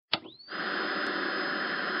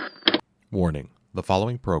Warning: the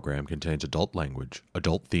following program contains adult language,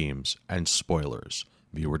 adult themes, and spoilers.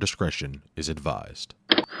 Viewer discretion is advised.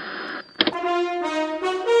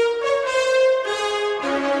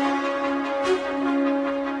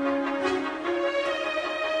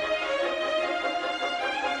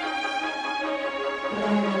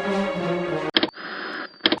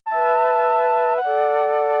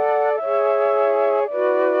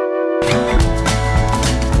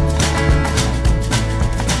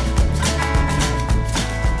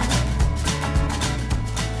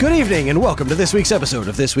 Good evening, and welcome to this week's episode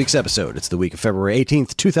of This Week's Episode. It's the week of February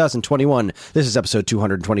 18th, 2021. This is episode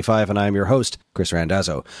 225, and I am your host, Chris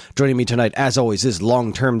Randazzo. Joining me tonight, as always, is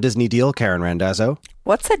long-term Disney deal, Karen Randazzo.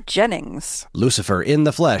 What's a Jennings? Lucifer in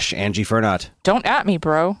the flesh, Angie Fernot. Don't at me,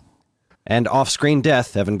 bro. And off-screen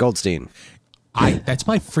death, Evan Goldstein. That's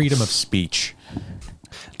my freedom of speech.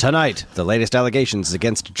 Tonight, the latest allegations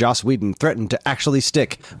against Joss Whedon threaten to actually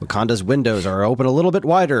stick. Wakanda's windows are open a little bit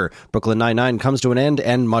wider. Brooklyn Nine-Nine comes to an end,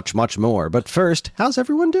 and much, much more. But first, how's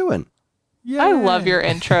everyone doing? Yeah. I love your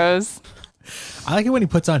intros. I like it when he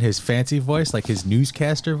puts on his fancy voice, like his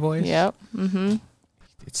newscaster voice. Yep. Mm-hmm.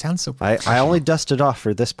 It sounds so I only dusted off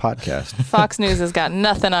for this podcast. Fox News has got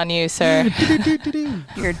nothing on you, sir.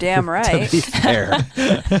 You're damn right. To be fair.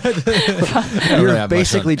 You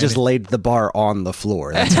basically just laid the bar on the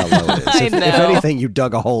floor. That's how low it is. I If know. anything, you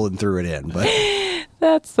dug a hole and threw it in. But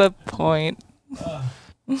That's the point.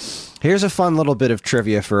 here's a fun little bit of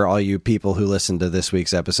trivia for all you people who listen to this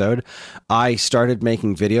week's episode. I started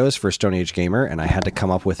making videos for Stone Age Gamer, and I had to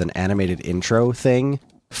come up with an animated intro thing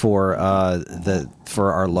for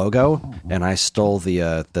our logo, and I stole the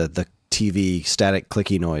TV static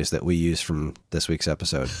clicky noise that we use from this week's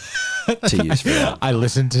episode to use for that. I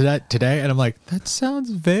listened to that today, and I'm like, that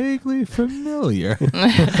sounds vaguely familiar.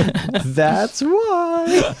 That's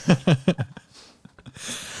why.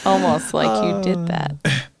 Almost like you did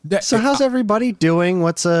that. So how's everybody doing?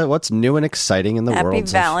 What's new and exciting in the world? Happy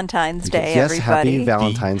Valentine's Day, Yes, everybody. happy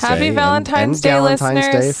Valentine's Day. Happy Valentine's and Day, Galentine's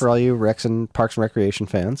Day listeners. for all you Parks and Recreation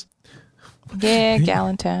fans. Yeah,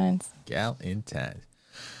 Galentine's. Galentine's.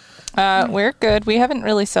 We're good. We haven't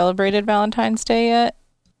really celebrated Valentine's Day yet.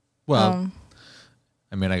 Well,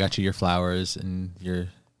 I mean, I got you your flowers and your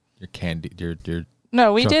candy, your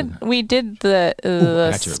No, we chocolate. did. We did the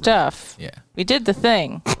I got you. stuff. Yeah. We did the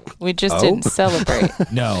thing. We just didn't celebrate.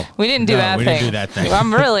 No. We didn't do that we thing. didn't do that thing.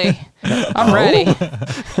 I'm ready.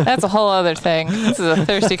 That's a whole other thing. This is a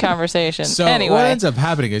thirsty conversation. So anyway. what ends up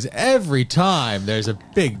happening is every time there's a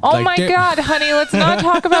big... Oh my God, honey, let's not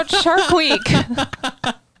talk about Shark Week.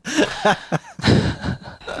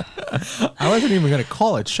 I wasn't even going to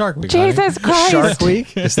call it Shark Week. honey. Jesus Christ. Shark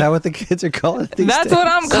Week? Is that what the kids are calling it these That's days? what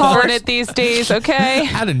I'm calling it these days, okay?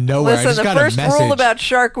 Out of nowhere, I Listen, just the got first a message. rule about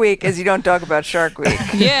Shark Week is you don't talk about Shark Week.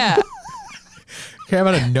 Yeah. Came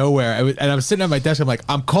out of nowhere, and I'm sitting at my desk. I'm like,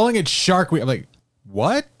 I'm calling it Shark Week. I'm like,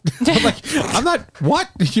 what? I'm like, I'm not. What?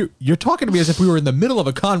 You're talking to me as if we were in the middle of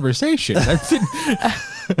a conversation. I didn't-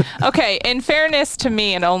 Okay, in fairness to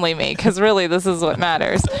me and only me, because really this is what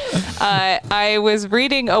matters. I was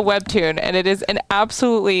reading a webtoon, and it is an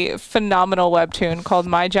absolutely phenomenal webtoon called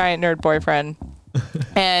My Giant Nerd Boyfriend.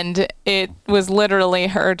 And it was literally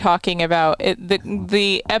her talking about it.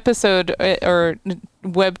 The episode or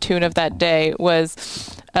webtoon of that day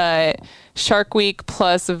was Shark Week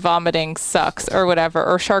plus vomiting sucks or whatever,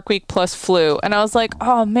 or Shark Week plus flu. And I was like,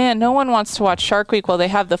 oh man, no one wants to watch Shark Week while they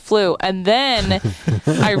have the flu. And then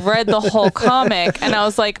I read the whole comic and I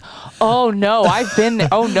was like, oh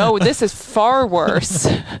no, this is far worse.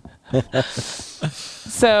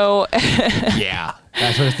 So yeah,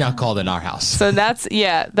 that's what it's now called in our house. So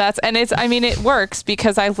it works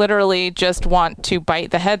because I literally just want to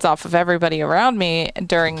bite the heads off of everybody around me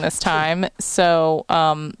during this time. So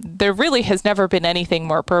there really has never been anything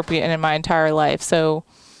more appropriate in my entire life. So,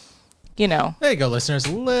 There you go, listeners.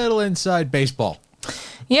 Little inside baseball.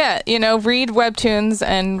 yeah, read webtoons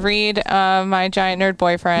and read My Giant Nerd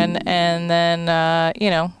Boyfriend, and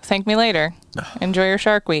then thank me later. Enjoy your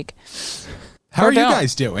Shark Week. How Or are you don't.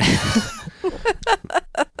 guys doing?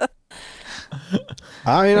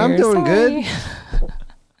 I mean, I'm We're doing sorry. good.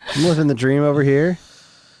 I'm living the dream over here.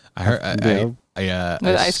 I heard.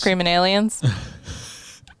 With ice cream and aliens.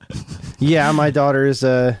 Yeah, my daughter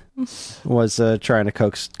was trying to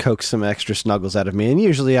coax some extra snuggles out of me, and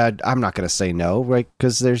usually I'm not going to say no, right?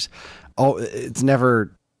 Because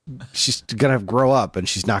she's going to grow up, and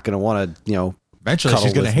she's not going to want to, Eventually, cuddle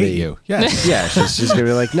she's going to with hate me. you. Yes. Yeah, she's just going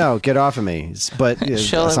to be like, no, get off of me. But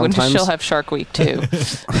She'll have Shark Week too.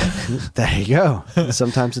 there you go.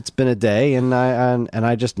 Sometimes it's been a day, and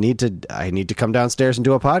I just need to come downstairs and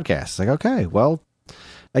do a podcast. Like, okay, well,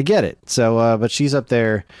 I get it. So, but she's up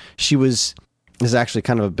there. She was. This is actually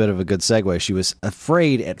kind of a bit of a good segue. She was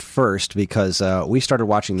afraid at first because we started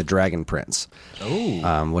watching The Dragon Prince,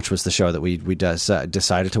 which was the show that we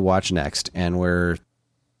decided to watch next, and we're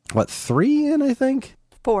 3 in, I think.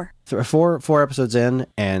 4. Four episodes in,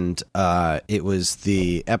 and it was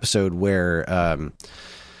the episode where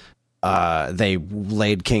they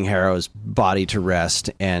laid King Harrow's body to rest,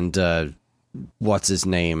 and what's his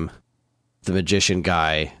name, the magician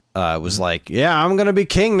guy, was like, "Yeah, I'm gonna be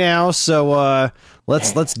king now, so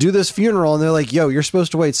let's do this funeral." And they're like, "Yo, you're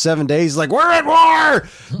supposed to wait 7 days." He's like, "We're at war,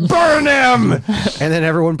 burn him!" And then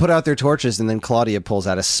everyone put out their torches, and then Claudia pulls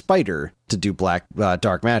out a spider to do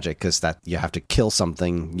dark magic, because that you have to kill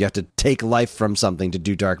something, you have to take life from something to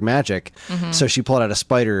do dark magic. So she pulled out a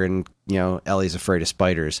spider, and Ellie's afraid of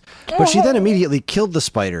spiders, but she then immediately killed the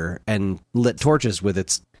spider and lit torches with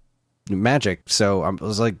its magic. So I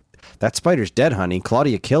was like, that spider's dead, honey.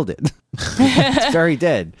 Claudia killed it. It's very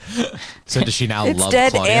dead. So does she now It's love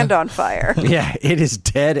dead Claudia? and on fire. Yeah, it is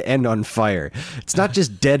dead and on fire. It's not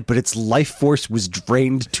just dead, but its life force was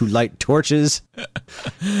drained to light torches.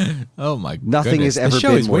 Oh my Nothing goodness. has ever the show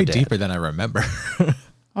been is more way dead. deeper than I remember. I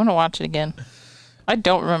want to watch it again. I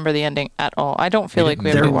don't remember the ending at all. I don't feel We like we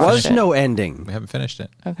didn't- ever There watched was it. no ending. We haven't finished it.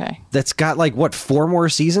 Okay. That's got 4 more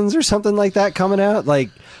seasons or something like that coming out.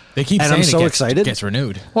 They keep And saying I'm so it excited. gets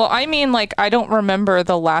renewed. Well, I mean, I don't remember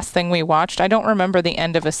the last thing we watched. I don't remember the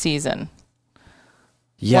end of a season.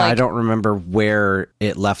 Yeah, I Like- don't remember where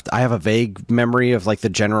it left. I have a vague memory of the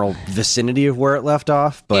general vicinity of where it left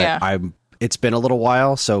off, but Yeah. it's been a little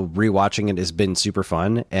while, so rewatching it has been super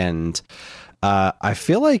fun, and I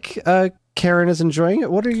feel like Karen is enjoying it.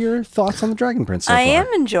 What are your thoughts on the Dragon Prince so I far? am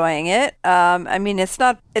enjoying it. I mean, it's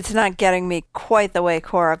not getting me quite the way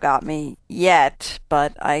Cora got me yet,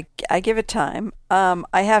 but I give it time.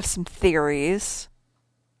 I have some theories.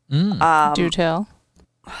 Do tell.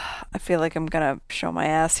 I feel like I'm gonna show my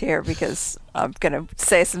ass here because I'm gonna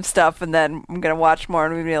say some stuff and then I'm gonna watch more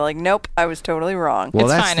and we're gonna be like, nope, I was totally wrong. It's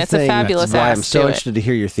that's fine. the It's a thing. fabulous That's why ass. I'm so Do it. interested to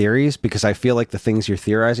hear your theories, because I feel like the things you're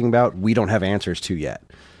theorizing about, we don't have answers to yet.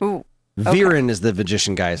 Ooh. Viren is the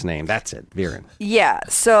magician guy's name. That's it, Viren. Yeah,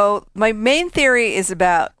 so my main theory is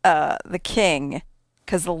about the king,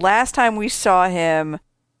 because the last time we saw him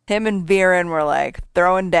and Viren were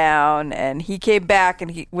throwing down, and he came back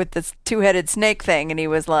and he with this 2-headed snake thing, and he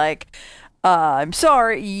was like, "I'm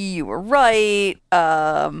sorry, you were right.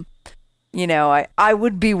 I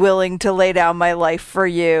would be willing to lay down my life for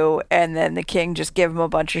you." And then the king just gave him a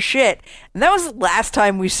bunch of shit, and that was the last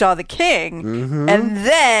time we saw the king. And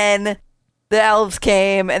then the elves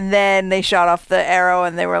came, and then they shot off the arrow,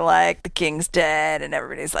 and they were like, "The king's dead," and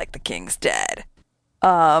everybody's like, "The king's dead."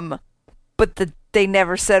 But they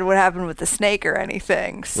never said what happened with the snake or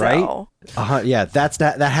anything. So. Right? Yeah,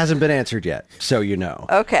 that hasn't been answered yet, so you know.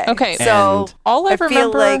 Okay. Okay. So And- All I I feel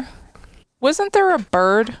remember, like wasn't there a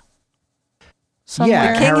bird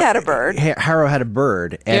somewhere? The king had a bird. Harrow had a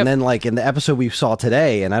bird, and Yep. then in the episode we saw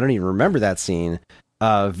today, and I don't even remember that scene.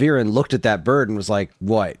 Viren looked at that bird and was like,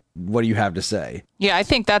 "What? What do you have to say?" Yeah, I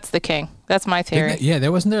think that's the king. That's my theory. Yeah,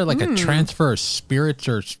 there wasn't there a transfer of spirits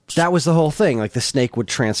or That was the whole thing. The snake would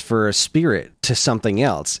transfer a spirit to something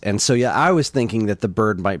else, and so yeah, I was thinking that the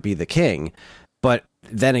bird might be the king, but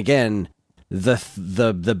then again,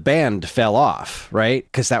 the band fell off, right?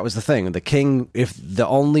 Because that was the thing. The king, if the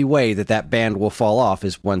only way that band will fall off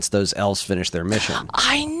is once those elves finish their mission.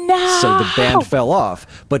 I know. So the band fell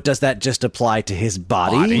off, but does that just apply to his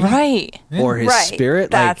body, Right. or his Right.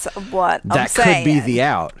 spirit? That's what I'm that saying. could be the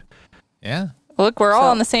out. yeah. Look, we're all So-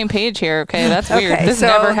 on the same page here. Okay, that's weird. Okay, This so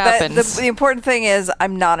never that- happens. the important thing is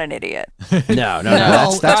I'm not an idiot. No,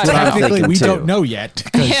 Well, that's what I'm technically thinking we too. don't know yet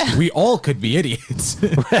because Yeah. we all could be idiots.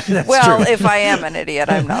 Well, if I am an idiot,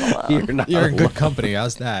 I'm not alone. You're not You're in alone. good company.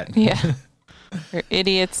 How's that? Yeah. We're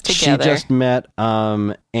idiots together. She just met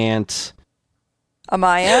Aunt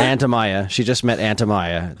Amaya, Amaya. She just met Aunt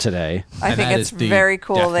Amaya today. I And think that it's is the very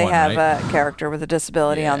cool deaf they one, have right? a character with a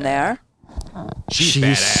disability on there. She's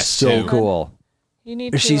badass, so too. cool. You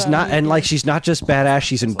need to, She's not, and she's not just badass.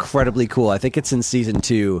 She's incredibly cool. I think it's in season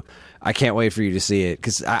 2. I can't wait for you to see it,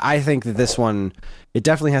 because I think that this one, it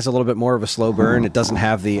definitely has a little bit more of a slow burn. It doesn't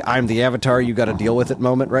have the "I'm the Avatar, you got to deal with it"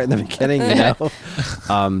 moment right in the beginning, you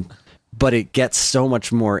know. But it gets so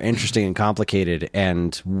much more interesting and complicated,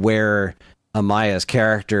 and where Amaya's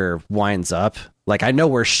character winds up. I know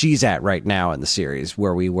where she's at right now in the series,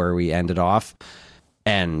 where we ended off,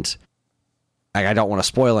 and I don't want to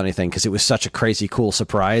spoil anything because it was such a crazy cool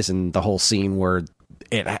surprise, and the whole scene where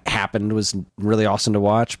it happened was really awesome to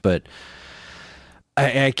watch. But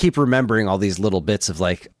I keep remembering all these little bits of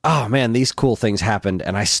like, oh man, these cool things happened,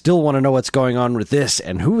 and I still want to know what's going on with this.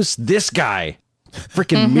 And who's this guy?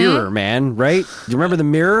 Freaking Mirror, man, right? Do you remember the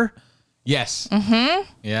Mirror? Yes. Mm-hmm.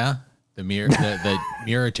 Yeah. The mirror, the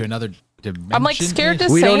mirror to another dimension. I'm like scared to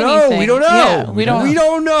We say don't know. anything. We don't know. Yeah, we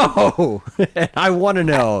don't know. I want to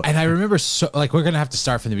know. And I remember we're going to have to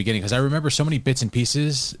start from the beginning because I remember so many bits and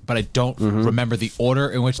pieces, but I don't remember the order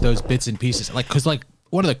in which those bits and pieces, because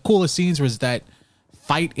one of the coolest scenes was that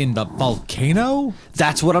fight in the volcano.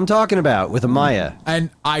 That's what I'm talking about with Amaya. And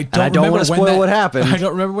I don't remember want to spoil what happened. I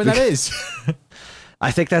don't remember when that is.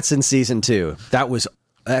 I think that's in season 2. That was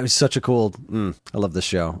such a cool. I love this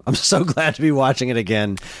show. I'm so glad to be watching it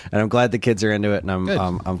again, and I'm glad the kids are into it, and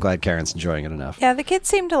I'm glad Karen's enjoying it enough. Yeah, the kids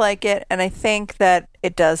seem to like it, and I think that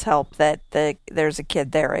it does help that there's a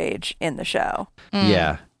kid their age in the show.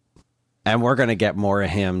 Yeah. And we're going to get more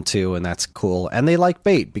of him, too, and that's cool. And they like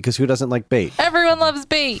Bait, because who doesn't like Bait? Everyone loves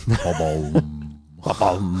Bait.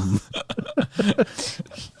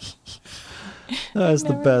 That's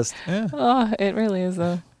the best. Oh, it really is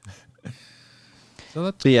though. So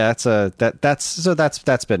But yeah,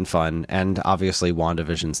 that's been fun. And obviously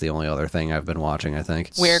WandaVision's the only other thing I've been watching, I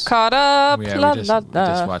think. We're caught up. yeah, La, we la, just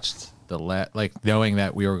la. watched knowing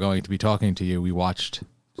that we were going to be talking to you, we watched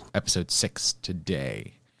episode 6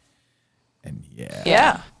 today. And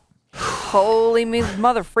Yeah. Holy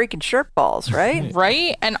mother freaking shirt balls, right?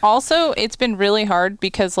 Right? And also, it's been really hard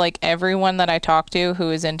because, like, everyone that I talk to who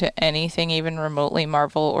is into anything even remotely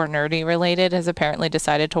Marvel or nerdy related has apparently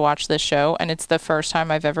decided to watch this show. And it's the first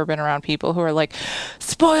time I've ever been around people who are like,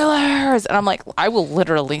 spoilers! And I'm like, I will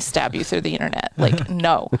literally stab you through the internet. Like,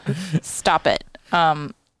 no, stop it.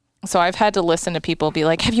 So I've had to listen to people be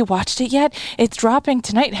like, have you watched it yet? It's dropping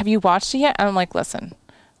tonight. Have you watched it yet? And I'm like, listen,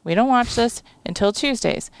 we don't watch this until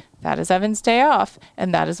Tuesdays. That is Evan's day off,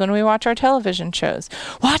 and that is when we watch our television shows.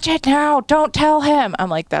 Watch it now. Don't tell him. I'm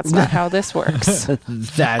like, that's not how this works.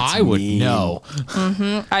 I would mean. know.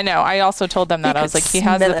 I know. I also told them that. I was like, he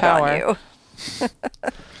has the power.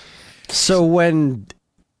 So when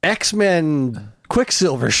X-Men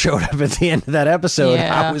Quicksilver showed up at the end of that episode,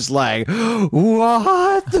 Yeah. I was like,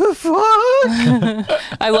 what the fuck?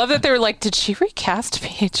 I love that they were like, did she recast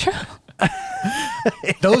Pietro?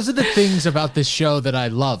 Those are the things about this show that I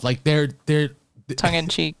love. Like they're Tongue in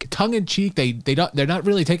cheek. tongue in cheek. They're not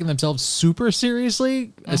really taking themselves super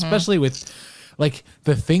seriously, especially with like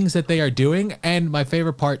the things that they are doing. And my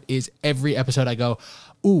favorite part is every episode I go,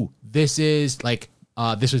 ooh, this is like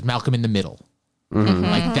this was Malcolm in the Middle.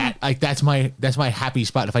 Like that, like that's my happy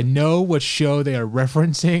spot. If I know what show they are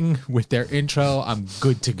referencing with their intro, I'm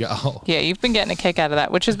good to go. Yeah, you've been getting a kick out of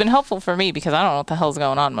that, which has been helpful for me because I don't know what the hell's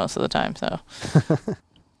going on most of the time. So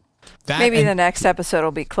That Maybe and- the next episode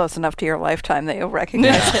will be close enough to your lifetime that you'll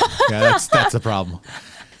recognize it. yeah, that's the problem.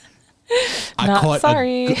 I Not caught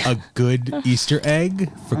sorry. a good Easter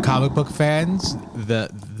egg for comic book fans.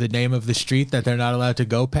 The name of the street that they're not allowed to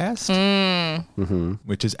go past,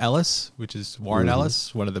 which is Ellis, which is Warren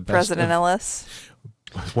Ellis, one of the best. President Ellis.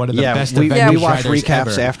 One of the best. we Avengers watch writers recaps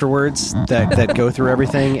ever. afterwards that go through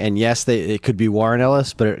everything. And yes, it could be Warren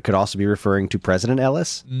Ellis, but it could also be referring to President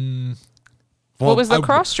Ellis. What was the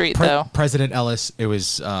cross street, though? President Ellis. It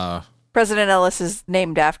was. President Ellis is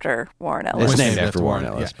named after Warren Ellis. It's was named named after after Warren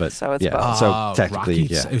Warren, Ellis, yeah. but So it's yeah. both. So technically,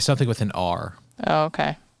 Rocky, yeah. it was something with an R. Oh,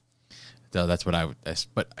 okay. So that's what I would.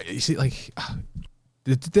 But you see, like,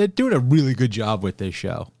 they're doing a really good job with this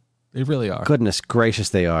show. They really are. Goodness gracious,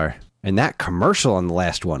 they are. And that commercial on the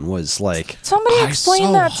last one was like Somebody I explain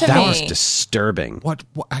saw that to that me. was disturbing. What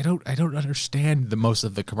I don't understand the most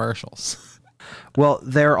of the commercials. Well,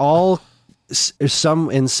 they're all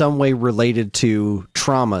in some way related to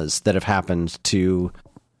traumas that have happened to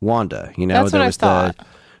Wanda. You know, That's there what I was thought.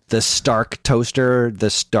 the Stark toaster, the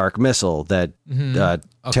Stark missile that Okay.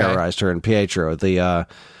 terrorized her and Pietro. The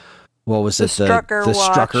what was The it? Strucker the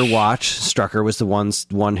watch. Strucker watch. Strucker was the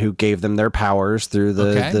one who gave them their powers through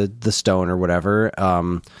Okay. the stone or whatever.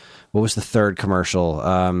 What was the third commercial?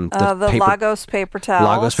 The Lagos paper towels.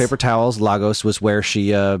 Lagos paper towels. Lagos was where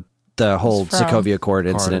she the whole from. Sokovia Accord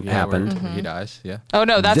incident Yeah, happened. where he dies. Yeah. Oh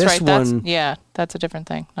no, that's This right. That's one- that's a different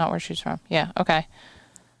thing. Not where she's from. Yeah. Okay.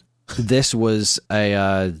 This was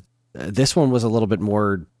this one was a little bit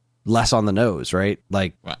more less on the nose, right?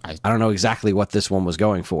 Like Well, I don't know exactly what this one was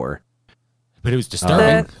going for. but it was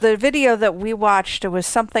disturbing. The video that we watched, it was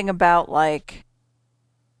something about like,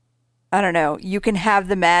 I don't know, you can have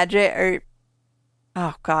the magic or,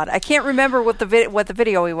 oh God, I can't remember what the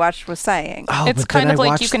video we watched was saying. Oh, It's but then kind of I like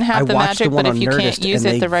watched- you can I have the watched magic, one but if on you can't Nerdist, use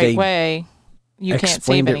and it the they right way, you can't save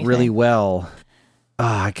explained anything. it really well.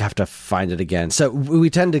 I have to find it again. So we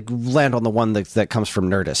tend to land on the one that comes from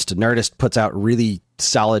Nerdist. Nerdist puts out really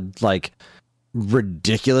solid, like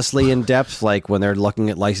ridiculously in depth, like when they're looking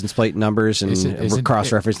at license plate numbers and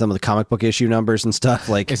cross-reference them with the comic book issue numbers and stuff.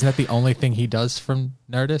 Like, isn't that the only thing he does from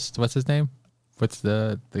Nerdist? What's his name? What's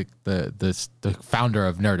the founder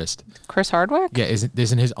of Nerdist? Chris Hardwick? Yeah,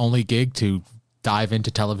 isn't his only gig to dive into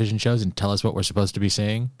television shows and tell us what we're supposed to be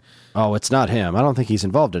seeing? Oh, it's not him. I don't think he's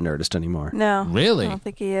involved in Nerdist anymore. No. Really? I don't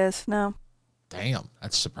think he is. No. Damn,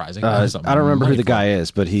 that's surprising. I don't remember who the guy is,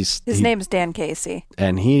 but his name's Dan Casey.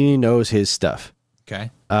 And he knows his stuff. Okay.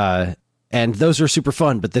 And those are super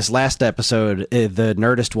fun, but this last episode, the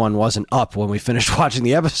Nerdist one wasn't up when we finished watching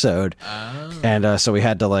the episode. And so we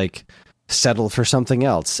had to like settle for something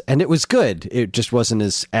else. And it was good. It just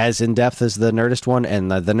wasn't as in-depth as the Nerdist one. And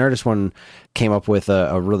the Nerdist one came up with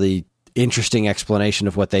a really interesting explanation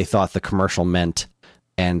of what they thought the commercial meant.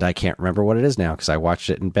 And I can't remember what it is now because I watched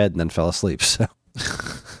it in bed and then fell asleep. So.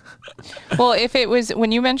 Well, if it was,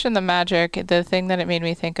 when you mentioned the magic, the thing that it made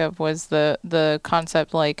me think of was the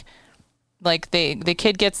concept like the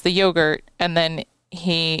kid gets the yogurt and then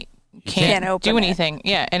he can't do anything.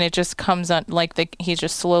 Yeah, and it just comes on like he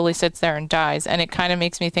just slowly sits there and dies, and it kind of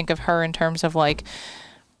makes me think of her in terms of like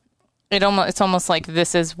it's almost like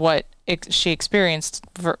this is what she experienced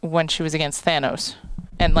when she was against Thanos,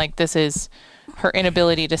 and like this is her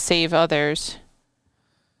inability to save others.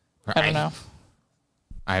 Right. I don't know.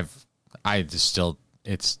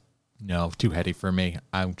 It's too heady for me.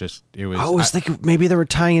 I was thinking maybe they were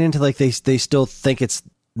tying it into like they still think it's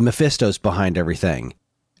Mephisto's behind everything.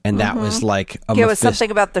 And that was like it was something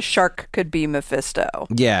about the shark could be Mephisto.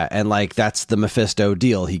 Yeah, and like that's the Mephisto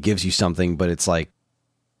deal. He gives you something, but it's like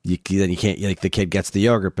then you can't, like the kid gets the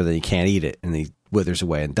yogurt, but then you can't eat it, and he withers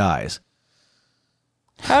away and dies.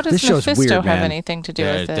 How does Mephisto weird, have man. anything to do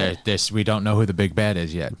with it? We don't know who the big bad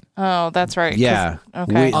is yet. Oh, that's right. Yeah.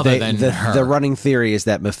 Okay. Other than her. The running theory is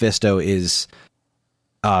that Mephisto is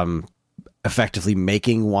effectively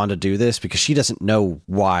making Wanda do this because she doesn't know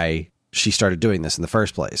why she started doing this in the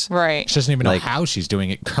first place. Right. She doesn't even know how she's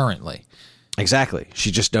doing it currently. Exactly.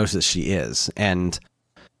 She just knows that she is. And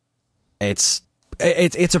it's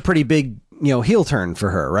a pretty big, heel turn for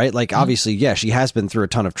her, right? Like, obviously, yeah, she has been through a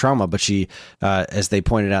ton of trauma, but she, as they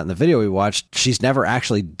pointed out in the video we watched, she's never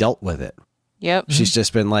actually dealt with it. Yep. She's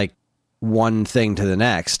just been like one thing to the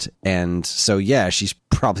next. And so, yeah, she's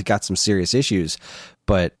probably got some serious issues.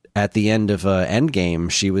 But at the end of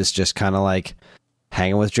Endgame, she was just kind of like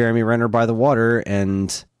hanging with Jeremy Renner by the water.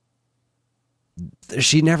 And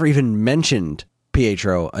she never even mentioned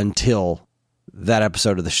Pietro until that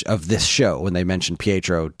episode of this show when they mentioned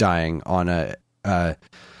Pietro dying on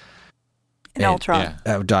Ultron.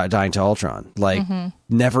 Dying to Ultron. Like,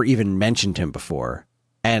 never even mentioned him before.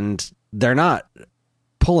 And they're not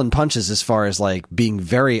pulling punches as far as like being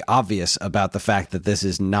very obvious about the fact that this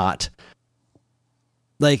is not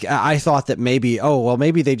like, I thought that maybe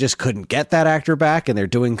they just couldn't get that actor back and they're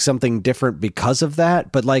doing something different because of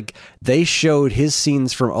that. But like they showed his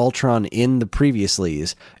scenes from Ultron in the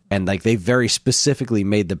previouslys, and like they very specifically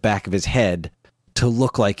made the back of his head to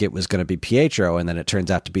look like it was going to be Pietro, and then it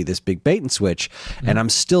turns out to be this big bait and switch. And I'm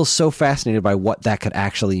still so fascinated by what that could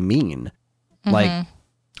actually mean. Like,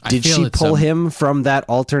 did she pull him from that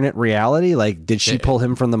alternate reality? Like, did she pull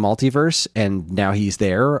him from the multiverse and now he's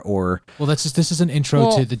there? Or this is an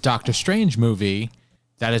intro to the Doctor Strange movie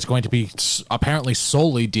that is going to be apparently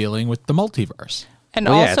solely dealing with the multiverse. And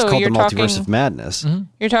it's also, called the Multiverse of Madness.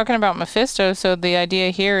 You're talking about Mephisto, so the idea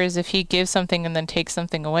here is if he gives something and then takes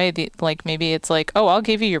something away, like maybe it's like, oh, I'll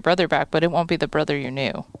give you your brother back, but it won't be the brother you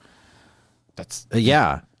knew. That's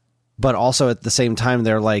yeah, but also at the same time,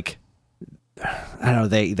 they're like, I don't know,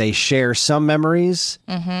 they share some memories,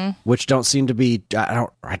 which don't seem to be. I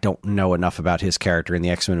don't know enough about his character in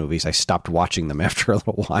the X-Men movies. I stopped watching them after a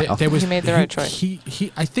little while. He made the right choice.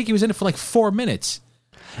 I think he was in it for like 4 minutes.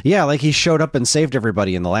 Yeah, like he showed up and saved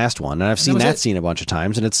everybody in the last one, and I've seen that scene a bunch of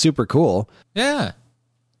times, and it's super cool. Yeah,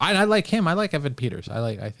 I like him. I like Evan Peters.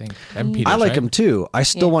 I think Evan Peters. I like him too. I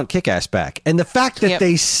still want Kick-Ass back, and the fact that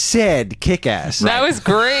they said Kick-Ass, that was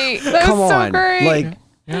great. That Come was on, so great. Like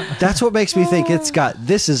that's what makes me think it's got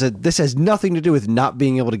this has nothing to do with not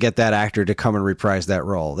being able to get that actor to come and reprise that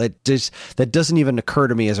role. That doesn't even occur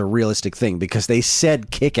to me as a realistic thing because they said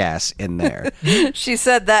Kick-Ass in there. She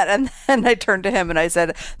said that, and then I turned to him and I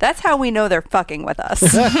said, "That's how we know they're fucking with us."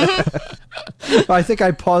 I think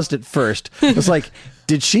I paused it first. It was like,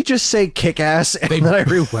 Did she just say kick ass? And then I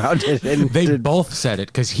rewound it. And They both said it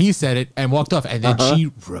because he said it and walked off, and then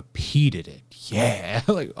she repeated it. Yeah,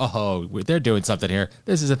 like, oh, they're doing something here.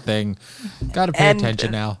 This is a thing. Got to pay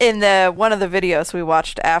attention now. In one of the videos we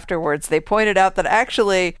watched afterwards, they pointed out that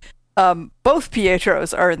actually both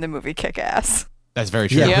Pietros are in the movie Kick-Ass. That's very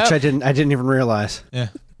true. yeah, Yep. which I didn't even realize. Yeah,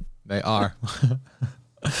 they are.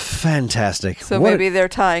 Fantastic. So What- maybe they're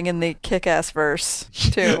tying in the Kick-Ass verse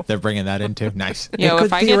too. They're bringing that into nice. Yo, could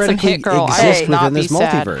if I get some theoretically Hit Girl, I exist will not within be this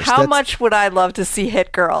sad. multiverse. How That's- much would I love to see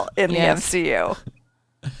Hit Girl in Yes. the MCU?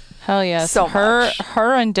 Hell yes. So her much.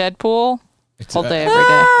 her and Deadpool It's, all day, uh,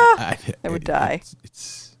 every day. I would die.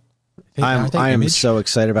 I am so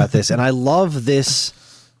excited about this, and I love this.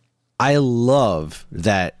 I love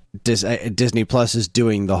that Disney Plus is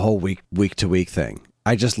doing the whole week to week thing.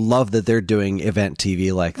 I just love that they're doing event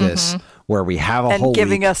TV like this, where we have a And whole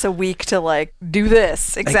giving week. us a week to like do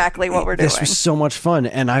this exactly what we're doing. This was so much fun,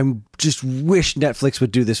 and I just wish Netflix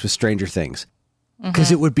would do this with Stranger Things,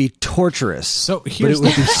 because it would be torturous. So but here's it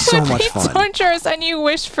would be the- so much It's fun. torturous, and you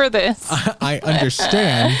wish for this. I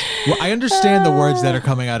understand. Well, I understand the words that are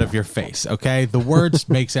coming out of your face. Okay, the words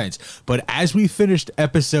make sense. But as we finished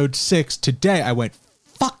episode 6 today, I went,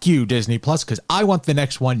 "Fuck you, Disney Plus," because I want the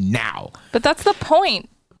next one now. But that's the point.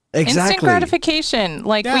 Instant Exactly. gratification.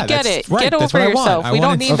 Like, Yeah, we get that's it. right. Get That's over what I want. yourself. I We want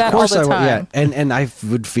don't it- need Of that all the time. and I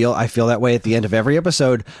feel that way at the end of every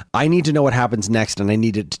episode. I need to know what happens next, and I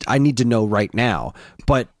need to know right now.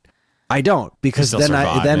 But I don't, because still then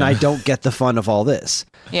survive, I man. don't get the fun of all this.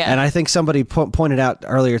 Yeah. And I think somebody pointed out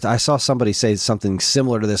earlier. I saw somebody say something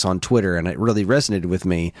similar to this on Twitter, and it really resonated with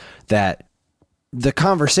me that the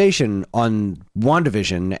conversation on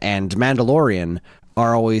WandaVision and Mandalorian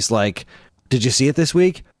are always like, "Did you see it this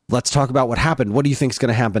week? Let's talk about what happened. What do you think is going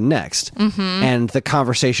to happen next?" And the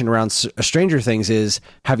conversation around Stranger Things is,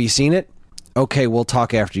 "Have you seen it? Okay, we'll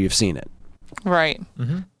talk after you've seen it." Right.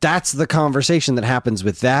 That's the conversation that happens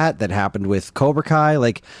with that happened with Cobra Kai.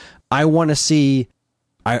 Like, I want to see.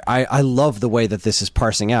 I love the way that this is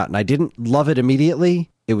parsing out, and I didn't love it immediately.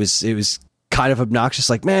 It was kind of obnoxious.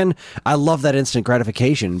 Like, man, I love that instant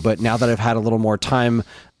gratification, but now that I've had a little more time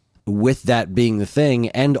with that being the thing,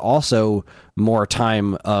 and also more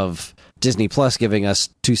time of Disney Plus giving us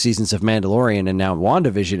 2 seasons of Mandalorian and now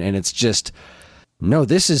WandaVision, and it's just, no,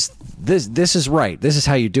 this is right. This is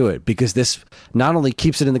how you do it, because this not only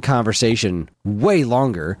keeps it in the conversation way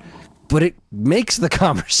longer, but it makes the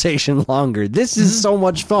conversation longer. This is so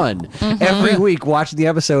much fun. Every week watching the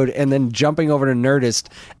episode and then jumping over to Nerdist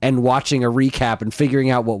and watching a recap and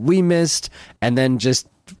figuring out what we missed, and then just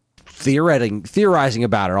theorizing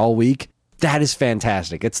about it all week. That is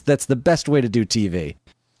fantastic. That's the best way to do TV.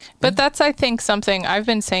 But that's, I think, something I've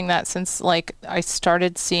been saying that since like I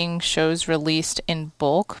started seeing shows released in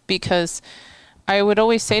bulk, because I would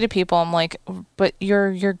always say to people, I'm like, but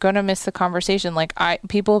you're gonna miss the conversation. Like,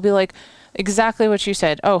 people will be like, exactly what you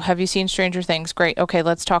said. Oh, have you seen Stranger Things? Great. Okay,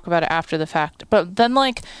 let's talk about it after the fact. But then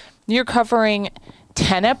like you're covering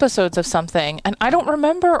 10 episodes of something, and I don't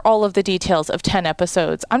remember all of the details of 10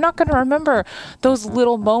 episodes. I'm not going to remember those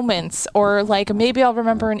little moments, or like maybe I'll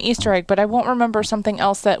remember an Easter egg, but I won't remember something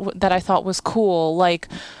else that I thought was cool, like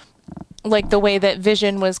the way that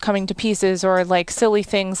Vision was coming to pieces, or like silly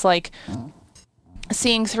things like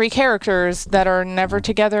seeing 3 characters that are never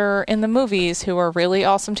together in the movies who are really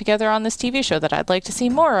awesome together on this TV show that I'd like to see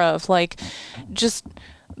more of. Like, just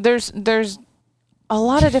there's a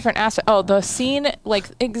lot of different aspects. Oh, the scene, like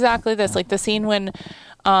exactly this, like the scene when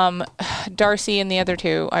Darcy and the other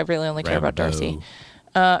 2, I really only care about Darcy.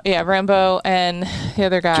 Rambo and the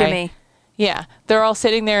other guy. Jimmy. Yeah, they're all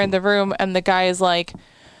sitting there in the room, and the guy is like,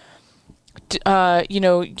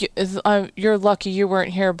 you're lucky you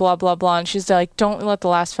weren't here, blah, blah, blah. And she's like, don't let the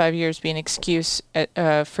last 5 years be an excuse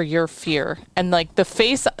for your fear. And like the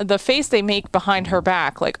face they make behind her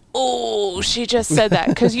back, like, oh, she just said that.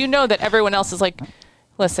 Because you know that everyone else is like,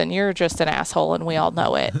 listen, you're just an asshole, and we all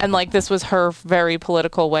know it. And like, this was her very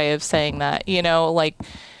political way of saying that, like,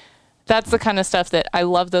 that's the kind of stuff that I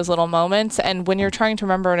love, those little moments. And when you're trying to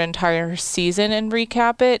remember an entire season and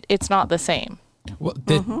recap it, it's not the same. Well,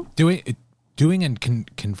 doing and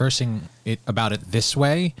conversing about it this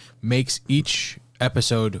way makes each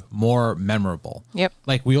episode more memorable. Yep.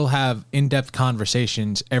 Like, we'll have in-depth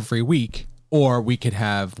conversations every week, or we could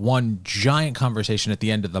have one giant conversation at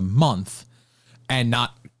the end of the month and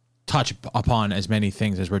not touch upon as many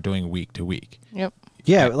things as we're doing week to week. Yep.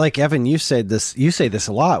 Yeah, like Evan, you say this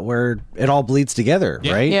a lot, where it all bleeds together,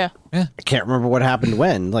 Yeah. right? Yeah. Yeah. I can't remember what happened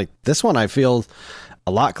when. Like, this one I feel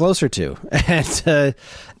a lot closer to.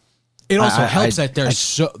 And It also I- helps I- that there's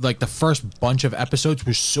so like the first bunch of episodes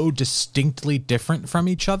were so distinctly different from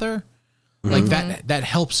each other. Like that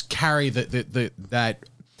helps carry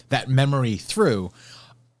that memory through.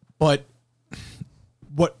 But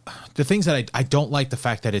what the things that I don't like the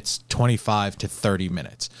fact that it's 25 to 30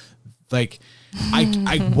 minutes. Like I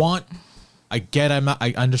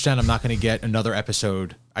understand I'm not going to get another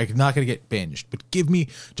episode. I'm not going to get binged, but give me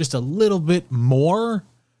just a little bit more.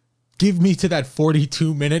 Give me to that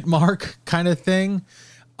 42-minute mark kind of thing.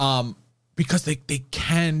 Because they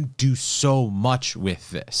can do so much with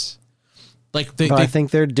this. Like I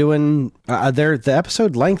think they're doing the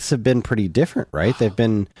episode lengths have been pretty different, right? They've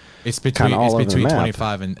been it's between all over the map.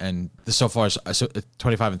 25 and so far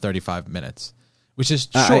 25 and 35 minutes, which is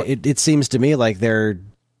short. It seems to me like they're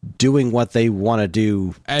doing what they want to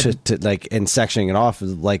do to like and sectioning it off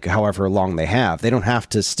like however long they have. They don't have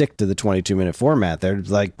to stick to the 22-minute format. They're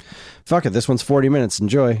like, fuck it, this one's 40 minutes.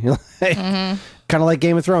 Enjoy. Kind of like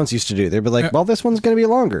Game of Thrones used to do. They'd be like, well, this one's going to be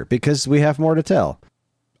longer because we have more to tell.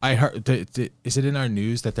 I heard. Is it in our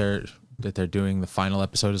news that they're doing the final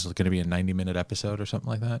episode is going to be a 90-minute episode or something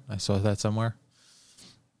like that? I saw that somewhere.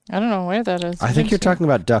 I don't know where that is. I think you're talking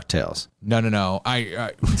about DuckTales. No.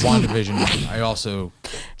 I WandaVision. I also.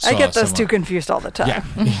 I get those somewhere. two confused all the time.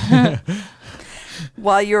 Yeah.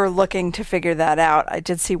 While you're looking to figure that out, I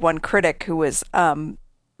did see one critic who was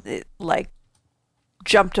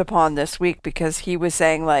jumped upon this week because he was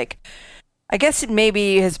saying I guess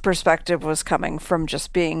maybe his perspective was coming from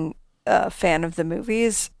just being a fan of the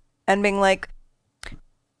movies and being like,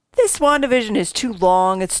 this WandaVision is too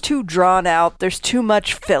long, it's too drawn out, there's too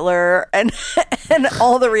much filler, and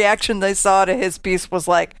all the reaction they saw to his piece was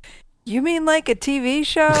like, you mean like a TV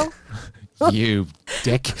show? You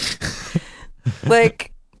dick.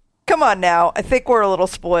 Like, come on now. I think we're a little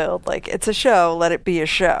spoiled. Like, it's a show, let it be a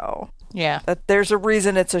show. Yeah. That there's a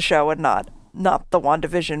reason it's a show and not the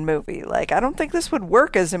WandaVision movie. Like, I don't think this would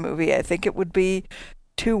work as a movie. I think it would be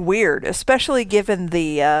too weird, especially given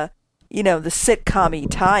the the sitcom-y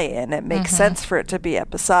tie-in. It makes sense for it to be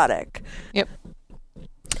episodic. Yep.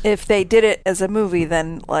 If they did it as a movie,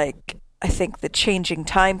 then I think the changing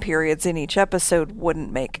time periods in each episode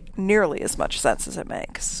wouldn't make nearly as much sense as it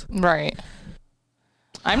makes. Right.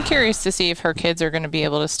 I'm curious to see if her kids are going to be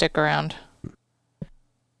able to stick around.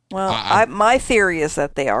 Well, my theory is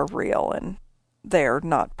that they are real and they're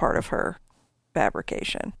not part of her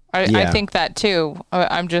fabrication. I think that too.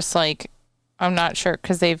 I'm just I'm not sure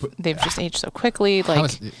because they've just aged so quickly. How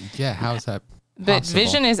is that? But possible?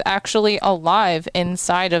 Vision is actually alive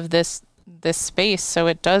inside of this space, so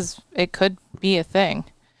it could be a thing.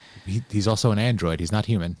 He's also an android. He's not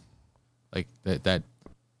human. Like that.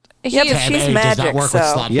 Yeah, but she's magic, does not work so with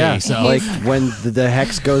slot Yeah, B, so like when the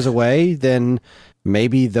hex goes away, then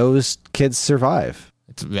maybe those kids survive.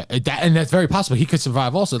 and that's very possible. He could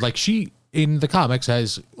survive also. Like she in the comics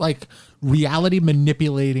has reality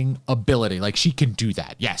manipulating ability. Like she can do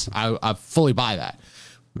that. Yes, I fully buy that.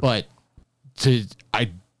 But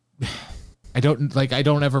I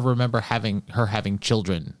don't ever remember having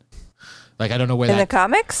children. Like I don't know where in that the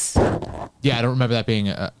comics. Yeah, I don't remember that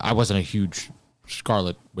being. I wasn't a huge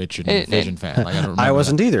Scarlet Witch and Vision fan. Like I don't remember I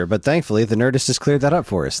wasn't either, but thankfully the Nerdist has cleared that up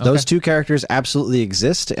for us. Those two characters absolutely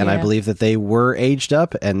exist, and I believe that they were aged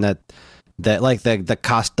up, and that like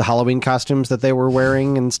the Halloween costumes that they were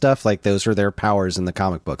wearing and stuff, like those were their powers in the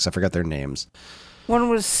comic books. I forgot their names. One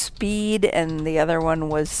was Speed, and the other one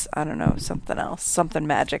was I don't know, something else, something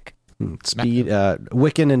magic. Speed,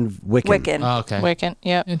 Wiccan and Wiccan. Wiccan. Oh, okay. Wiccan,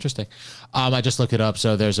 yeah. Interesting. I just looked it up.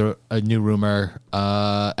 So there's a new rumor.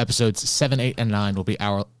 Episodes 7, 8, and 9 will be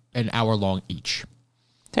an hour long each.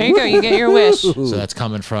 There you go. You get your wish. So that's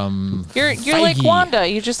coming from You're like Feige. Wanda.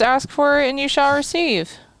 You just ask for it and you shall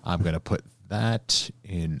receive. I'm going to put that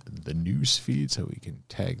in the news feed so we can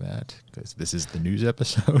tag that because this is the news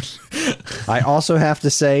episode. I also have to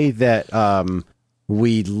say that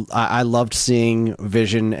I loved seeing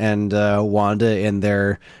Vision and Wanda in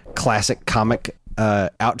their classic comic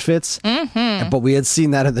outfits, but we had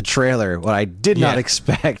seen that in the trailer. What I did not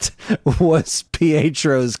expect was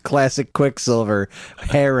Pietro's classic Quicksilver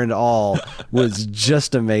hair and all was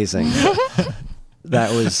just amazing.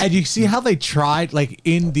 That was, and you see how they tried, like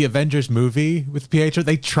in the Avengers movie with Pietro,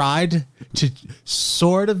 they tried to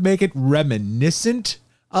sort of make it reminiscent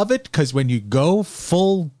of it because when you go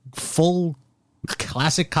full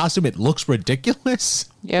classic costume, it looks ridiculous.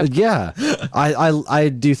 Yep. yeah. I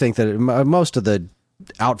do think that most of the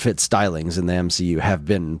outfit stylings in the MCU have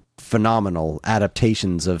been phenomenal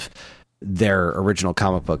adaptations of their original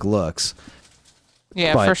comic book looks.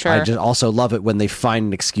 Yeah, but for sure. I just also love it when they find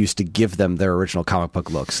an excuse to give them their original comic book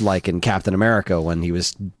looks, like in Captain America when he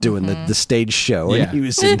was doing the stage show Yeah. and he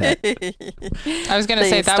was in that. I was going to The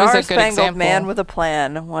say that was a good Star-Spangled example. Man with a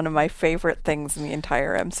Plan, one of my favorite things in the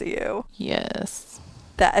entire MCU. Yes.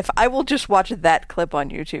 That if I will just watch that clip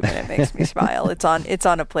on YouTube and it makes me smile. It's on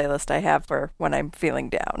a playlist I have for when I'm feeling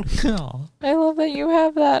down. I love that you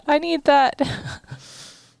have that. I need that.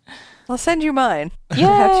 I'll send you mine. Yay!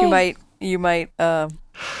 Perhaps you might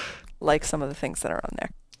like some of the things that are on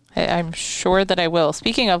there. I'm sure that I will.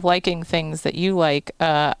 Speaking of liking things that you like,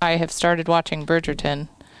 I have started watching Bridgerton.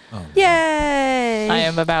 Yay! I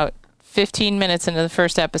am about 15 minutes into the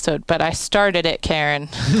first episode, but I started it, Karen.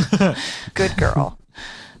 Good girl.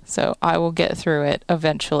 So I will get through it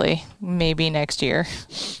eventually, maybe next year.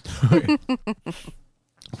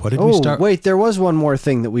 What did we start? Wait, there was one more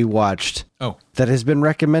thing that we watched Oh, that has been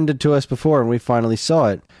recommended to us before, and we finally saw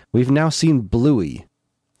it. We've now seen Bluey.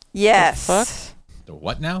 Yes. fuck? the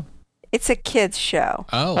what now? It's a kids show.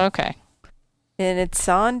 Oh, Okay. And it's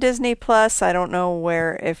on Disney Plus. I don't know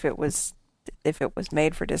if it was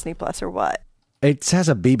made for Disney Plus or what. It has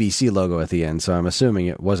a BBC logo at the end, so I'm assuming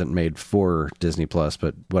it wasn't made for Disney Plus,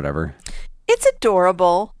 but whatever. It's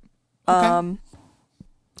adorable. Okay.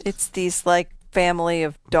 It's these like family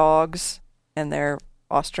of dogs, and they're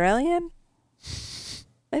Australian,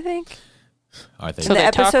 I think. are they? So the they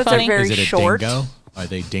talk episodes funny? are very Is it a short. dingo? Are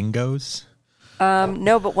they dingoes?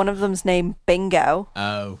 No, but one of them's named Bingo.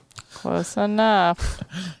 Oh, Close enough.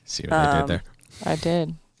 see what I did there. I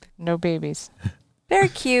did. No babies. Very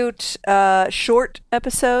cute, short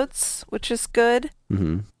episodes, which is good.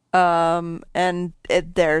 Hmm. And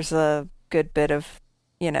there's a good bit of,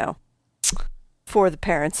 for the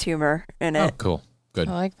parents' humor in Oh, it. cool. Good.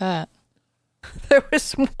 I like that. There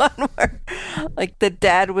was one where, like, the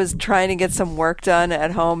dad was trying to get some work done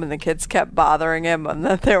at home, and the kids kept bothering him, and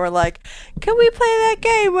then they were like, "Can we play that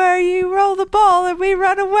game where you roll the ball and we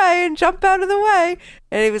run away and jump out of the way?"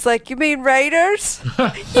 And he was like, "You mean Raiders?"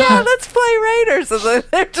 "Yeah, let's play Raiders." And then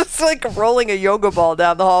they're just like rolling a yoga ball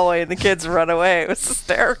down the hallway, and the kids run away. It was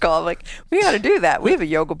hysterical. I'm like, we got to do that. We have a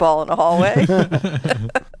yoga ball in a hallway.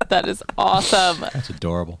 That is awesome. That's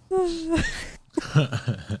adorable.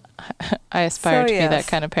 I aspire So, to be that yes.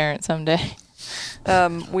 kind of parent someday.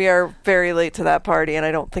 We are very late to that party, and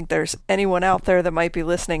I don't think there's anyone out there that might be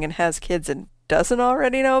listening and has kids and doesn't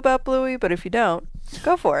already know about Bluey. But if you don't,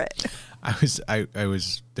 go for it. I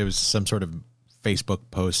was there was some sort of Facebook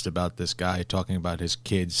post about this guy talking about his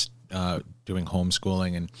kids doing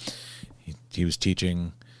homeschooling, and he was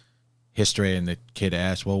teaching history, and the kid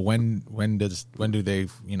asked, "Well, when do they,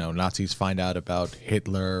 Nazis find out about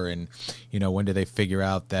Hitler, and when do they figure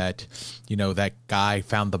out that that guy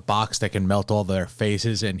found the box that can melt all their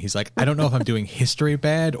faces?" And he's like, "I don't know if I'm doing history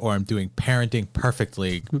bad or I'm doing parenting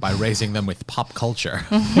perfectly by raising them with pop culture."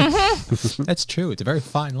 That's true. It's a very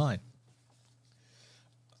fine line.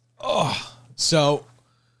 Oh, so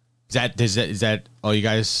is that all you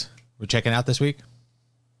guys were checking out this week?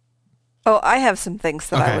 Oh, I have some things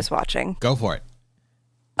that Okay. I was watching. Go for it.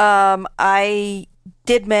 I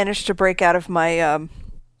did manage to break out of my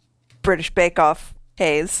British Bake Off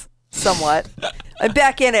haze somewhat. I'm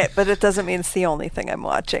back in it, but it doesn't mean it's the only thing I'm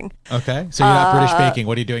watching. Okay. So you're not British baking.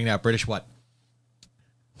 What are you doing now? British what?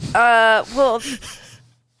 Well,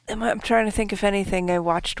 I'm trying to think if anything I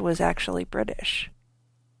watched was actually British.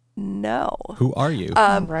 No. Who are you?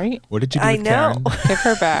 Right? What did you do I with know. Karen? Give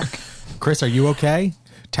her back. Chris, are you okay?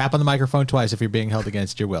 Tap on the microphone twice if you're being held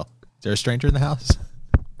against your will. Is there a stranger in the house?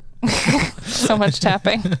 So much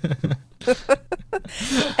tapping.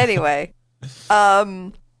 Anyway,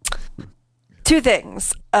 two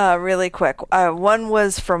things really quick. One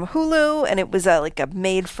was from Hulu, and it was like a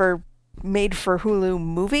made for Hulu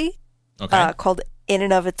movie Okay. called In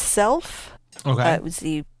and of Itself. Okay. It was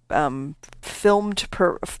the filmed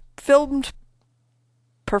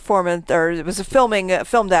performance, or it was a filmed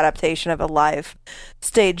adaptation of a live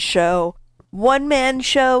stage show. One-man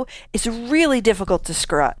show is really difficult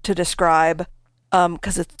to describe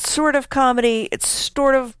because it's sort of comedy, it's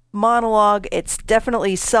sort of monologue, it's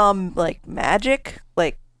definitely some like magic,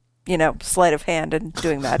 like sleight of hand and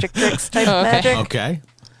doing magic tricks type Oh, okay. magic. Okay.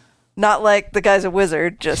 Not like the guy's a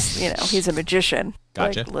wizard, just he's a magician.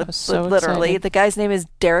 Gotcha. Like, I'm so literally, excited. the guy's name is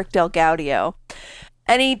Derek Del Gaudio,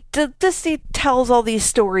 and he tells all these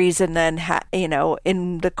stories, and then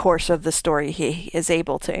in the course of the story, he is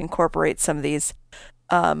able to incorporate some of these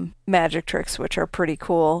magic tricks, which are pretty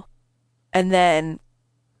cool. And then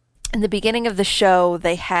in the beginning of the show,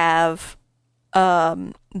 they have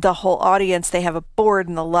the whole audience, they have a board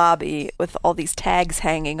in the lobby with all these tags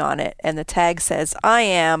hanging on it, and the tag says, "I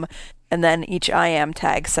am And then each I am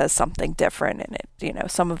tag says something different in it. You know,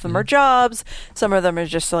 some of them are jobs, some of them are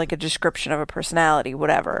just like a description of a personality,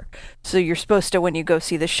 whatever. So you're supposed to, when you go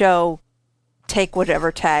see the show, take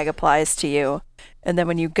whatever tag applies to you. And then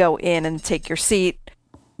when you go in and take your seat,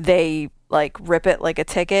 they like rip it like a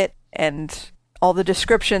ticket, and all the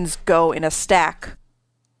descriptions go in a stack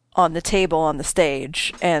on the table on the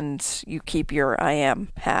stage, and you keep your I am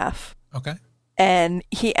half. Okay. And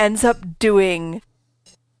he ends up doing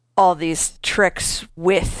all these tricks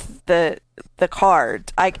with the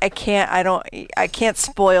card. I can't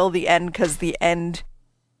spoil the end because the end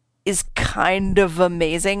is kind of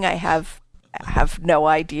amazing. I have no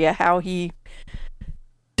idea how he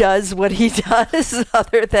does what he does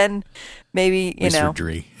other than maybe,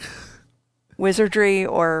 wizardry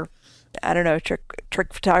or I don't know, trick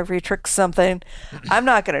photography, trick something. I'm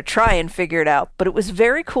not going to try and figure it out, but it was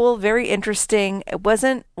very cool, very interesting. It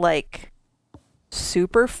wasn't like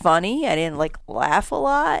super funny. I didn't like laugh a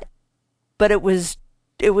lot, but it was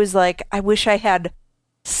like, I wish I had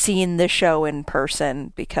seen the show in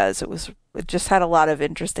person because it just had a lot of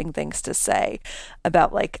interesting things to say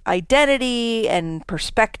about like identity and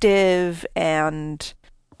perspective, and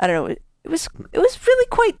I don't know, it was really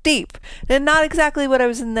quite deep and not exactly what I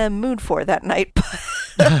was in the mood for that night.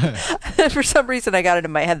 But for some reason I got it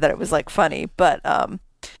in my head that it was like funny, but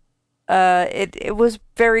it was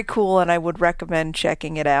very cool, and I would recommend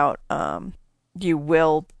checking it out. You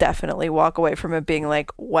will definitely walk away from it being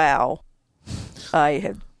like, wow, I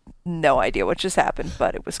had no idea what just happened,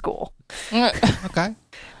 but it was cool. Okay.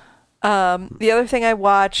 The other thing I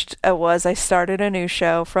watched was I started a new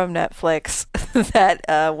show from Netflix that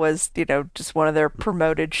was, just one of their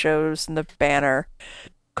promoted shows in the banner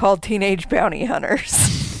called Teenage Bounty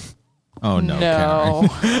Hunters. Oh, no.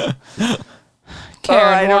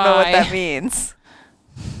 Karen, I don't know what why? that means.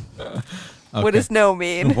 Okay. What does no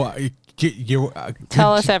mean?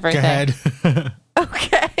 Tell us everything. Go ahead.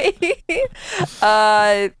 Okay.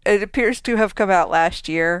 It appears to have come out last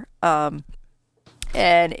year. And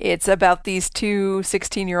it's about these two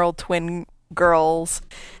 16-year-old twin girls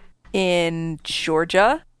in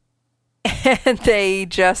Georgia. And they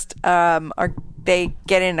just they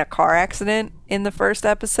get in a car accident in the first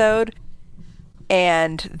episode.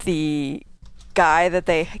 And the guy that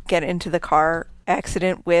they get into the car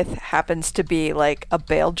accident with happens to be like a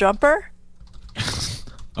bail jumper.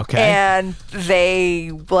 Okay. And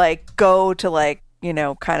they like go to like,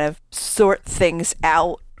 kind of sort things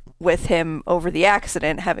out with him over the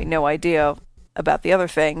accident, having no idea about the other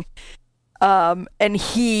thing. And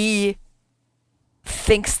he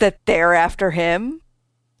thinks that they're after him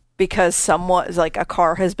because someone, like a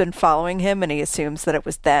car has been following him, and he assumes that it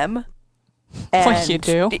was them. And Like you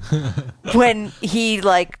do. when he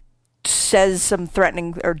like says some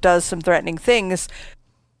threatening or does some threatening things,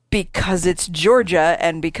 because it's Georgia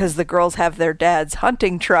and because the girls have their dad's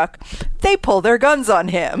hunting truck, they pull their guns on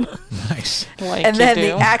him. Nice. Like And you then do.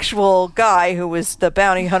 the actual guy who was the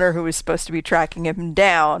bounty hunter who was supposed to be tracking him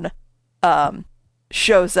down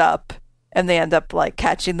shows up, and they end up like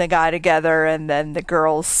catching the guy together. And then the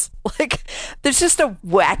girls, like, there's just a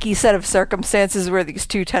wacky set of circumstances where these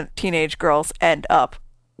two teenage girls end up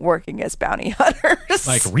working as bounty hunters.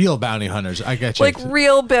 Like real bounty hunters. I get you. Like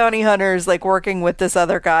real bounty hunters, like working with this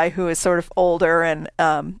other guy who is sort of older and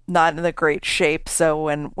not in the great shape.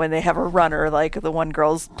 So when they have a runner, like the one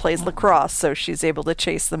girl plays lacrosse, so she's able to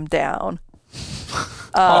chase them down.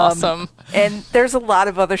 Awesome. And there's a lot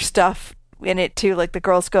of other stuff in it too. Like the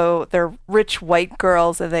girls they're rich white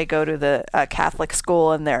girls, and they go to the Catholic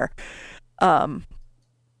school, and they're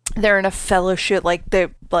in a fellowship,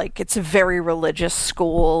 it's a very religious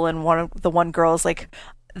school, and one girl is like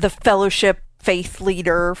the fellowship faith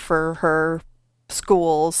leader for her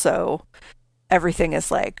school, so everything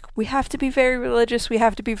is like, we have to be very religious, we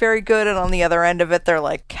have to be very good, and on the other end of it, they're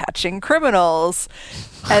like catching criminals,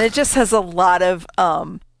 and it just has a lot of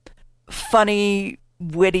funny,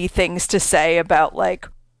 witty things to say about like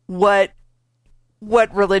what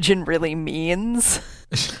religion really means.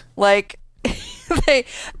 Like,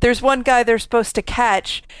 there's one guy they're supposed to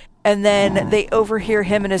catch, and then they overhear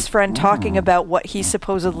him and his friend talking about what he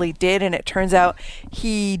supposedly did, and it turns out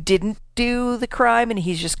he didn't do the crime and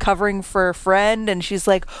he's just covering for a friend. And she's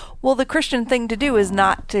like, well, the Christian thing to do is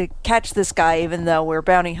not to catch this guy, even though we're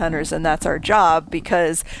bounty hunters and that's our job,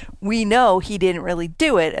 because we know he didn't really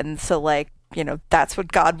do it, and so like, that's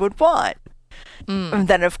what God would want. And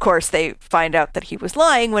then, of course, they find out that he was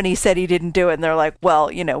lying when he said he didn't do it. And they're like, well,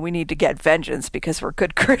 we need to get vengeance because we're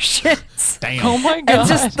good Christians. Damn. Oh my god. And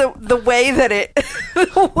just the way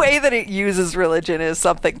that it uses religion is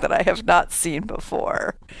something that I have not seen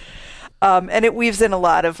before. And it weaves in a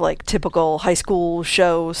lot of like typical high school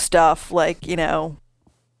show stuff, like,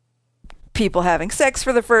 people having sex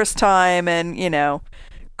for the first time and,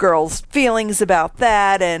 girls' feelings about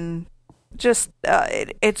that. And just,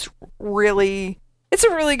 it's a really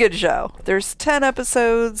good show. There's 10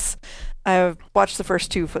 episodes. I've watched the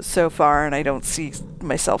first 2 so far, and I don't see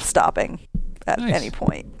myself stopping at any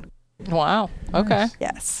point. Wow. Okay.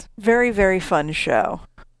 Yes. Very, very fun show.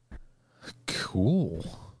 Cool.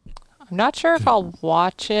 I'm not sure if I'll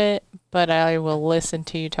watch it, but I will listen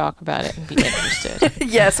to you talk about it and be interested.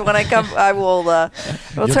 Yes, when I come, I will try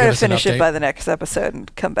give to us an finish it update? by the next episode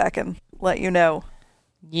and come back and let you know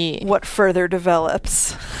Yeah. what further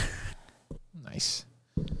develops. Nice.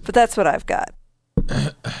 But that's what I've got.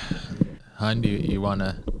 Hun, do you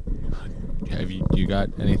wanna? Have you got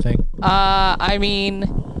anything? I mean,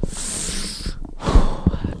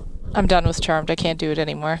 I'm done with Charmed. I can't do it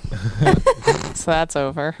anymore. So that's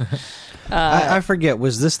over. I forget,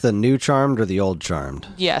 was this the new Charmed or the old Charmed?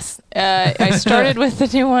 Yes. I started with the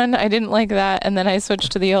new one. I didn't like that. And then I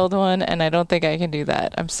switched to the old one. And I don't think I can do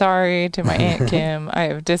that. I'm sorry to my Aunt Kim. I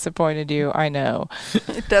have disappointed you. I know.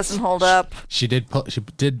 It doesn't hold up. She did.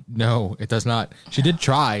 No, it does not. She did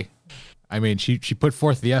try. I mean, she put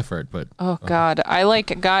forth the effort, but Oh God. I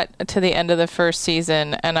got to the end of the first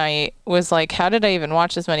season and I was like, how did I even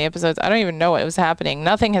watch this many episodes? I don't even know what was happening.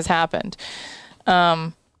 Nothing has happened.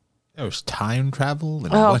 there was time travel.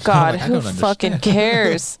 And Oh what- God, like, I who don't fucking understand.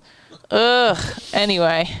 cares? Ugh.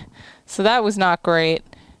 Anyway, so that was not great.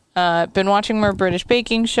 Been watching more British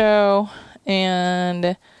baking show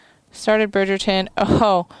and started Bridgerton.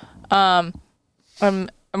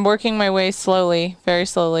 I'm working my way slowly, very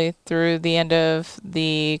slowly, through the end of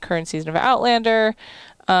the current season of Outlander.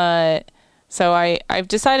 So I've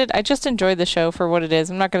decided I just enjoyed the show for what it is.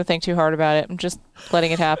 I'm not going to think too hard about it. I'm just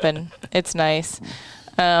letting it happen. It's nice.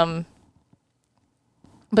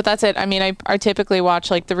 But that's it. I mean, I typically watch,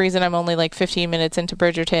 like, the reason I'm only like 15 minutes into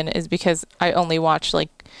Bridgerton is because I only watch like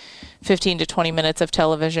 15 to 20 minutes of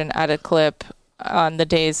television at a clip on the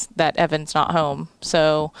days that Evan's not home.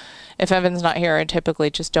 So if Evan's not here, I typically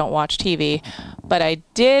just don't watch TV. But I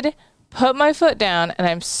did put my foot down, and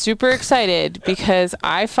I'm super excited because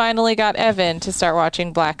I finally got Evan to start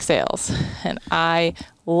watching Black Sails, and I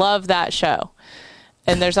love that show.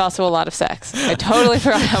 And there's also a lot of sex. I totally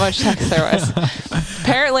forgot how much sex there was.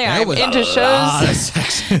 Apparently, There I'm was into a lot of shows,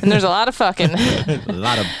 sex. and there's a lot of fucking. A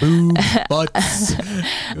lot of boobs, butts.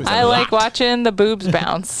 It was I a like lot. watching the boobs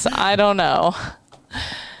bounce. I don't know.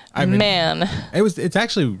 I mean, Man. It's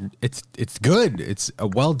actually it's good. It's a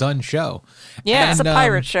well done show. Yeah. It's a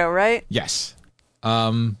pirate show, right? Yes.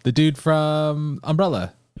 The dude from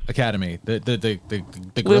Umbrella Academy, the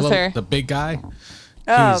gorilla, Luther. the big guy.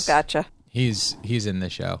 Oh, He's- gotcha. He's in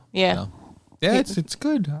this show. Yeah. So, yeah, it's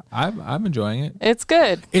good. I'm enjoying it. It's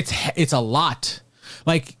good. It's a lot.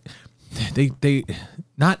 Like they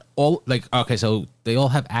not all, like, okay, so they all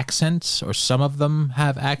have accents, or some of them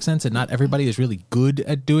have accents, and not everybody is really good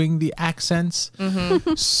at doing the accents.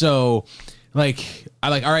 So like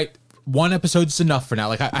all right, one episode's enough for now.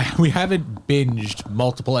 Like we haven't binged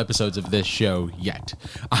multiple episodes of this show yet.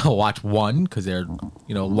 I'll watch one because they're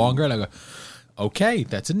longer, and I go, okay,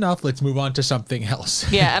 that's enough. Let's move on to something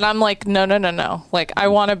else. Yeah, and I'm like, no. Like, I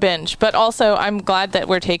want to binge. But also, I'm glad that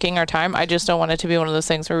we're taking our time. I just don't want it to be one of those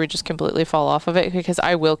things where we just completely fall off of it, because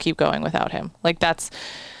I will keep going without him. Like, that's,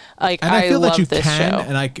 like, And I feel love that you this can, show.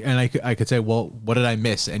 and I could say, well, what did I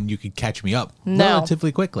miss? And you could catch me up No.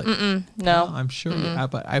 relatively quickly. No. Well, I'm sure,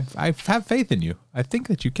 but I have faith in you. I think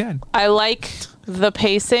that you can. I like the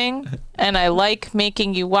pacing, and I like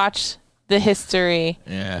making you watch the history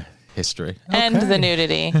Yeah, history and Okay. the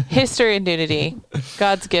nudity. History and nudity.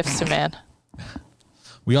 God's gifts to man.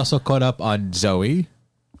 We also caught up on Zoe.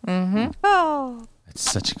 Oh. It's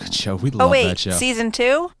such a good show. We Oh, love wait. that show. Season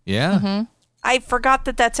 2? Yeah, I forgot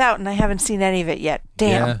that that's out, and I haven't seen any of it yet.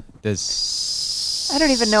 Damn. yeah. There's I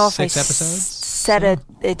don't even know if 6 I episodes. set a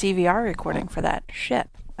DVR recording for that. Shit.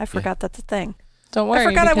 I forgot that's a thing. Don't worry. I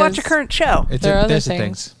forgot I watch a because current show. There are other there's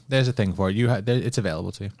things. There's a thing for it. It's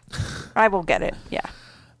available to you. I will get it. Yeah.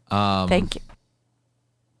 Thank you.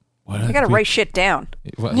 What I got to write shit down.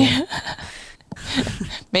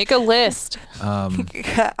 Make a list.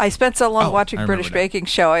 I spent so long Oh, watching I remember British now. Baking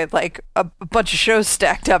Show. I had like a bunch of shows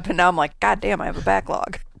stacked up, and now I'm like, God damn, I have a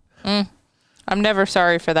backlog. I'm never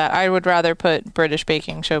sorry for that. I would rather put British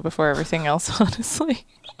Baking Show before everything else, honestly.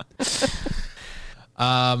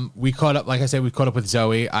 We caught up, like I said, we caught up with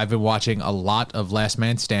Zoe. I've been watching a lot of Last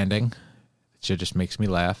Man Standing. It just makes me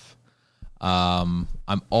laugh. I'm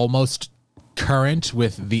almost current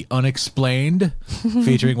with The Unexplained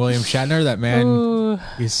featuring William Shatner. That man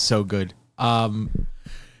is so good.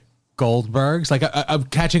 Goldberg's, like I'm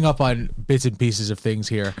catching up on bits and pieces of things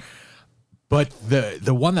here. But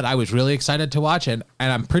the one that I was really excited to watch, and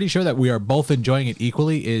I'm pretty sure that we are both enjoying it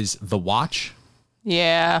equally, is The Watch.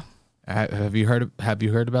 Yeah. Have you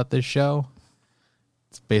heard about this show?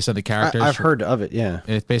 It's based on the characters. I've heard of it, yeah.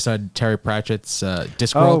 It's based on Terry Pratchett's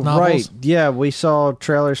Discworld novels. Right. Yeah, we saw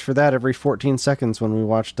trailers for that every 14 seconds when we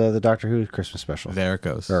watched the Doctor Who Christmas special. There it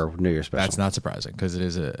goes. Or New Year's special. That's not surprising because it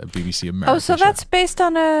is a BBC America Oh, so show. that's based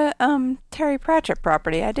on a Terry Pratchett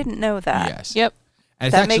property. I didn't know that. Yes. Yep.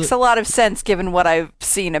 And That makes a lot of sense given what I've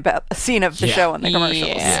seen of the show in the commercials.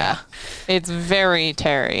 Yeah. It's very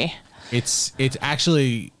Terry. It's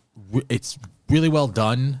actually it's really well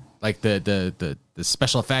done. Like the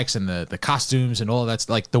special effects and the costumes and all of that's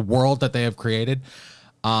like the world that they have created.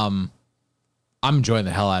 I'm enjoying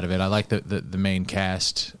the hell out of it. I like the main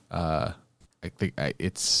cast. I think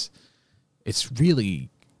it's really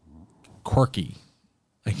quirky.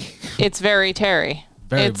 Like It's very Terry.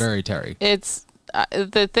 very Terry. It's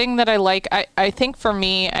the thing that I like. I think for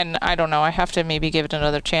me, and I don't know, I have to maybe give it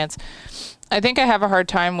another chance. I think I have a hard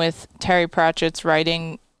time with Terry Pratchett's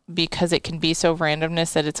writing because it can be so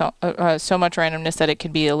randomness that it's so much randomness that it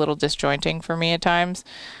can be a little disjointing for me at times.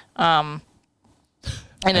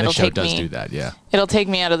 And it'll the show take does me, do that, yeah. It'll take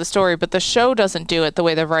me out of the story, but the show doesn't do it the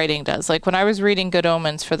way the writing does. Like when I was reading Good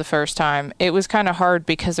Omens for the first time, it was kind of hard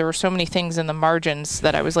because there were so many things in the margins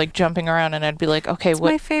that I was like jumping around and I'd be like, okay, It's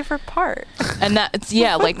what? my favorite part. And that's,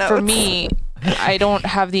 yeah, like for Notes. me, I don't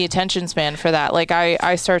have the attention span for that. Like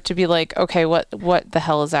I start to be like, okay, what the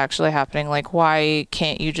hell is actually happening? Like, why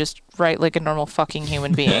can't you just write like a normal fucking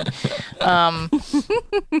human being?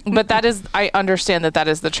 But that is, I understand that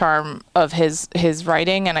is the charm of his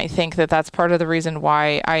writing. And I think that that's part of the reason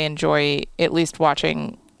why I enjoy at least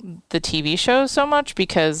watching the TV shows so much,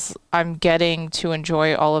 because I'm getting to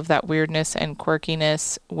enjoy all of that weirdness and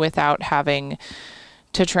quirkiness without having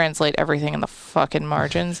to translate everything in the fucking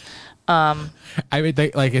margins. I mean,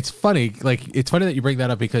 it's funny. Like, it's funny that you bring that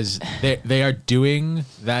up because they are doing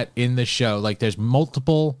that in the show. Like, there's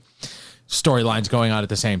multiple storylines going on at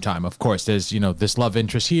the same time. Of course, there's this love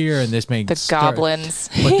interest here and this main Goblins,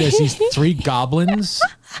 but there's these three goblins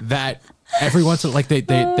that every once in like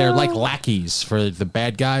they're like lackeys for the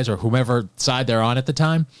bad guys or whomever side they're on at the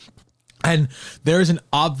time. And there's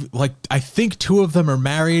I think two of them are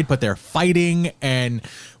married, but they're fighting, and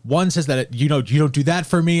one says that you don't do that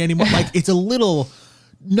for me anymore. Like, it's a little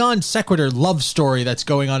non sequitur love story that's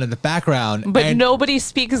going on in the background, but nobody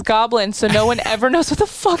speaks Goblin, so no one ever knows what the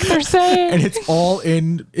fuck they're saying. And it's all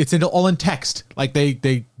in text. Like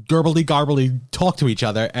they garbly talk to each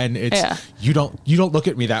other, and it's you don't look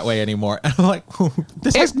at me that way anymore. And I'm like,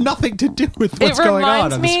 this has nothing to do with what's going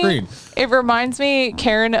on the screen. It reminds me,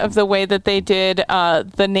 Karen, of the way that they did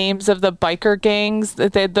the names of the biker gangs.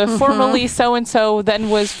 The formerly so and so, then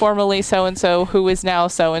was formerly so and so, who is now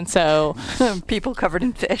so and so. People covered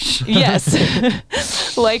in fish.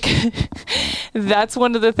 Yes. Like, that's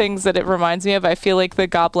one of the things that it reminds me of. I feel like the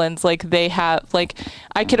goblins, like, they have, like,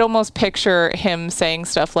 I could almost picture him saying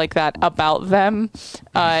stuff like that about them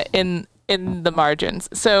in the margins.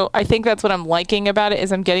 So I think that's what I'm liking about it,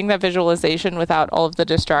 is I'm getting that visualization without all of the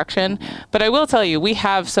distraction. But I will tell you, we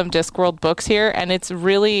have some Discworld books here, and it's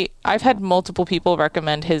really, I've had multiple people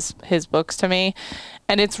recommend his books to me,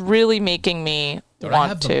 and it's really making me Don't want I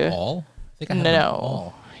have to. them all? I think I have them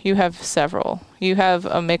all. You have several. You have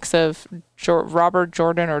a mix of Robert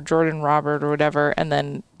Jordan or Jordan Robert or whatever, and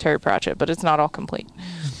then Terry Pratchett, but it's not all complete.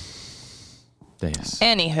 Yes.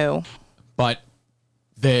 Anywho. But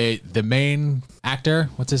the main actor,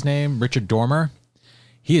 what's his name? Richard Dormer.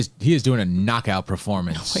 He is doing a knockout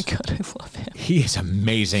performance. Oh my God, I love him. He is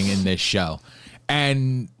amazing in this show.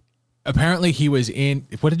 And apparently he was in,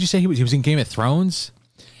 what did you say he was? He was in Game of Thrones?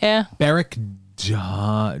 Yeah. Beric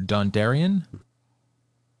Dondarrion?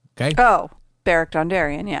 Okay. Oh, Beric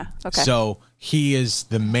Dondarrion, yeah. Okay. So he is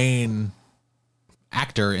the main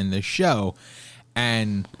actor in this show.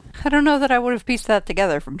 And I don't know that I would have pieced that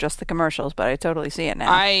together from just the commercials, but I totally see it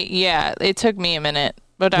now. It took me a minute,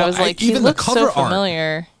 but I Well, was like, he even the looks so cover art.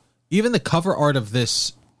 familiar. even the cover art of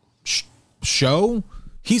this show,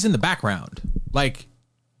 he's in the background. Like,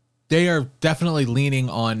 they are definitely leaning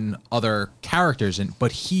on other characters,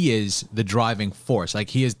 but he is the driving force. Like,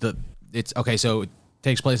 he is so it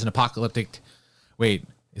takes place in apocalyptic. Wait,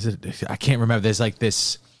 is it? I can't remember. There's like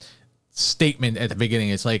this statement at the beginning.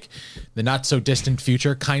 It's like the not so distant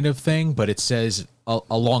future kind of thing, but it says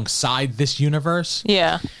alongside this universe.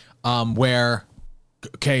 Yeah. Where,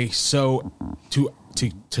 okay, so to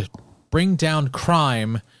bring down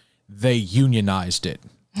crime, they unionized it.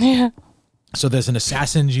 Yeah. So there's an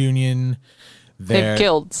assassins union. They have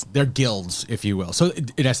guilds. They're guilds, if you will. So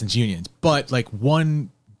in essence, unions. But like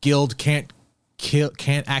one guild can't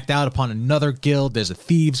act out upon another guild. There's a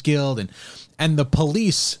thieves guild, and the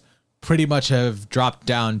police pretty much have dropped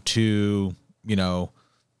down to, you know,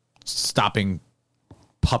 stopping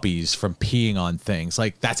puppies from peeing on things.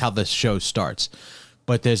 Like that's how the show starts.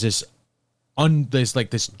 But there's this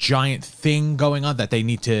giant thing going on that they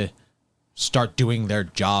need to start doing their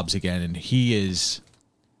jobs again, and he is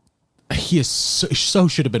so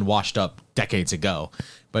should have been washed up decades ago,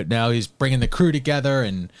 but now he's bringing the crew together,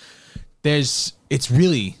 and it's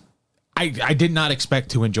really I did not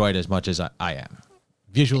expect to enjoy it as much as I am.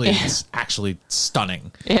 Visually, it's actually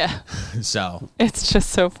stunning. Yeah. So it's just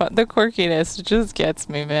so fun. The quirkiness just gets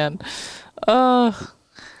me, man. Oh.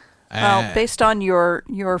 Well, based on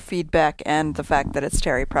your feedback and the fact that it's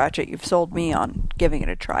Terry Pratchett, you've sold me on giving it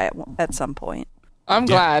a try at some point. I'm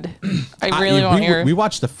glad. I really want your... We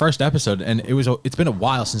watched the first episode, and it's been a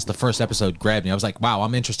while since the first episode grabbed me. I was like, wow,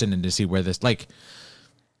 I'm interested in to see where this, like...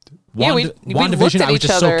 WandaVision, I was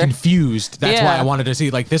just so confused. That's why I wanted to see,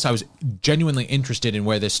 like, this. I was genuinely interested in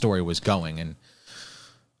where this story was going, and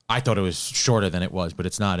I thought it was shorter than it was, but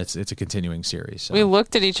it's not. It's a continuing series. So. We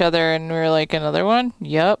looked at each other, and we were like, another one?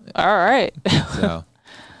 Yep. All right.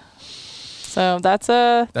 So that's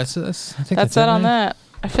it on that.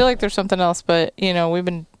 I feel like there's something else, but, you know, we've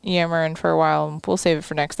been yammering for a while, and we'll save it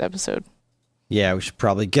for next episode. Yeah, we should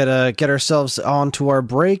probably get ourselves on to our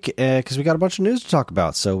break because we got a bunch of news to talk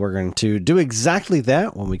about. So we're going to do exactly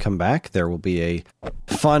that when we come back. There will be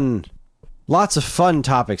lots of fun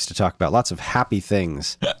topics to talk about, lots of happy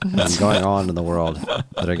things going on in the world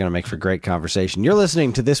that are going to make for great conversation. You're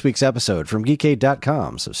listening to this week's episode from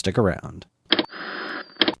Geekade.com, so stick around.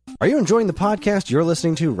 Are you enjoying the podcast you're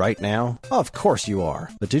listening to right now? Of course you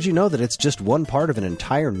are. But did you know that it's just one part of an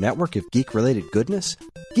entire network of geek-related goodness?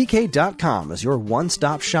 Geekade.com is your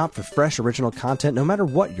one-stop shop for fresh original content no matter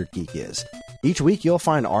what your geek is. Each week you'll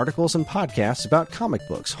find articles and podcasts about comic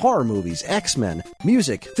books, horror movies, X-Men,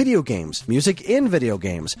 music, video games, music in video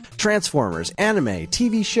games, Transformers, anime,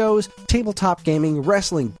 TV shows, tabletop gaming,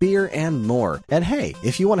 wrestling, beer, and more. And hey,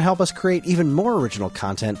 if you want to help us create even more original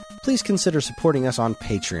content, please consider supporting us on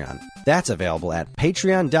Patreon. That's available at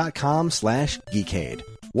patreon.com/geekade.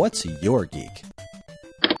 What's your geek?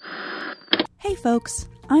 Hey folks,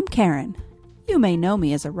 I'm Karen. You may know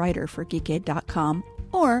me as a writer for Geekade.com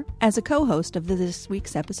or as a co-host of the This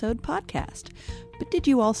Week's Episode podcast. But did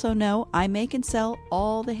you also know I make and sell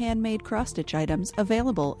all the handmade cross-stitch items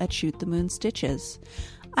available at Shoot the Moon Stitches?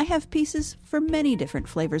 I have pieces for many different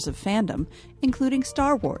flavors of fandom, including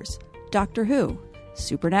Star Wars, Doctor Who,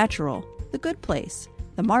 Supernatural, The Good Place,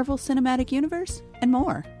 the Marvel Cinematic Universe, and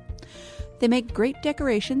more. They make great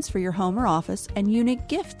decorations for your home or office and unique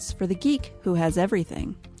gifts for the geek who has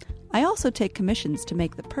everything. I also take commissions to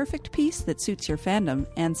make the perfect piece that suits your fandom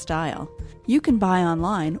and style. You can buy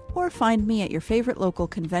online or find me at your favorite local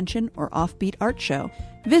convention or offbeat art show.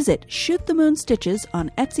 Visit Shoot the Moon Stitches on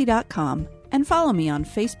Etsy.com and follow me on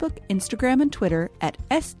Facebook, Instagram, and Twitter at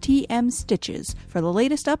STM Stitches for the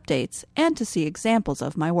latest updates and to see examples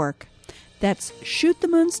of my work. That's Shoot the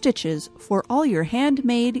Moon Stitches for all your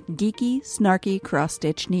handmade, geeky, snarky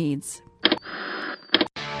cross-stitch needs.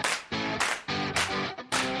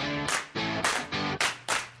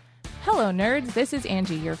 Hello, nerds. This is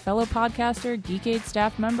Angie, your fellow podcaster, Geekade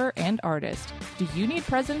staff member, and artist. Do you need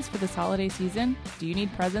presents for this holiday season? Do you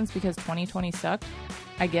need presents because 2020 sucked?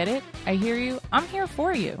 I get it. I hear you. I'm here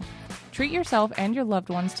for you. Treat yourself and your loved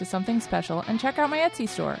ones to something special and check out my Etsy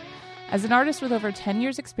store. As an artist with over 10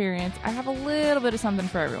 years experience, I have a little bit of something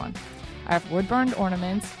for everyone. I have wood-burned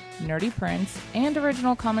ornaments, nerdy prints, and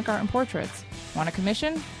original comic art and portraits. Want a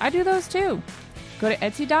commission? I do those too. Go to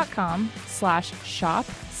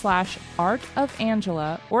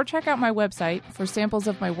etsy.com/shop/artofangela or check out my website for samples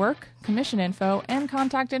of my work, commission info, and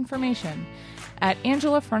contact information at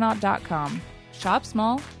angelafernot.com. Shop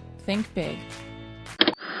small, think big.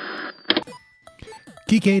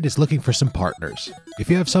 Geekade is looking for some partners. If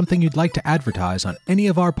you have something you'd like to advertise on any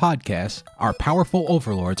of our podcasts, our powerful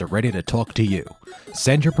overlords are ready to talk to you.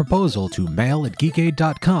 Send your proposal to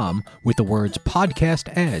mail@geekade.com with the words podcast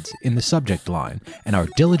ads in the subject line, and our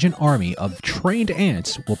diligent army of trained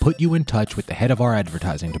ants will put you in touch with the head of our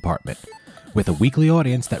advertising department. With a weekly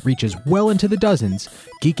audience that reaches well into the dozens,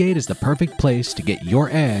 Geekade is the perfect place to get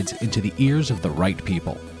your ads into the ears of the right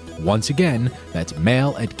people. Once again, that's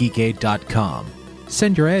mail@geekade.com.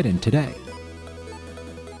 Send your ad in today.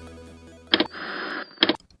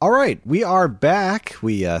 All right, we are back.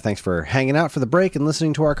 We thanks for hanging out for the break and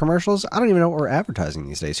listening to our commercials. I don't even know what we're advertising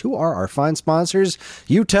these days. Who are our fine sponsors?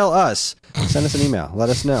 You tell us. Send us an email. Let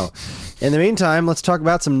us know. In the meantime, let's talk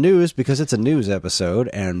about some news because it's a news episode,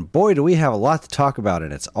 and boy, do we have a lot to talk about,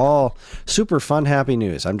 and it's all super fun, happy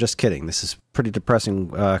news. I'm just kidding. This is pretty depressing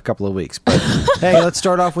couple of weeks, but hey, let's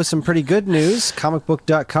start off with some pretty good news.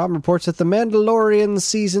 Comicbook.com reports that The Mandalorian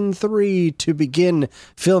Season 3 to begin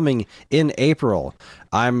filming in April.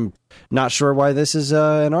 I'm not sure why this is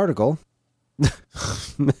an article.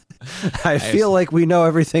 I feel like we know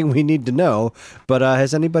everything we need to know, but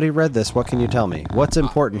has anybody read this? What can you tell me? What's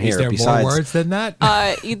important here? Is there besides more words than that?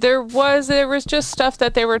 There was just stuff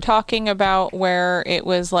that they were talking about where it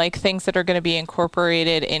was like things that are going to be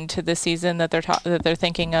incorporated into the season that they're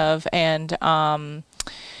thinking of, and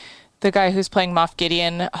the guy who's playing Moff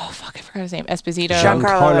Gideon, I forgot his name, Esposito.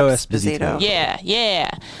 Giancarlo Esposito. Yeah.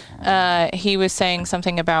 He was saying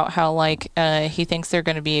something about how he thinks they're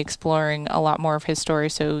going to be exploring a lot more of his story,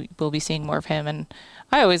 so we'll be seeing more of him. And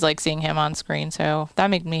I always like seeing him on screen, so that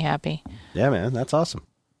made me happy. Yeah, man, that's awesome.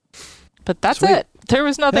 But that's Sweet. it. There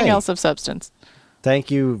was nothing Hey. else of substance. Thank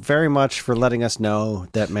you very much for letting us know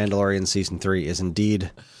that Mandalorian Season 3 is indeed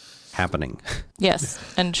happening. Yes,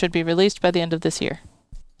 and should be released by the end of this year,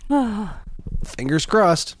 Fingers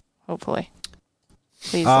crossed. hopefully.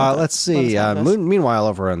 Please let Let's us see. know this. Meanwhile,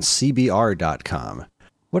 over on CBR.com,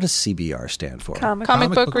 what does CBR stand for? Comic Comic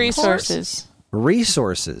book resources.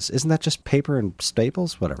 Resources. Isn't that just paper and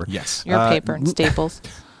staples? Whatever. Yes. Your paper and staples.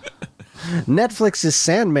 Netflix's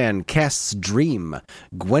Sandman casts Dream,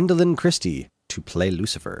 Gwendolyn Christie, to play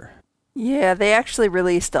Lucifer. Yeah, they actually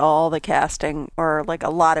released all the casting, or like a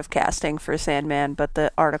lot of casting for Sandman, but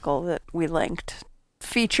the article that we linked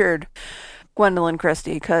featured Gwendolyn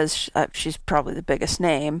Christie because she's probably the biggest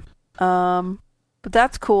name. But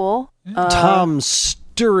that's cool. Tom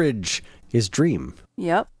Sturridge is Dream.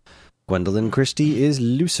 Yep. Gwendolyn Christie is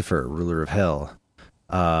Lucifer, ruler of hell.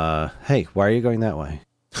 Hey, why are you going that way?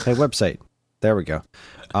 Hey, website. There we go.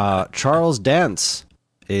 Charles Dance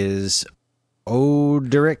is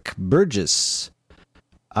Oderic Burgess.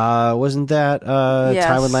 Wasn't that Yes.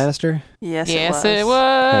 Tywin Lannister? Yes, It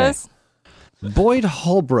was. Boyd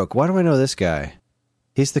Holbrook. Why do I know this guy?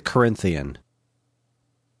 He's the Corinthian.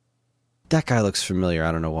 That guy looks familiar.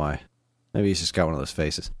 I don't know why. Maybe he's just got one of those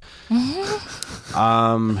faces.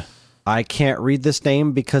 I can't read this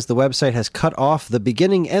name because the website has cut off the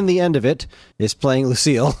beginning and the end of it. Is playing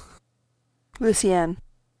Lucille. Lucienne.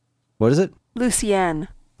 What is it? Lucienne. Is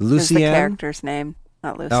the Lucienne? character's name,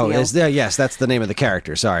 not Lucille. Oh, is there? Yes, that's the name of the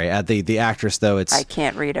character. Sorry. The actress, though, it's I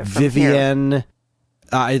can't read it from here. Vivienne.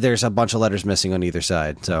 There's a bunch of letters missing on either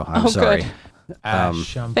side, so I'm Oh, sorry. good.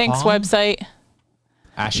 Thanks, website.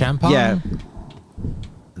 Ashampong? Yeah.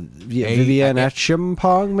 Vivienne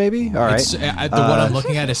Achimpong, maybe? All right. It's, the one I'm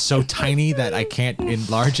looking at is so tiny that I can't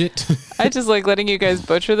enlarge it. I just like letting you guys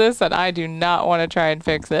butcher this, and I do not want to try and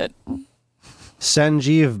fix it.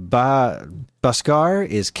 Sanjeev Bhaskar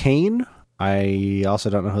is Kane. I also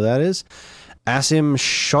don't know who that is. Asim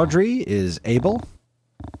Chaudhry is Abel.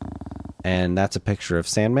 And that's a picture of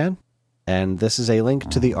Sandman. And this is a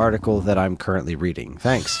link to the article that I'm currently reading.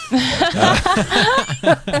 Thanks.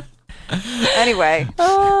 Anyway,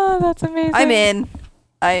 Oh, that's amazing. I'm in.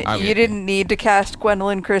 I'm You in. didn't need to cast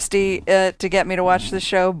Gwendolyn Christie to get me to watch the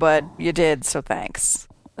show, but you did, so thanks.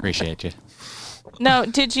 Appreciate you. Now,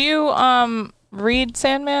 did you read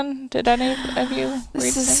Sandman? Did any of you read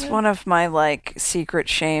This is Sandman? one of my secret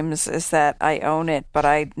shames is that I own it, but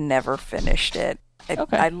I never finished it.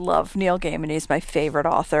 Okay. I love Neil Gaiman. He's my favorite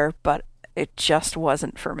author, but it just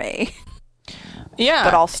wasn't for me. Yeah.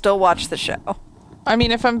 But I'll still watch the show. I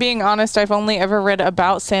mean, if I'm being honest, I've only ever read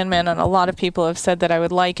about Sandman, and a lot of people have said that I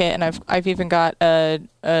would like it, and I've even got a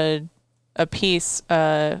piece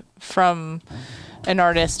from an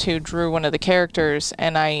artist who drew one of the characters,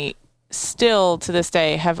 and I still to this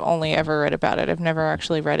day have only ever read about it. I've never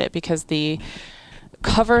actually read it because the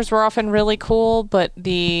covers were often really cool, but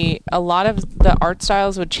a lot of the art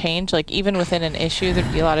styles would change. Like even within an issue,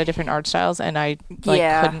 there'd be a lot of different art styles, and I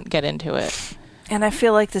Yeah. couldn't get into it. And I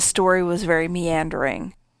feel like the story was very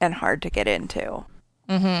meandering and hard to get into.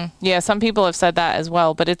 Yeah, some people have said that as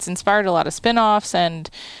well, but it's inspired a lot of spin-offs, and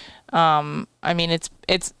I mean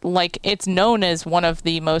it's known as one of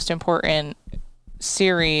the most important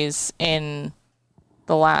series in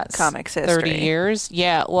the last Comics 30 history. years.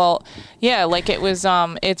 Yeah, well, yeah, like it was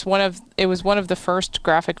one of the first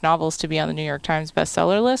graphic novels to be on the New York Times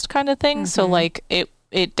bestseller list kind of thing. So like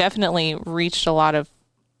it definitely reached a lot of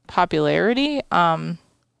popularity.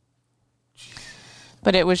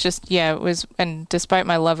 But it was just, yeah, it was, and despite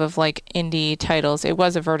my love of like indie titles, it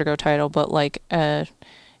was a Vertigo title, but like, it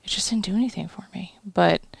just didn't do anything for me.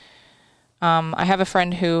 But I have a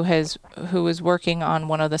friend who was working on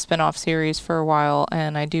one of the spin-off series for a while,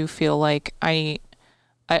 and I do feel like I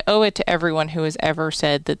owe it to everyone who has ever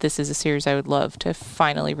said that this is a series I would love to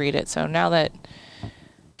finally read it. So now that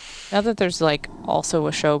there's like also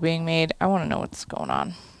a show being made, I want to know what's going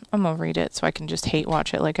on. I'm gonna read it so I can just hate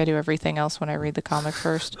watch it like I do everything else when I read the comic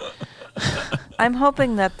first. I'm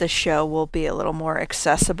hoping that the show will be a little more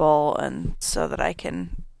accessible, and so that I can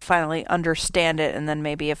finally understand it, and then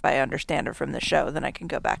maybe if I understand it from the show, then I can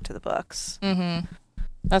go back to the books. Mm-hmm.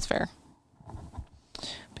 That's fair.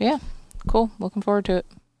 But yeah, cool. Looking forward to it.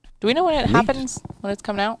 Do we know when it happens? When it's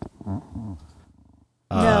coming out? No.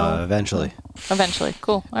 Eventually. Eventually.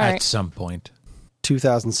 Cool. All At right. some point.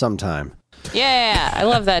 2000 sometime. Yeah, I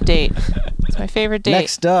love that date. It's my favorite date.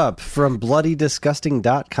 Next up, from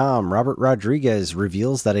BloodyDisgusting.com, Robert Rodriguez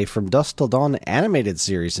reveals that a From Dusk Till Dawn animated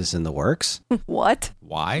series is in the works. What?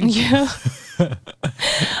 Why? Yeah.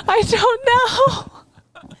 I don't know.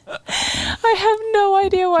 I have no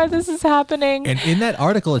idea why this is happening. And in that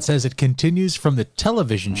article, it says it continues from the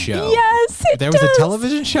television show. Yes, it There was does. a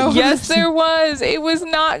television show? Yes, there was. It was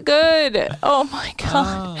not good. Oh my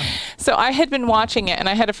god. So I had been watching it, and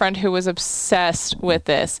I had a friend who was obsessed with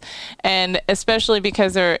this, and especially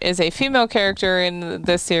because there is a female character in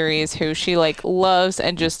the series who she like loves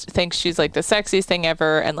and just thinks she's like the sexiest thing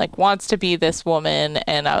ever, and like wants to be this woman.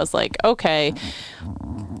 And I was like, okay.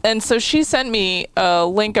 And so she sent me a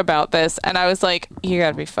link about this, and I was like, you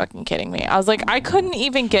gotta be fucking kidding me. I was like, I couldn't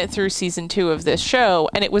even get through season 2 of this show,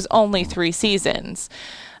 and it was only 3 seasons.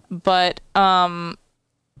 But, I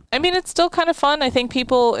mean, it's still kind of fun. I think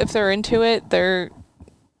people, if they're into it, they're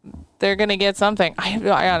gonna get something.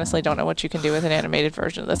 I honestly don't know what you can do with an animated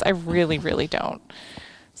version of this. I really, really don't.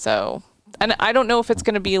 So, and I don't know if it's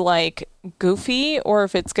gonna be, like, goofy, or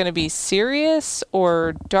if it's gonna be serious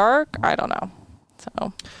or dark. I don't know.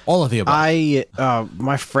 So All of the above.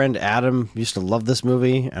 My friend Adam used to love this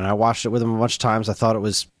movie, and I watched it with him a bunch of times. I thought it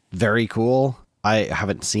was very cool. I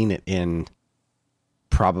haven't seen it in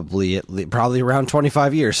probably around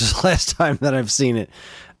 25 years is the last time that I've seen it.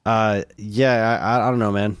 I don't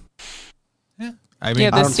know, man. Yeah. I mean, Yeah,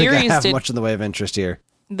 I don't think I series have did- much in the way of interest here.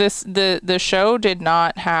 the show did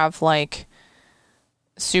not have like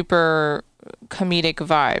super comedic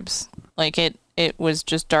vibes. Like it was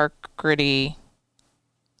just dark, gritty.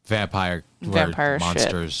 vampire Vampire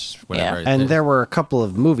monsters, shit. whatever. And there were a couple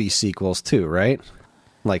of movie sequels too, right?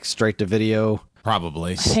 Like straight to video.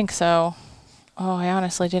 Probably. I think so. Oh, I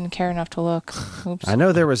honestly didn't care enough to look. Oops. I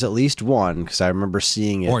know there was at least one because I remember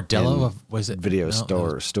seeing it. Or Dello, in was it? video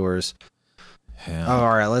No, stores. Yeah. Oh,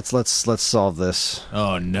 all right, let's solve this.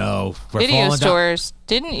 Oh no. We're Video falling down- stores.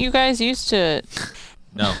 Didn't you guys used to?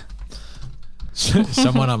 No.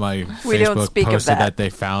 Someone on my We don't Facebook speak of posted that. that they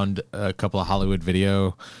found a couple of Hollywood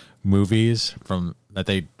video movies from that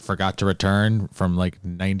they forgot to return from like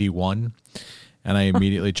 91. And I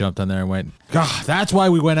immediately jumped on there and went, God, that's why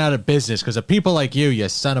we went out of business, because of people like you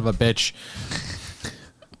son of a bitch.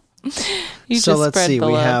 You So just let's spread see. the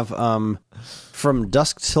We love. have From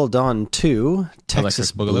Dusk Till Dawn 2,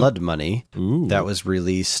 Texas Electric Boogaloo? Blood Money. Ooh. That was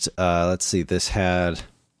released. Let's see. This had.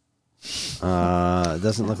 It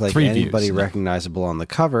doesn't look like Previews, anybody no. recognizable on the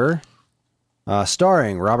cover.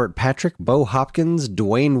 Starring Robert Patrick, Bo Hopkins,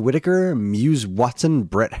 Dwayne Whitaker, Muse Watson,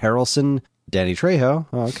 Brett Harrelson, Danny Trejo.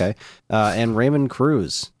 Oh, okay. And Raymond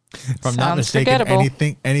Cruz. If I'm not Sounds mistaken,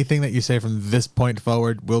 forgettable. anything that you say from this point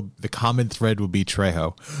forward, the common thread will be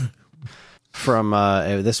Trejo. From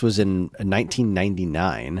this was in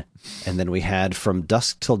 1999, and then we had From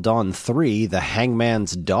Dusk Till Dawn 3, The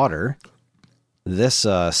Hangman's Daughter. This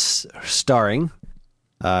starring,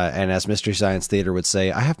 and as Mystery Science Theater would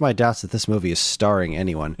say, I have my doubts that this movie is starring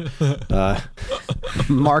anyone.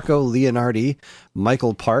 Marco Leonardi,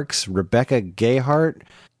 Michael Parks, Rebecca Gayhart,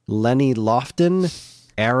 Lenny Lofton,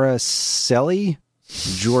 Araceli,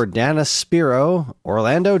 Jordana Spiro,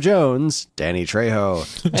 Orlando Jones, Danny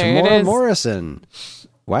Trejo, There it Tamora is. Morrison.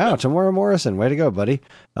 Wow, Tamora Morrison. Way to go, buddy.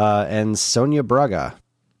 And Sonia Braga.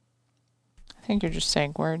 I think you're just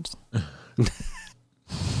saying words.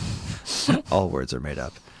 All words are made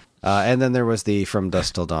up. And then there was the From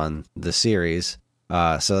Dusk Till Dawn, the series.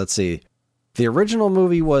 So let's see. The original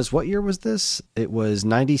movie was, what year was this? It was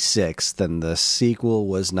 96. Then the sequel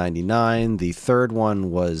was 99. The third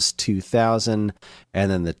one was 2000.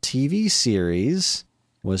 And then the TV series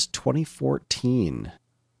was 2014.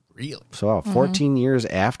 Really? So 14 years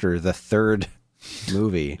after the third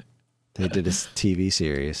movie, they did a TV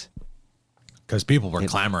series. Because people were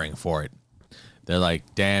clamoring for it. They're like,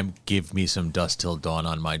 damn, give me some Dusk Till Dawn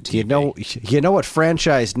on my TV. You know what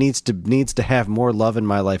franchise needs to have more love in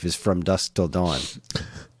my life is From Dusk Till Dawn.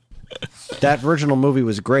 That original movie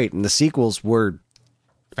was great, and the sequels were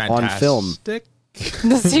on film.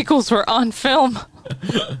 The sequels were on film.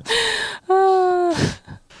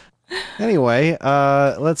 Anyway,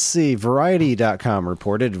 let's see. Variety.com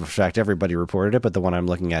reported, in fact, everybody reported it, but the one I'm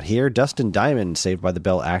looking at here, Dustin Diamond, Saved by the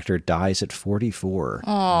Bell actor, dies at 44.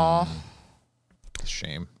 Aww.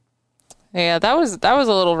 Shame. Yeah, that was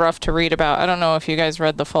a little rough to read about. I don't know if you guys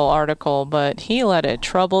read the full article, but he led a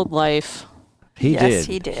troubled life. Yes,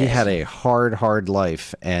 he did. He had a hard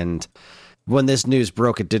life, and when this news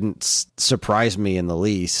broke, it didn't surprise me in the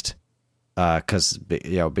least, because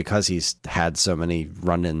he's had so many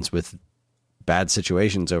run-ins with bad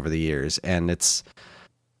situations over the years, and it's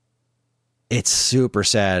super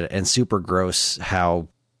sad and super gross how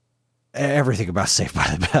everything about Saved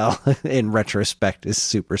by the Bell in retrospect is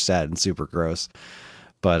super sad and super gross.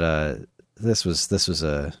 But this was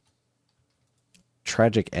a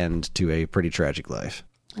tragic end to a pretty tragic life.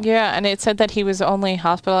 Yeah, and it said that he was only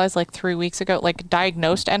hospitalized like 3 weeks ago, like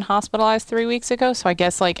diagnosed and hospitalized 3 weeks ago. So I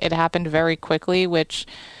guess like it happened very quickly, which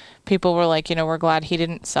people were like, we're glad he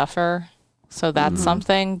didn't suffer. So that's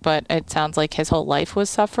something, but it sounds like his whole life was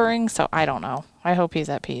suffering. So I don't know. I hope he's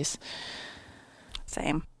at peace.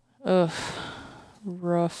 Same. Ugh.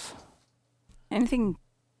 Rough. Anything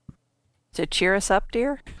to cheer us up,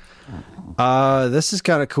 dear? This is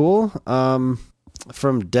kind of cool.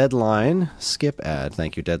 From Deadline, skip ad,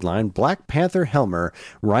 thank you, Deadline. Black Panther Helmer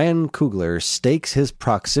Ryan Coogler stakes his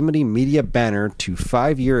proximity media banner to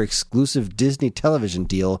 5-year exclusive Disney television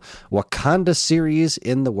deal. Wakanda series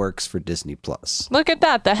in the works for Disney Plus. Look at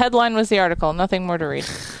that. The headline was the article. Nothing more to read.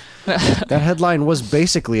 That headline was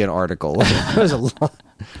basically an article. It was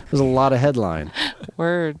a lot of headline.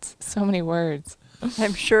 Words. So many words.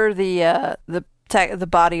 I'm sure the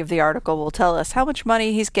body of the article will tell us how much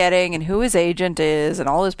money he's getting and who his agent is and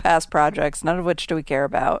all his past projects, none of which do we care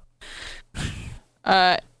about.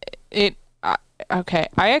 Okay.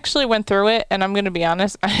 I actually went through it, and I'm going to be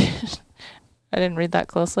honest. I didn't read that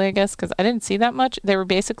closely, I guess, because I didn't see that much. They were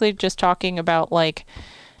basically just talking about, like,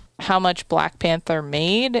 how much Black Panther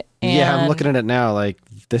made. And yeah, I'm looking at it now. Like,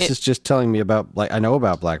 this is just telling me about, like, I know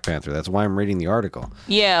about Black Panther. That's why I'm reading the article.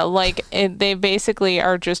 Yeah, like, they basically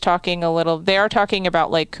are just talking they are talking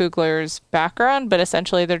about, like, Coogler's background, but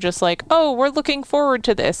essentially they're just like, oh, we're looking forward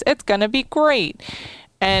to this. It's going to be great.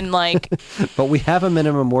 And, like... But we have a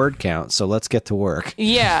minimum word count, so let's get to work.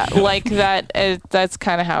 Yeah, like, that's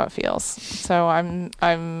kind of how it feels. So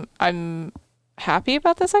I'm happy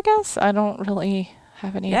about this, I guess. I don't really...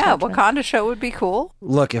 have any attachment. Wakanda show would be cool.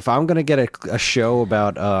 Look, if I'm gonna get a show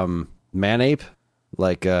about Manape,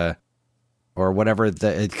 like or whatever,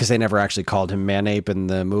 because they never actually called him Manape in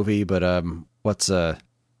the movie, but what's the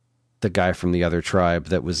guy from the other tribe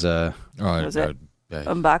that was was it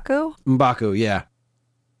M'Baku? M'Baku, yeah.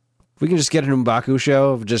 We can just get an M'Baku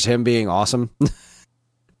show of just him being awesome.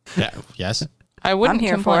 Yeah. Yes. I wouldn't I'm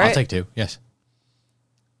here complain. for it. I'll take 2. Yes.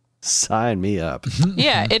 Sign me up.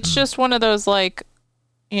 Yeah, it's just one of those, like,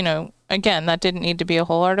 again, that didn't need to be a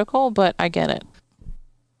whole article, but I get it.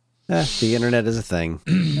 The internet is a thing.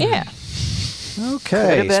 Yeah.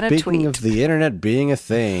 Okay, Could've been a speaking tweet. of the internet being a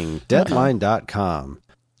thing, Deadline.com.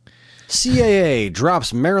 CAA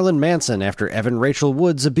drops Marilyn Manson after Evan Rachel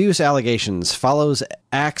Wood's abuse allegations, follows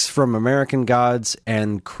acts from American Gods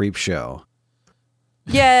and Creepshow.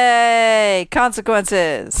 Yay!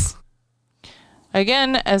 Consequences.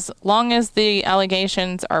 Again, as long as the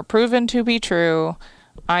allegations are proven to be true,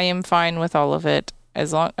 I am fine with all of it.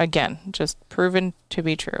 Again, just proven to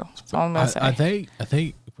be true. That's all I'm gonna say.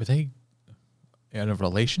 Were they in a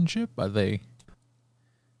relationship? Are they?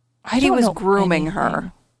 He was know grooming anything.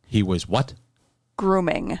 her. He was what?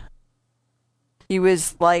 Grooming. He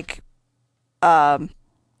was like, how do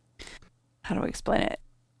I explain it?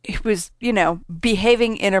 He was,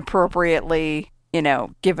 behaving inappropriately,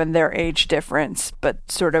 given their age difference,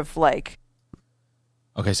 but sort of like.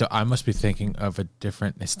 Okay, so I must be thinking of a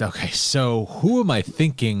different. Okay, so who am I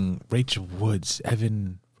thinking? Rachel Woods,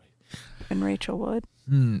 Evan. And Rachel Wood.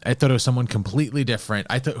 I thought it was someone completely different.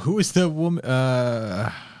 I thought, who is the woman?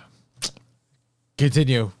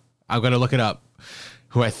 Continue. I'm gonna look it up.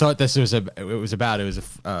 Who I thought this was about. It was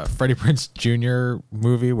a Freddie Prinze Jr.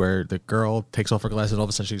 movie where the girl takes off her glasses and all of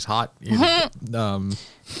a sudden she's hot.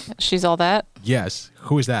 She's all that? Yes.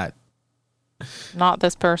 Who is that? Not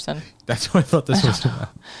this person. That's what I thought this was about.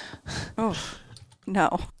 Oh,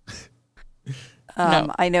 no.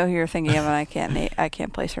 No. I know who you're thinking of, and I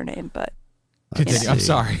can't place her name, but Continue. I'm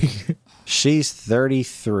sorry. She's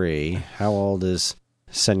 33. How old is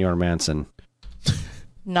Senor Manson?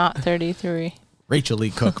 Not 33. Rachel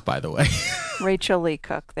Lee Cook, by the way. Rachel Lee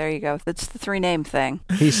Cook. There you go. That's the 3-name thing.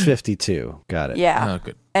 He's 52. Got it. Yeah. Oh,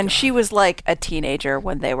 good. And she was like a teenager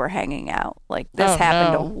when they were hanging out. Like this Oh,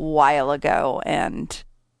 happened no. a while ago, and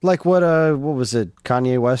Like what was it,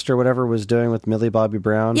 Kanye West or whatever was doing with Millie Bobby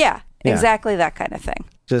Brown? yeah, Yeah. exactly that kind of thing.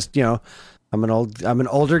 Just, I'm an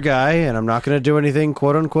older guy and I'm not going to do anything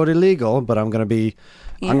quote unquote illegal, but I'm going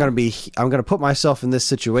to put myself in this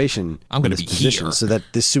situation. I'm gonna in this be position here. so that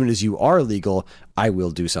as soon as you are legal, I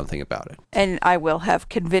will do something about it. And I will have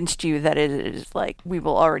convinced you that it is like we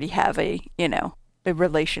will already have a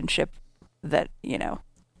relationship that,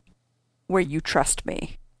 where you trust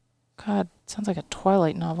me. God, sounds like a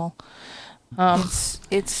Twilight novel.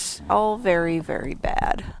 It's all very, very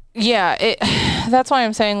bad. Yeah, that's why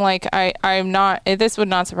I'm saying, like, I'm not, this would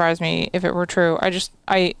not surprise me if it were true.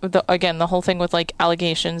 Again, the whole thing with, like,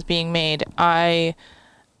 allegations being made, I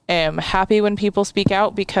am happy when people speak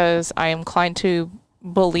out because I am inclined to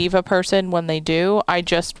believe a person when they do. I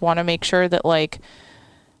just want to make sure that, like,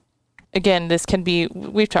 again,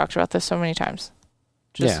 we've talked about this so many times.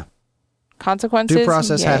 Just consequences. Due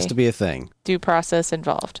process has yay. to be a thing. Due process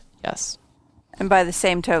involved. Yes. And by the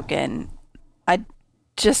same token, I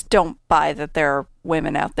just don't buy that there are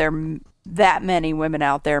women out there, that many women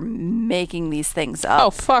out there making these things up. Oh,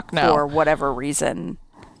 fuck no. For whatever reason.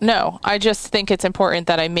 No, I just think it's important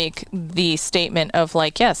that I make the statement of,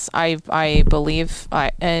 like, yes, I believe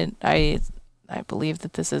I believe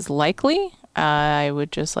that this is likely. I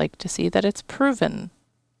would just like to see that it's proven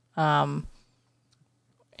in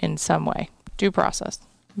some way. Due process.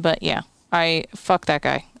 But yeah, fuck that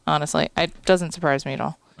guy, honestly. It doesn't surprise me at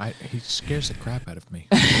all. He scares the crap out of me.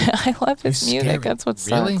 I love his He's music. scary. That's what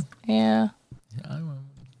Really? sucks. Yeah.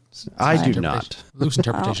 I do Interpretation- not. Loose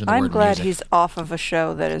interpretation of the I'm word glad music. he's off of a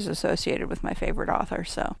show that is associated with my favorite author,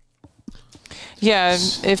 so. Yeah,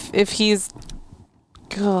 if he's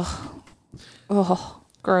gross.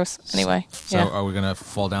 Anyway. So yeah. are we going to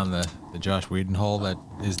fall down the Josh Whedon hole that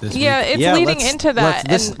is this Yeah, week? it's leading into that.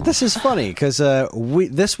 This is funny because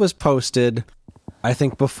this was posted, I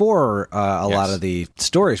think, before a lot Yes. of the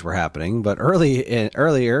stories were happening, but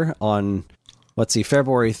earlier on,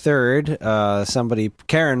 February 3rd,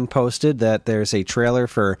 Karen posted that there's a trailer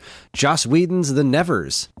for Joss Whedon's The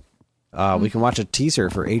Nevers. We can watch a teaser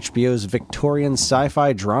for HBO's Victorian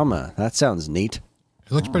sci-fi drama. That sounds neat.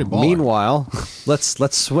 It looks pretty baller. Meanwhile,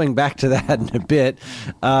 let's swing back to that in a bit.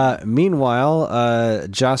 Meanwhile,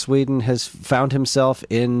 Joss Whedon has found himself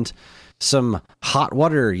in some hot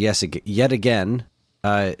water yet again.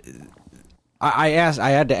 I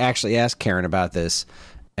had to actually ask Karen about this,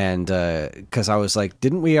 and because I was like,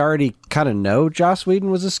 didn't we already kind of know Joss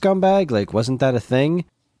Whedon was a scumbag? Like, wasn't that a thing?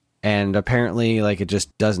 And apparently, like, it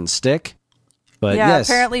just doesn't stick. But yeah, yes,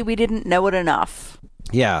 apparently we didn't know it enough.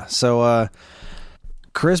 yeah. So,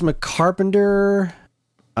 Charisma Carpenter.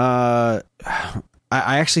 I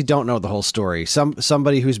actually don't know the whole story.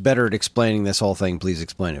 Somebody who's better at explaining this whole thing, please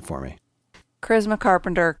explain it for me. Charisma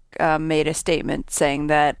Carpenter made a statement saying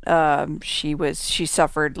that she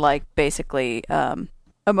suffered like basically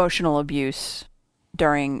emotional abuse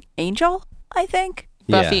during Angel, I think.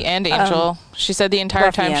 Buffy Yeah. and Angel. She said the entire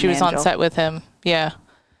Buffy time she and was on Angel. set with him. Yeah.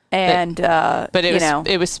 And But it you was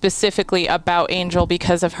it was specifically about Angel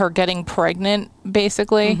because of her getting pregnant,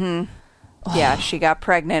 basically. yeah, she got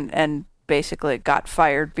pregnant and basically got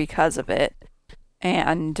fired because of it.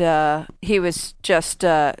 And he was just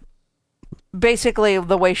basically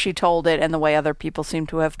the way she told it and the way other people seem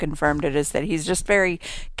to have confirmed it is that he's just very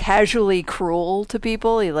casually cruel to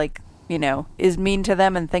people. He is mean to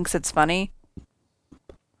them and thinks it's funny.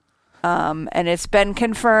 And it's been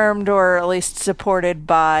confirmed or at least supported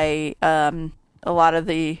by a lot of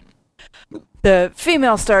the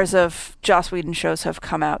female stars of Joss Whedon shows have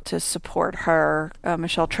come out to support her.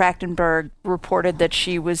 Michelle Trachtenberg reported that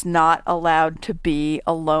she was not allowed to be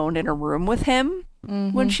alone in a room with him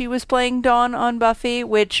when she was playing Dawn on Buffy,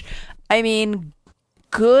 which, I mean,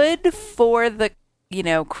 good for the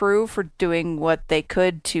crew for doing what they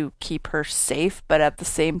could to keep her safe, but at the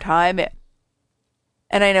same time,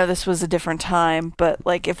 and I know this was a different time, but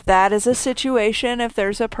like if that is a situation, if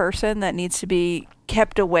there's a person that needs to be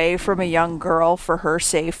kept away from a young girl for her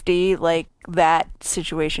safety, like that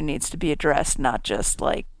situation needs to be addressed, not just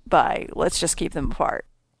like by let's just keep them apart.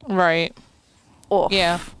 Right. Oof.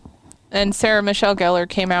 Yeah. And Sarah Michelle Gellar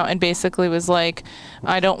came out and basically was like,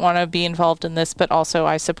 I don't want to be involved in this, but also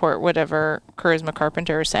I support whatever Charisma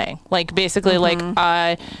Carpenter is saying. Like, basically, like,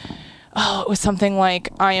 it was something like,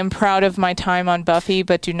 I am proud of my time on Buffy,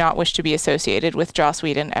 but do not wish to be associated with Joss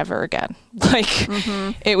Whedon ever again. Like,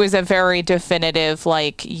 it was a very definitive,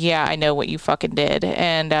 like, yeah, I know what you fucking did.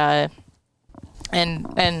 And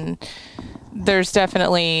there's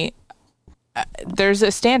definitely, there's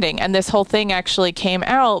a standing. And this whole thing actually came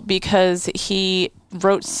out because he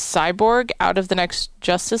wrote Cyborg out of the next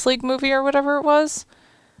Justice League movie or whatever it was.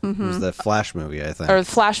 It was the Flash movie, I think. Or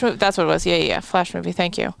Flash movie, that's what it was. Yeah, Flash movie,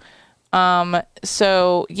 thank you.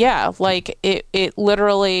 So yeah, like it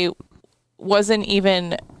literally wasn't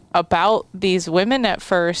even about these women at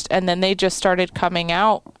first, and then they just started coming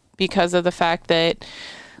out because of the fact that,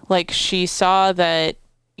 like, she saw that,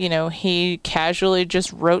 you know, he casually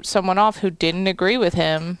just wrote someone off who didn't agree with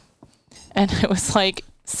him, and it was like,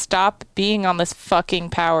 stop being on this fucking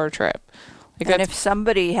power trip. Like, and if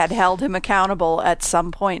somebody had held him accountable at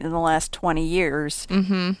some point in the last 20 years,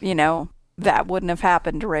 you know, that wouldn't have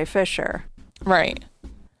happened to Ray Fisher. Right.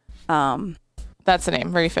 That's the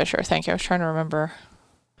name, Ray Fisher. Thank you. I was trying to remember.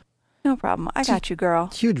 No problem. I got you, girl.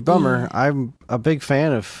 Huge bummer. I'm a big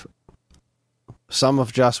fan of some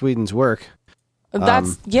of Joss Whedon's work.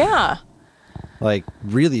 That's, yeah. Like,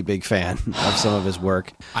 really big fan of some of his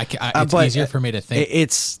work. It's easier for me to think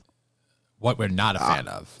it's what we're not a fan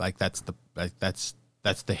of. Like, that's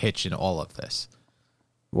the hitch in all of this.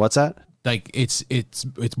 What's that? Like, it's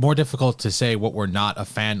more difficult to say what we're not a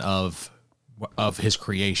fan of his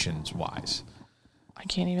creations wise. I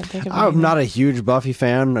can't even think of it. I'm not a huge Buffy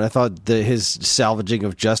fan. I thought his salvaging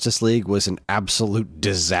of Justice League was an absolute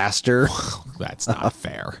disaster. That's not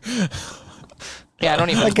fair. Yeah, I don't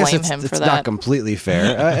even blame him for that. It's not completely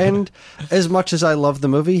fair. And as much as I love the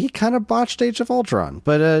movie, he kind of botched Age of Ultron.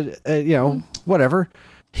 But, you know, whatever.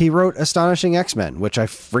 He wrote Astonishing X-Men, which I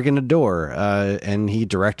friggin' adore. And he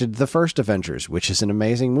directed the first Avengers, which is an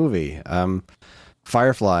amazing movie.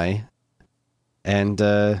 Firefly. And, you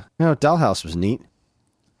know, Dollhouse was neat.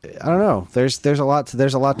 I don't know. There's a lot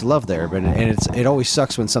to love there, but it always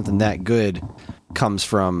sucks when something that good comes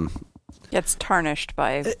from... Gets tarnished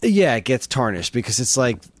by... Yeah, it gets tarnished because it's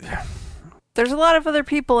like... There's a lot of other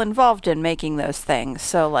people involved in making those things.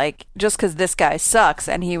 So, like, just because this guy sucks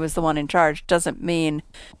and he was the one in charge doesn't mean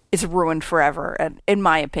it's ruined forever, in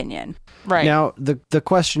my opinion. Right. Now, the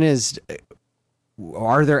question is,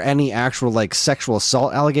 are there any actual, like, sexual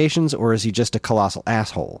assault allegations, or is he just a colossal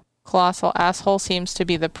asshole? Colossal asshole seems to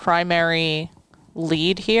be the primary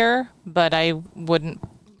lead here, but I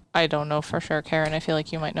don't know for sure, Karen. I feel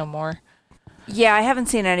like you might know more. Yeah, I haven't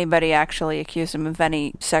seen anybody actually accuse him of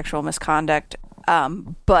any sexual misconduct,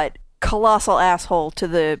 but colossal asshole to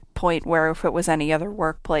the point where if it was any other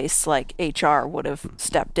workplace, like HR would have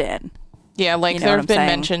stepped in. Yeah, like, you know there have been saying?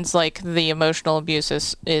 mentions like the emotional abuse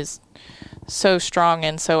is so strong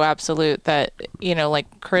and so absolute that, you know,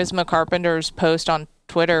 like Charisma Carpenter's post on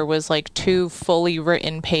Twitter was like 2 fully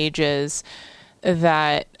written pages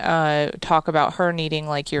that talk about her needing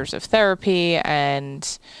like years of therapy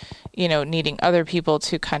and, you know, needing other people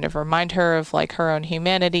to kind of remind her of like her own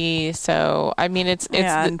humanity. So, I mean, it's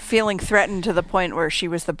and feeling threatened to the point where she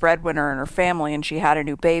was the breadwinner in her family and she had a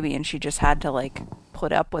new baby and she just had to like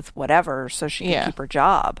put up with whatever so she could keep her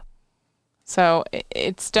job. So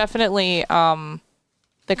it's definitely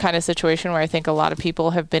the kind of situation where I think a lot of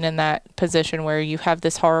people have been in that position where you have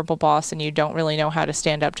this horrible boss and you don't really know how to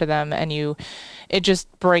stand up to them, and it just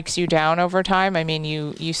breaks you down over time. I mean,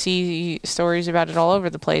 you see stories about it all over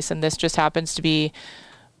the place, and this just happens to be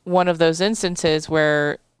one of those instances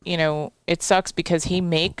where, you know, it sucks because he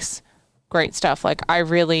makes great stuff. Like, I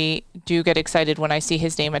really do get excited when I see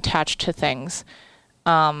his name attached to things.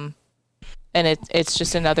 And it's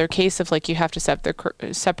just another case of like, you have to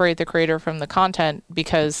separate the creator from the content,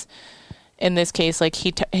 because in this case, like,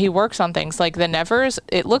 he works on things like the Nevers.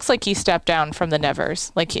 It looks like he stepped down from the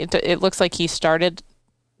Nevers. Like, it looks like he started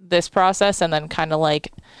this process and then kind of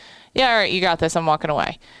like, yeah, all right, you got this, I'm walking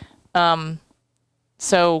away.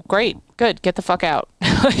 So great, good, get the fuck out.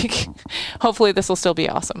 Like, hopefully this will still be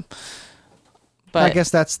awesome. But I guess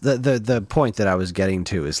that's the point that I was getting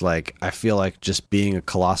to, is like, I feel like just being a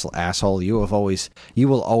colossal asshole, you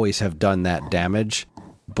will always have done that damage,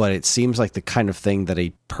 but it seems like the kind of thing that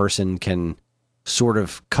a person can sort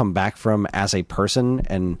of come back from as a person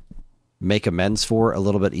and make amends for a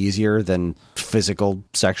little bit easier than physical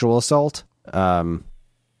sexual assault. I'm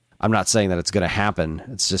not saying that it's going to happen.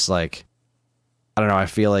 It's just like, I don't know. I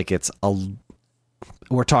feel like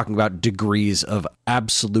we're talking about degrees of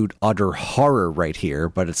absolute utter horror right here,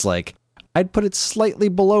 but it's like, I'd put it slightly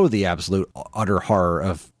below the absolute utter horror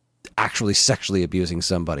of actually sexually abusing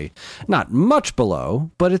somebody. Not much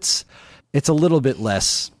below, but it's a little bit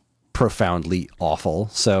less profoundly awful.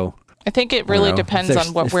 So I think it really know. depends There's-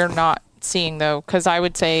 on what we're not seeing, though, because I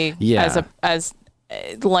would say Yeah. as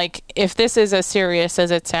like if this is as serious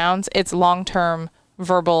as it sounds, it's long-term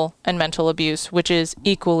verbal and mental abuse, which is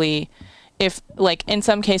equally, if like in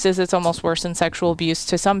some cases it's almost worse than sexual abuse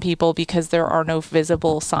to some people because there are no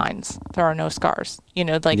visible signs, there are no scars, you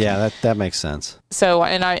know, like Yeah, that makes sense. so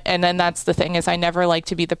and then that's the thing is I never like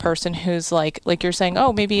to be the person who's like you're saying,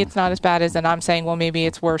 oh, maybe it's not as bad as, and I'm saying, well, maybe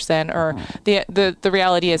it's worse than, or the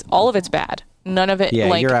reality is all of it's bad, none of it. Yeah,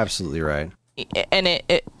 like, you're absolutely right. and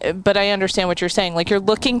but I understand what you're saying. Like, you're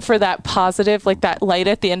looking for that positive, like that light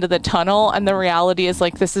at the end of the tunnel, and the reality is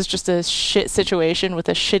like this is just a shit situation with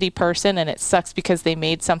a shitty person, and it sucks because they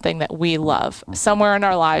made something that we love. Somewhere in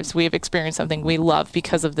our lives, we have experienced something we love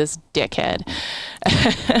because of this dickhead.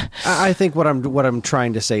 I think what I'm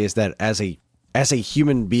trying to say is that as a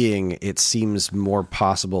human being, it seems more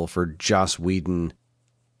possible for Joss Whedon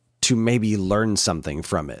to maybe learn something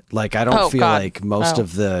from it. Like, I don't feel like most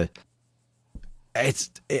of the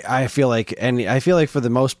I feel like for the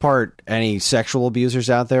most part, any sexual abusers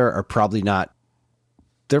out there are probably not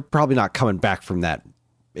coming back from that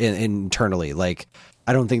internally. Like,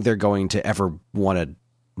 I don't think they're going to ever want to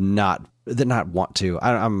not want to.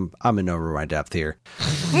 I'm in over my depth here.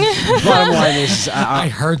 Bottom line is, I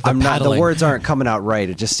heard the I'm not. The paddling. words aren't coming out right.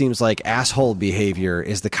 It just seems like asshole behavior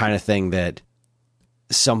is the kind of thing that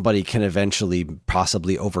somebody can eventually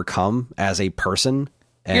possibly overcome as a person.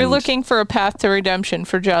 You're And- looking for a path to redemption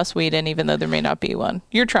for Joss Whedon, even though there may not be one.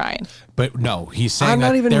 You're trying. But no, he's saying I'm not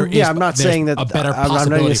that even. there Yeah, is- I'm not there's saying that. a better I'm not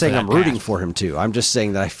possibility even for saying that I'm rooting path. for him to. I'm just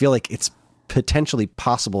saying that I feel like it's potentially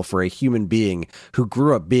possible for a human being who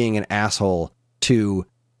grew up being an asshole to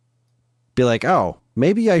be like, oh,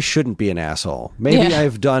 maybe I shouldn't be an asshole. Maybe Yeah.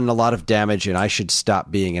 I've done a lot of damage and I should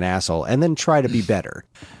stop being an asshole, and then try to be better.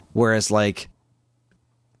 Whereas, like,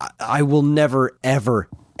 I will never, ever,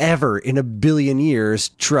 ever in a billion years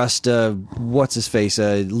trust what's his face,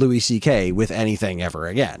 Louis C.K. with anything ever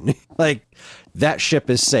again. Like, that ship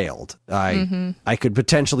has sailed. I could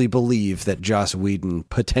potentially believe that Joss Whedon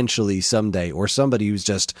potentially someday, or somebody who's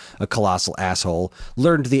just a colossal asshole,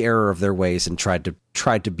 learned the error of their ways and tried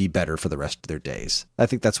to be better for the rest of their days. I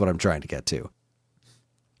think that's what I'm trying to get to.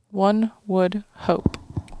 One would hope.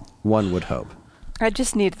 One would hope. I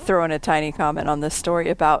just need to throw in a tiny comment on this story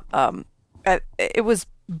about it was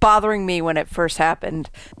bothering me when it first happened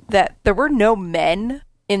that there were no men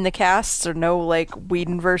in the cast, or no like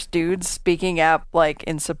Whedonverse dudes speaking out like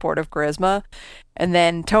in support of Charisma. And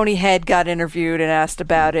then Tony Head got interviewed and asked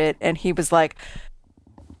about it, and he was like,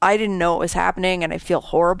 I didn't know it was happening and I feel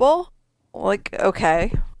horrible. Like,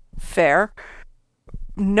 okay, fair.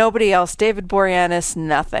 Nobody else, David Boreanaz,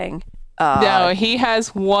 nothing. No, he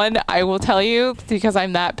has one. I will tell you, because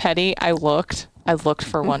I'm that petty. I looked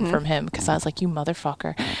for one from him because I was like, you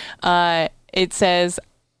motherfucker. It says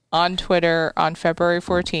on Twitter on February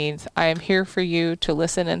 14th, I am here for you to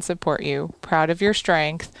listen and support you. Proud of your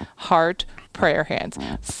strength. Heart, prayer hands.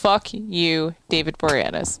 Fuck you, David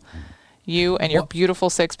Boreanaz. You and your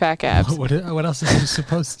beautiful six-pack abs. What else is he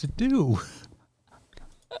supposed to do?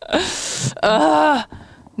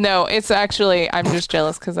 No, it's actually, I'm just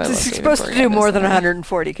jealous because I love He's David supposed to do Boreanaz. more than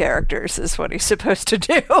 140 characters is what he's supposed to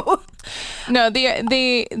do. No,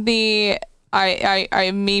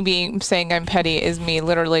 I me being saying I'm petty is me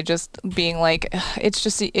literally just being like, it's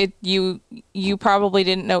just you probably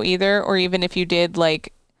didn't know either, or even if you did,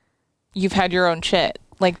 like, you've had your own shit.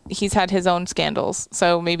 Like, he's had his own scandals,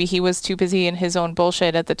 so maybe he was too busy in his own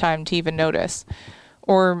bullshit at the time to even notice,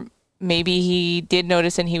 or maybe he did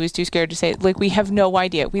notice and he was too scared to say it. Like, we have no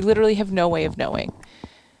idea. We literally have no way of knowing.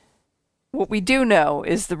 What we do know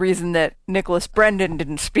is the reason that Nicholas Brendan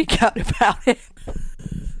didn't speak out about it.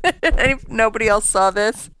 Nobody else saw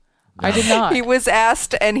this. I did not. He was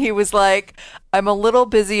asked and he was like, I'm a little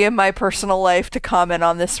busy in my personal life to comment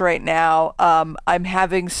on this right now. I'm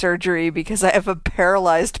having surgery because I have a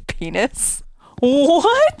paralyzed penis.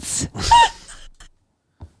 What?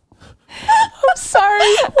 I'm sorry.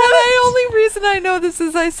 And the only reason I know this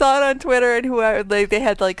is I saw it on Twitter, and they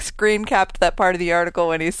had like screen capped that part of the article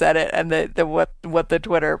when he said it, and what the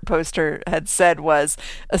Twitter poster had said was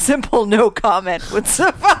a simple no comment would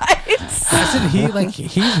suffice. Hasn't he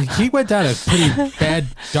he went down a pretty bad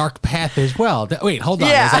dark path as well? Wait, hold on.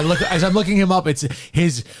 Yeah. As I'm looking him up, it's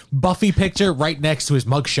his Buffy picture right next to his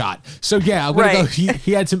mugshot. So yeah, I'm gonna go. Right.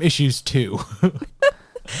 He had some issues too.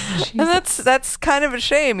 And that's kind of a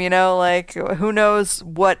shame, you know, like, who knows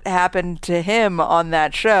what happened to him on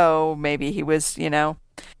that show. Maybe he was, you know,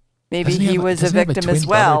 maybe Doesn't he he have a- was a doesn't he have a victim as twin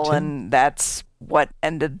brother, well, too? and that's what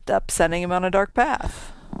ended up sending him on a dark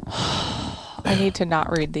path. I need to not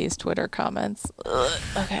read these Twitter comments. Ugh,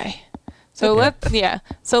 okay.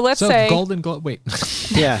 So let's say Golden Globe. Wait.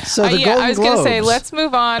 Yeah. So the Golden I was going to say Globes. let's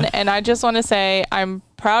move on, and I just want to say I'm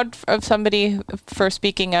proud of somebody for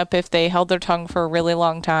speaking up if they held their tongue for a really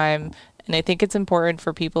long time, and I think it's important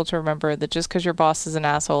for people to remember that just because your boss is an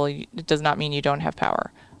asshole, it does not mean you don't have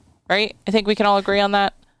power, right? I think we can all agree on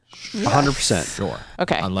that. 100%. Sure.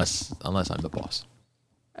 Okay. Unless I'm the boss.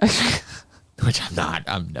 Which I'm not.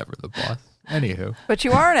 I'm never the boss. Anywho. But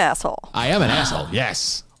you are an asshole. I am an asshole.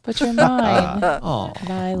 Yes. But you're mine, Oh. and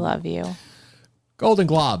I love you. Golden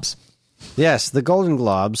Globes. Yes, the Golden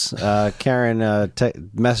Globes. Karen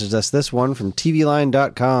messaged us this one from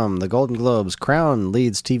TVLine.com. The Golden Globes crown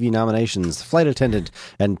leads TV nominations, Flight Attendant,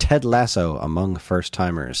 and Ted Lasso among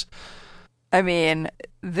first-timers. I mean,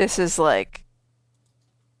 this is like,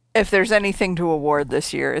 if there's anything to award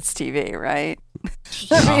this year, it's TV, right?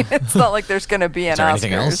 I mean, it's not like there's going to be an Is there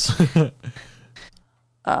Oscars. anything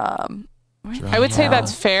else? I would say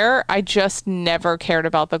that's fair. I just never cared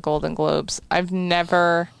about the Golden Globes. I've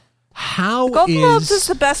never. How Golden Globes is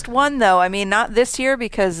the best one, though. I mean, not this year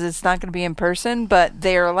because it's not going to be in person, but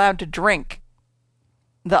they are allowed to drink,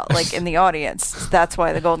 in the audience. That's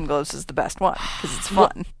why the Golden Globes is the best one, because it's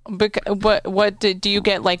fun. Do you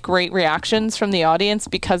get like great reactions from the audience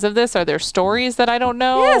because of this? Are there stories that I don't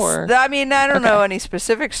know? Yes, Or? I mean, I don't know any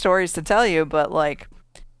specific stories to tell you, but like,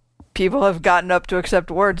 people have gotten up to accept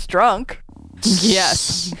words drunk.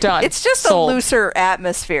 Yes, done. It's just Sold. a looser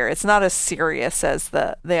atmosphere. It's not as serious as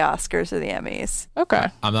the Oscars or the Emmys. Okay.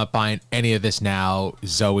 I'm not buying any of this now.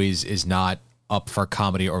 Zoe's is not up for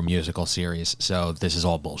comedy or musical series, so this is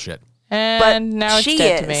all bullshit. And now it's she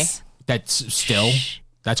dead to me. is. That's still,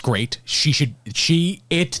 that's great.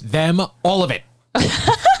 Them, all of it. The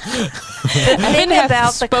thing hath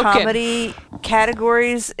about the spoken. comedy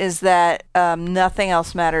categories is that nothing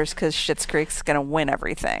else matters because Schitt's Creek's going to win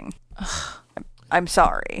everything. I'm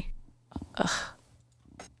sorry.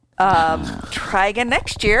 Try again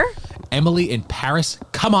next year. Emily in Paris,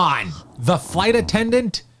 come on. The Flight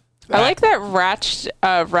Attendant. I like that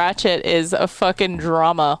Ratchet is a fucking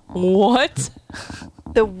drama. What?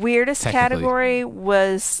 The weirdest Technically. category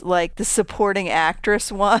was like the supporting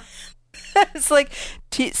actress one. It's like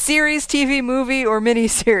series, TV, movie, or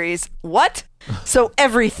miniseries. What? So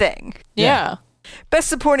everything. Yeah. Best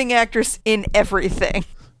supporting actress in everything.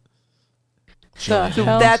 The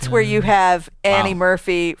hell? That's where you have Annie Wow.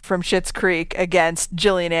 Murphy from Schitt's Creek against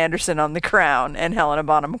Gillian Anderson on The Crown and Helena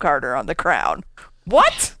Bonham Carter on The Crown.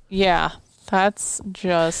 What? Yeah. That's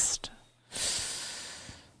just.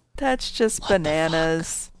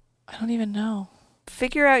 bananas. I don't even know.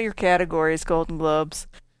 Figure out your categories, Golden Globes.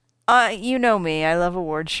 You know me. I love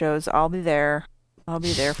award shows. I'll be there. I'll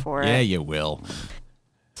be there for Yeah, it. you will.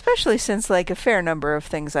 Especially since like a fair number of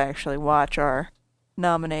things I actually watch are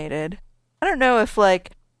nominated. I don't know if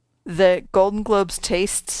like the Golden Globes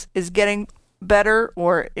tastes is getting better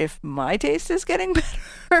or if my taste is getting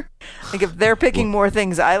better. Like if they're picking more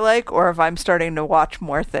things I like or if I'm starting to watch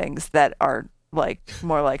more things that are like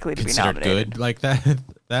more likely to be Considered nominated. good like that.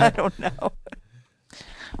 I don't know.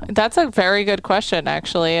 That's a very good question,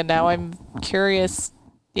 actually. And now I'm curious.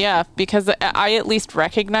 Yeah, because I at least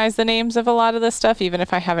recognize the names of a lot of this stuff, even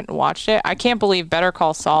if I haven't watched it. I can't believe Better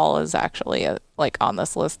Call Saul is actually like on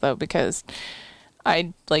this list, though, because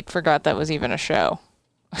I like forgot that was even a show.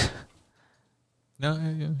 No,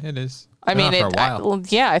 it is. I Been mean, on for a while.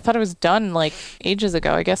 I thought it was done like ages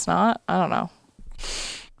ago. I guess not. I don't know.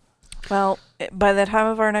 Well, by the time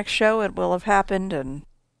of our next show, it will have happened and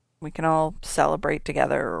we can all celebrate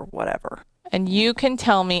together or whatever. And you can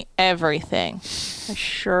tell me everything. I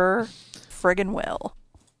sure friggin' will.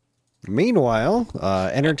 Meanwhile,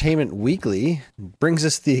 Entertainment Weekly brings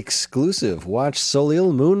us the exclusive Watch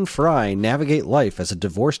Soleil Moon Frye navigate life as a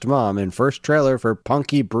divorced mom in first trailer for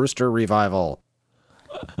Punky Brewster revival.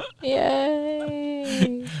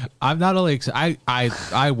 Yay! I'm not only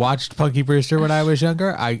I watched Punky Brewster when I was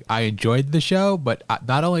younger. I enjoyed the show, but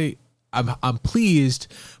not only I'm pleased,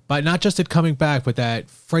 but not just it coming back, but that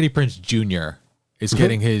Freddie Prinze Jr. is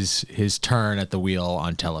getting his turn at the wheel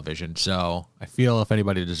on television. So I feel if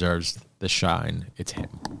anybody deserves the shine, it's him.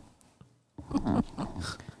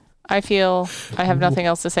 I feel I have nothing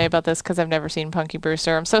else to say about this because I've never seen Punky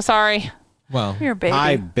Brewster. I'm so sorry. Well, You're a baby.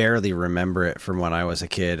 I barely remember it from when I was a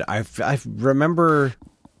kid. I remember.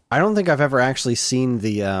 I don't think I've ever actually seen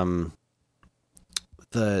the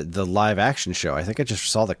live action show. I think I just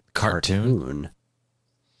saw the cartoon.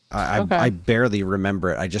 Okay. I barely remember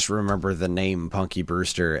it. I just remember the name Punky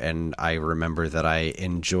Brewster, and I remember that I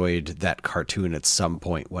enjoyed that cartoon at some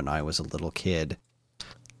point when I was a little kid.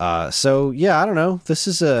 So yeah, I don't know. This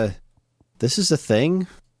is a thing.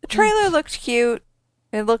 The trailer looked cute.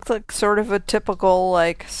 It looked like sort of a typical,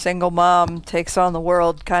 like, single mom takes on the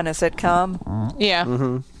world kind of sitcom. Yeah.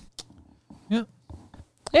 Mm-hmm. Yeah.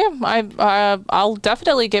 Yeah, I'll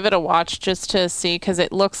definitely give it a watch just to see, because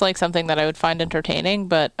it looks like something that I would find entertaining.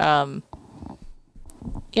 But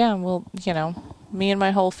yeah, well, me and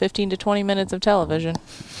my whole 15 to 20 minutes of television.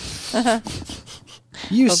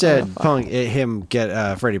 You said him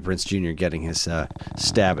get Freddie Prinze Jr. getting his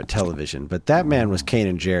stab at television, but that man was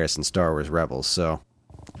Kanan Jarrus in Star Wars Rebels, so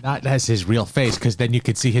Not as his real face, because then you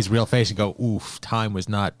could see his real face and go, "Oof, time was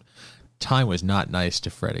not nice to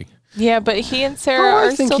Freddie." Yeah, but he and Sarah I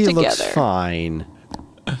are think still he together. looks fine.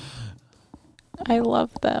 I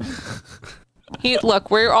love them. Look,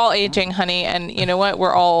 we're all aging, honey, and you know what?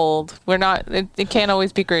 We're all old. We're not. It can't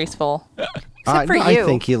always be graceful. Except for I you.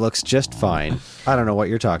 think he looks just fine. I don't know what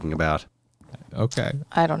you're talking about. Okay.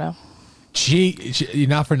 I don't know. She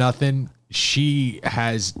not for nothing. She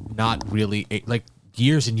has not really like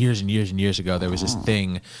years and years and years and years ago. There was this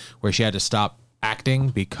thing where she had to stop acting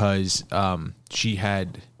because she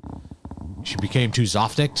became too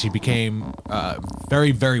Zoftic. She became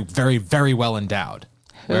very, very, very, very well endowed.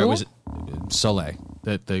 Who? Where it was Soleil,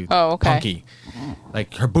 the Oh, okay. punky.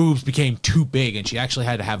 Like her boobs became too big, and she actually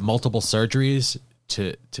had to have multiple surgeries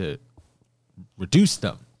to reduce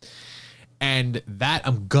them. And that,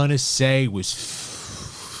 I'm gonna say, was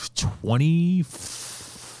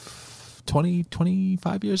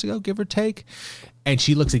 25 years ago, give or take. And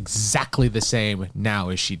she looks exactly the same now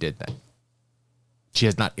as she did then. She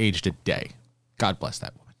has not aged a day. God bless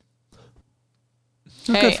that woman.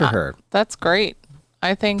 Good for her. That's great.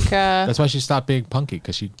 I think That's why she stopped being punky,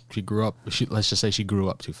 because she grew up. Let's just say she grew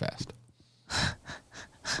up too fast.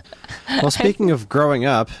 Well, speaking of growing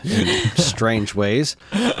up in strange ways,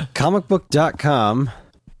 comicbook.com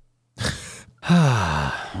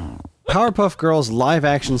Powerpuff Girls live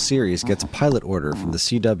action series gets a pilot order from the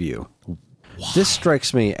CW. This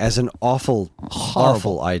strikes me as an awful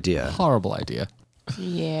idea. Horrible idea.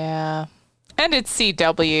 yeah. And it's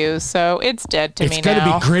CW, so it's dead to It's me going to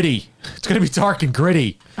now. be gritty. It's going to be dark and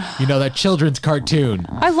gritty. You know, that children's cartoon.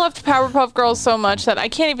 I loved Powerpuff Girls so much that I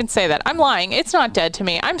can't even say that. I'm lying. It's not dead to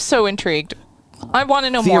me. I'm so intrigued. I want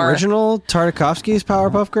to know The more. original Tartakovsky's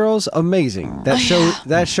Powerpuff Girls, amazing. That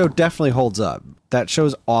show definitely holds up. That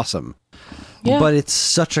show's awesome. Yeah. But it's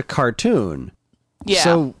such a cartoon. Yeah.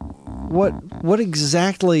 So what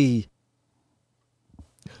exactly?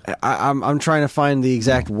 I'm trying to find the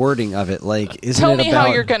exact wording of it. Like, isn't Tell it me about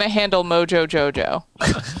how you're going to handle Mojo Jojo.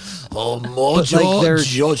 but, like, they're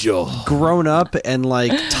grown up and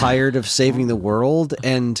like tired of saving the world,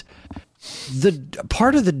 and the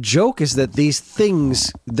part of the joke is that these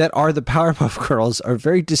things that are the Powerpuff Girls are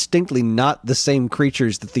very distinctly not the same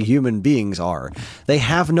creatures that the human beings are. They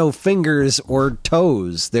have no fingers or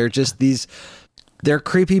toes. They're just they're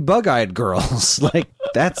creepy bug-eyed girls. Like,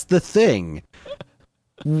 that's the thing.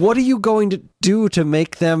 What are you going to do to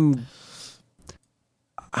make them?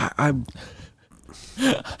 I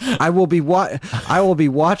will be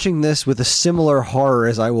watching this with a similar horror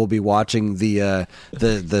as I will be watching the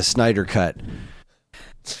Snyder Cut.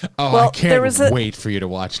 Oh, Well, I can't there was wait for you to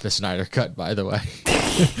watch the Snyder Cut, by the way.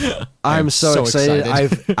 I'm so excited.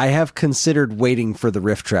 excited. I have considered waiting for the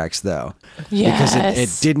riff tracks though, because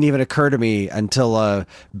it didn't even occur to me until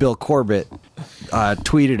Bill Corbett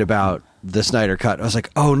tweeted about the Snyder Cut. I was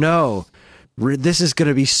like, oh no. This is going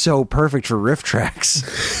to be so perfect for riff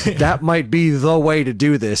tracks. That might be the way to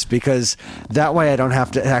do this, because that way I don't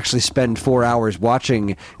have to actually spend 4 hours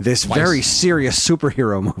watching this very serious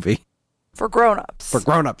superhero movie For grown-ups. for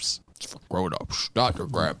grown-ups. Grown-ups, not your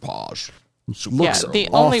grandpas. Yeah, Looks the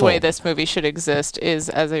only awful. way this movie should exist is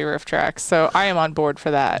as a riff track, so I am on board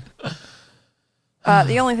for that.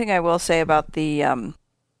 The only thing I will say about the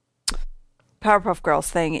Powerpuff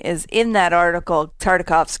Girls thing is, in that article,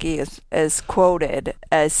 Tartakovsky is quoted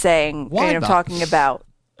as saying, Why not? talking about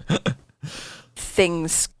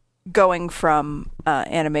things going from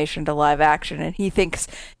animation to live action, and he thinks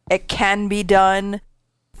it can be done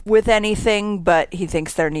with anything, but he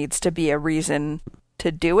thinks there needs to be a reason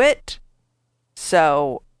to do it.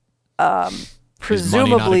 So,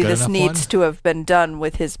 presumably good this enough needs one? to have been done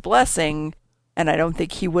with his blessing, and I don't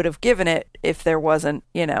think he would have given it if there wasn't,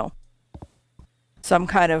 some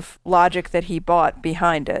kind of logic that he bought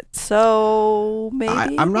behind it. So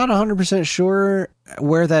maybe I'm not 100% sure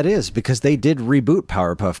where that is, because they did reboot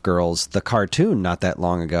Powerpuff Girls, the cartoon, not that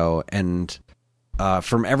long ago, and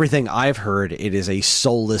from everything I've heard, it is a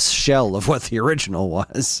soulless shell of what the original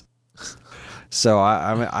was. So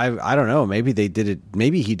I don't know. Maybe they did it.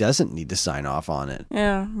 Maybe he doesn't need to sign off on it.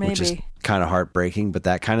 Yeah, maybe. Which is kind of heartbreaking, but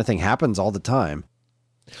that kind of thing happens all the time.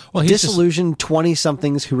 Well, he's just, Disillusioned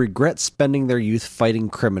 20-somethings who regret spending their youth fighting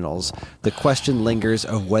criminals. The question lingers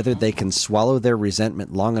of whether they can swallow their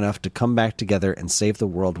resentment long enough to come back together and save the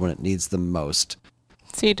world when it needs them most.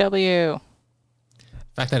 CW. the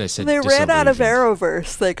fact that I said They ran out of disillusioned.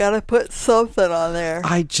 Arrowverse. They got to put something on there.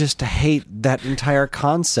 I just hate that entire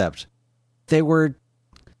concept. They were...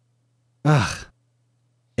 Ugh.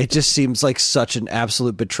 It just seems like such an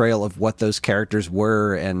absolute betrayal of what those characters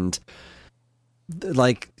were, and...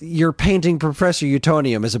 Like, you're painting Professor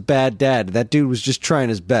Utonium as a bad dad. That dude was just trying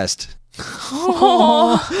his best.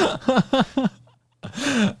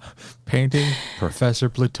 Painting Professor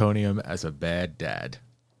Plutonium as a bad dad.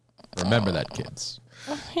 Remember that, kids.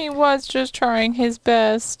 He was just trying his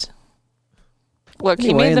best. Look,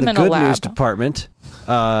 Anyway, he made them in in the a good lab. news department,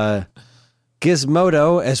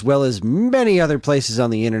 Gizmodo, as well as many other places on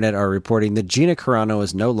the internet, are reporting that Gina Carano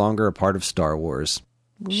is no longer a part of Star Wars.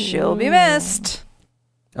 She'll be missed.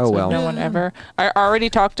 Oh, So well. no one ever. I already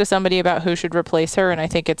talked to somebody about who should replace her, and I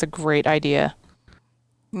think it's a great idea.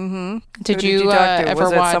 Mm-hmm. Did Who you, talk to? ever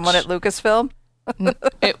Was it watch? someone at Lucasfilm?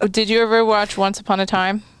 Did you ever watch Once Upon a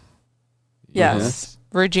Time? Yes.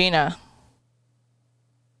 Regina.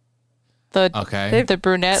 The Okay. the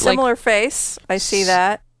brunette, like Similar face. I see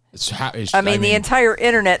that. I mean, the entire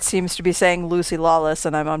internet seems to be saying Lucy Lawless,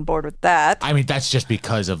 and I'm on board with that. I mean, that's just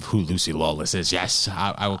because of who Lucy Lawless is. Yes,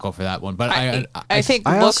 I will go for that one. But I think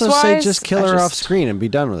I also looks-wise, say just kill her I off screen and be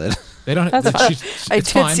done with it. they don't. That's fine. I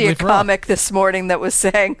It's did fine, see a leave her off. comic this morning that was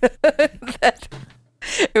saying that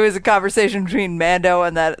it was a conversation between Mando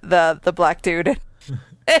and the black dude.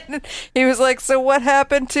 And he was like, "So what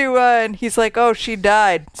happened to?" And he's like, "Oh, she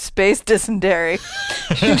died. Space dysentery.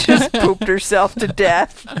 She just pooped herself to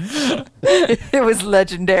death. It was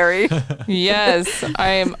legendary." Yes, I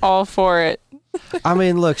am all for it. I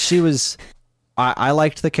mean, look, she was... I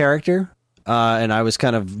liked the character, and I was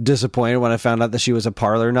kind of disappointed when I found out that she was a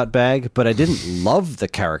parlor nutbag, but I didn't love the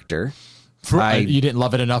character. You didn't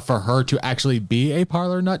love it enough for her to actually be a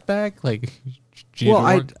parlor nutbag, like. Gina Well,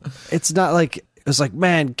 Dorn? it's not like... It was like,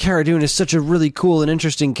 man, Cara Dune is such a really cool and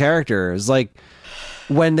interesting character. It's like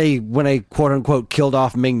when they quote unquote killed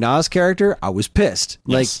off Ming-Na's character, I was pissed.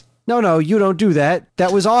 Yes. Like, no, you don't do that.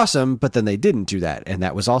 That was awesome. But then they didn't do that, and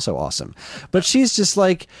that was also awesome. But she's just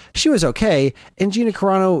like, she was okay, and Gina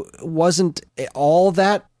Carano wasn't all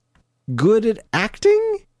that good at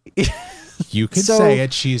acting. You could So- say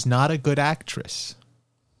it. She's not a good actress.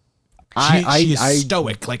 She is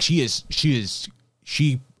stoic. Like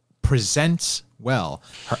she presents well.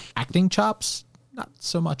 Her acting chops, not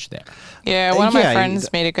so much there. Yeah, one of my Yeah,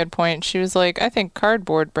 friends made a good point. She was like, I think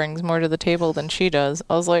cardboard brings more to the table than she does.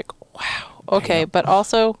 I was like, wow, okay, but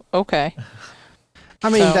also, okay. I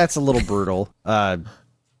mean, So- that's a little brutal.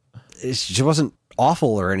 She wasn't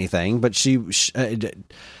awful or anything, but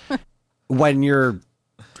when you're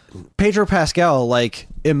Pedro Pascal, like,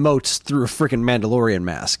 emotes through a freaking Mandalorian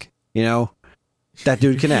mask, you know, that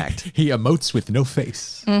dude can act. He emotes with no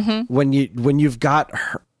face. When you've got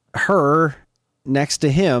her next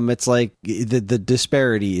to him, it's like the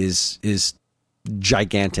disparity is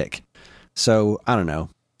gigantic. So I don't know.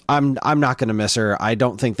 I'm not going to miss her. I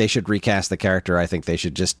don't think they should recast the character. I think they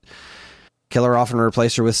should just kill her off and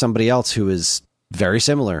replace her with somebody else who is very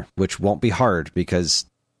similar, which won't be hard because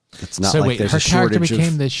it's not So like wait, there's her a character shortage became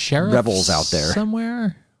of the sheriff rebels out there.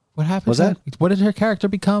 somewhere. What happened? Was that? What did her character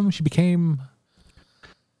become? She became.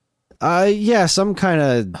 Yeah, some kind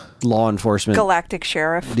of law enforcement. Galactic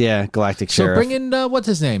Sheriff. Yeah, galactic So sheriff. bring in what's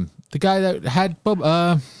his name? The guy that had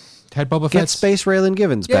Boba Get Fett's Space Raylan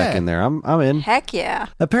Givens back Yeah. in there. I'm in. Heck yeah.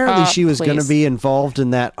 Apparently, she was going to please. be involved in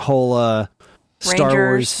that whole Star Rangers.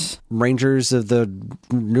 Wars Rangers of the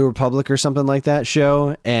New Republic or something like that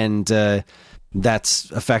show, and that's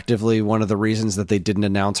effectively one of the reasons that they didn't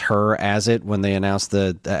announce her as it when they announced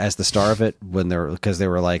as the star of it because they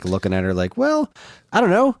were like looking at her like, well, I don't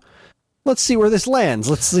know. Let's see where this lands.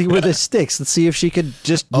 Let's see where this sticks. Let's see if she could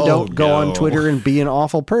just don't go on no. Twitter and be an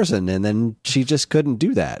awful person. And then she just couldn't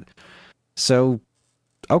do that. So,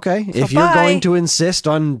 okay. If you're bye. going to insist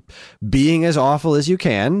on being as awful as you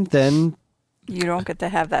can, then You don't get to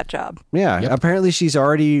have that job. yeah. Yep. Apparently she's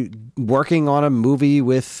already working on a movie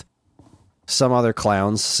with some other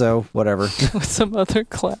clowns. So, whatever. With some other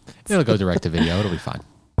clap. It'll go direct to video. It'll be fine.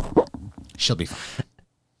 She'll be fine.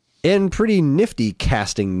 In pretty nifty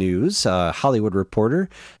casting news, Hollywood Reporter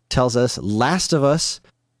tells us Last of Us,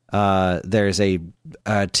 there's a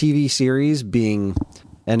TV series being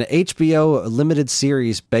an HBO limited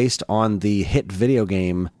series based on the hit video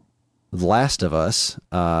game The Last of Us.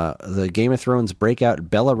 The Game of Thrones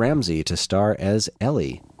breakout Bella Ramsey to star as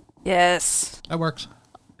Ellie. Yes. That works.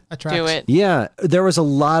 do it. Yeah, there was a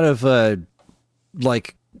lot of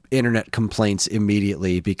like internet complaints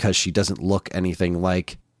immediately because she doesn't look anything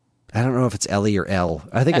like. I don't know if it's Ellie or Elle.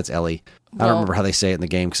 I think it's Ellie. I don't remember how they say it in the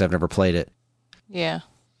game because I've never played it. Yeah.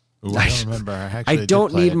 Ooh, I don't remember. I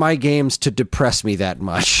don't need my games to depress me that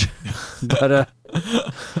much. But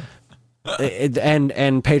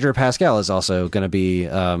and Pedro Pascal is also going to be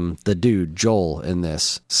the dude Joel in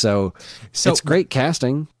this. So it's great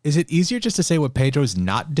casting. Is it easier just to say what Pedro's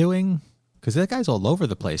not doing? Because that guy's all over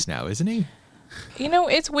the place now, isn't he? You know,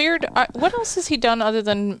 it's weird. What else has he done other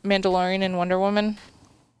than Mandalorian and Wonder Woman?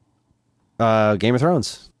 Game of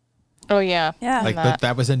Thrones. Oh, yeah. Yeah. Like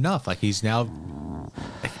that was enough. Like he's now.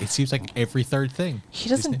 It seems like every third thing. He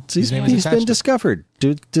doesn't. He's been discovered.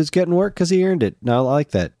 Dude's getting work because he earned it. No, I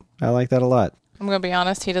like that. I like that a lot. I'm gonna be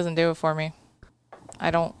honest. He doesn't do it for me. I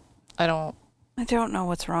don't. I don't know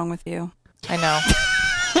what's wrong with you. I know.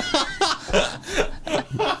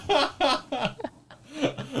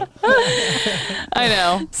 I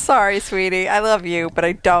know. Sorry, sweetie. I love you, but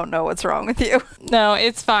I don't know what's wrong with you. No,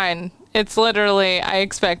 it's fine. It's literally, I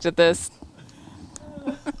expected this.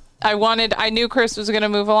 I knew Chris was going to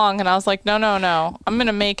move along, and I was like, no. I'm going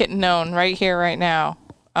to make it known right here, right now.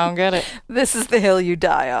 I don't get it. This is the hill you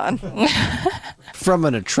die on. From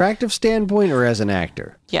an attractive standpoint or as an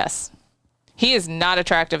actor? Yes. He is not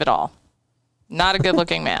attractive at all. Not a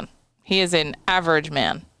good-looking man. He is an average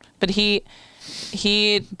man. But he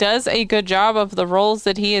does a good job of the roles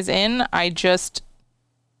that he is in. I just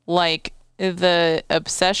like the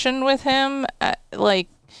obsession with him.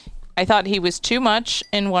 I thought he was too much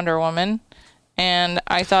in Wonder Woman, and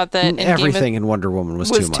I thought that everything in Wonder Woman was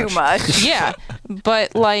too much. Yeah,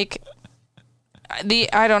 but like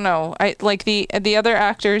I don't know. The other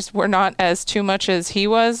actors were not as too much as he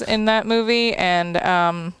was in that movie, and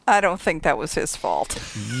I don't think that was his fault.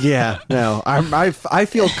 Yeah, no, I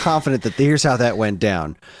feel confident that here's how that went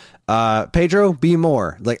down. Pedro, be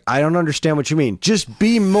more. Like, I don't understand what you mean. Just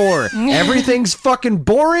be more. Everything's fucking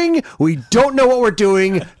boring. We don't know what we're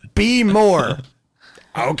doing. Be more.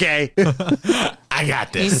 Okay. I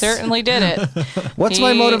got this. he certainly did it. What's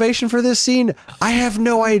my motivation for this scene? I have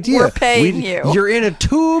no idea. We're paying you. You're in a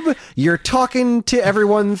tube. You're talking to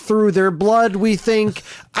everyone through their blood, we think.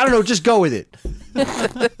 I don't know. Just go with it.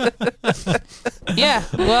 Yeah,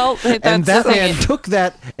 well, And that man took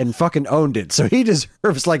that and fucking owned it. So he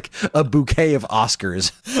deserves like a bouquet of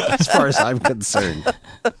Oscars, as far as I'm concerned.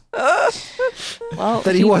 well,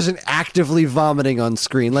 That he wasn't actively vomiting on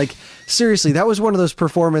screen. Like, seriously, that was one of those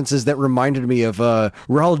performances that reminded me of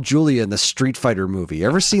Raul Julia in the Street Fighter movie.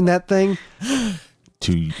 Ever seen that thing?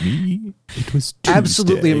 To me, it was Tuesday.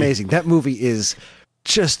 Absolutely amazing. That movie is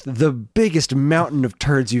just the biggest mountain of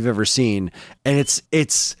turds you've ever seen, and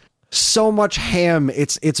it's so much ham.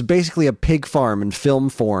 It's basically a pig farm in film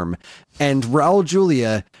form, and Raul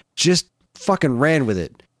Julia just fucking ran with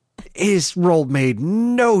it. His role made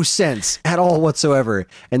no sense at all whatsoever,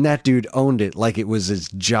 and that dude owned it like it was his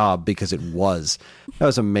job, because it was. That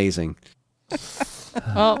was amazing.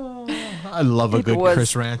 well, I love a It good was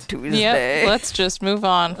Chris rant. Tuesday. yeah, let's just move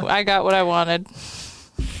on. I got what I wanted.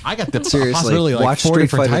 I got the Seriously, possibility like watch 4 Street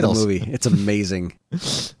different Fighter titles. the movie. It's amazing.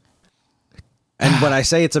 And when I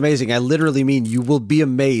say it's amazing, I literally mean you will be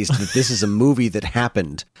amazed that this is a movie that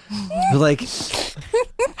happened. Like,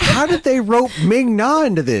 how did they rope Ming-Na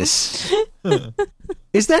into this?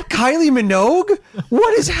 Is that Kylie Minogue?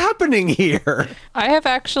 What is happening here? I have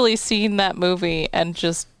actually seen that movie and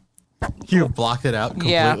just You blocked it out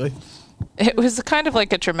completely. it was kind of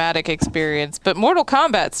like a traumatic experience. But Mortal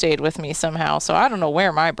Kombat stayed with me somehow, so I don't know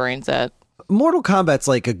where my brain's at. Mortal Kombat's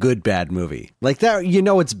like a good bad movie. Like that, you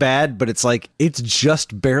know it's bad, but it's like it's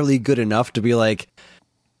just barely good enough to be like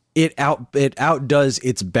it outdoes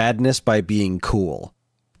its badness by being cool.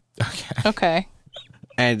 Okay.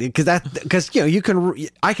 And because you know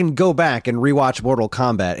I can go back and rewatch Mortal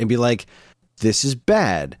Kombat and be like, this is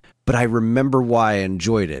bad, but I remember why I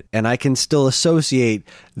enjoyed it, and I can still associate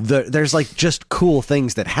there's like just cool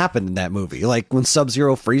things that happened in that movie, like when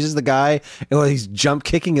Sub-Zero freezes the guy and he's jump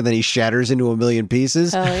kicking and then he shatters into a million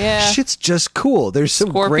pieces. Hell yeah. Shit's just cool. There's some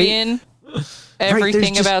Scorpion.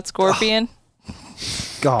 Everything just- about Scorpion.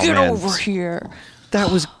 Oh, Get man. over here. That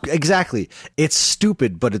was exactly. It's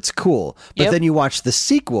stupid, but it's cool. But Yep. then you watch the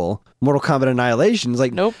sequel, Mortal Kombat Annihilation. It's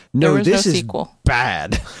like, Nope, no, there was this no is sequel.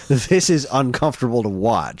 bad. This is uncomfortable to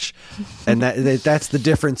watch, and that's the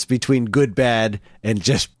difference between good, bad, and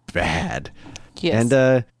just bad. Yes.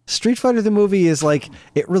 And Street Fighter the movie is like,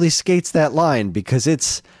 it really skates that line because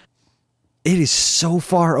it is so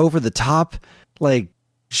far over the top. Like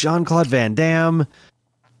Jean-Claude Van Damme.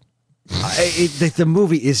 The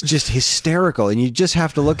movie is just hysterical, and you just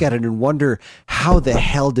have to look at it and wonder, how the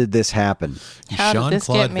hell did this happen? How did this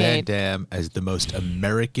Jean-Claude get Van made? Damme as the most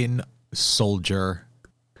American soldier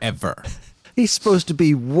ever. He's supposed to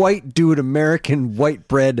be white dude, American, white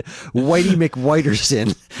bread, Whitey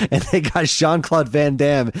McWhiterson, and they got Jean-Claude Van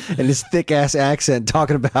Damme and his thick-ass accent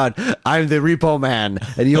talking about, I'm the repo man,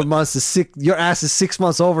 and your ass is 6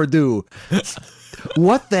 months overdue.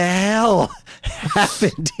 What the hell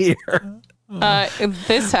happened here?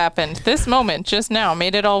 This happened. This moment just now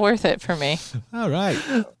made it all worth it for me. All right.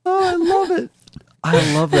 Oh, I love it.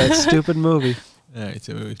 I love that stupid movie. All right,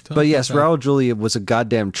 so we But yes, Raul Julia was a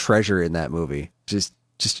goddamn treasure in that movie. Just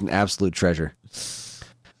an absolute treasure.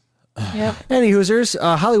 Yep. Any Hoosers,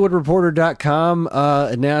 HollywoodReporter.com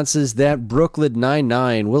announces that Brooklyn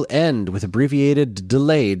Nine-Nine will end with abbreviated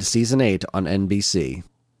delayed season 8 on NBC.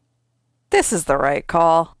 This is the right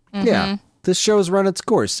call. Yeah, this show's run its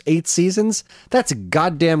course. 8 seasons? That's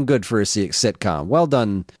goddamn good for a sitcom. Well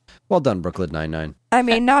done, Brooklyn Nine-Nine. I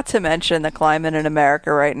mean, not to mention the climate in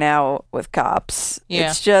America right now with cops. Yeah.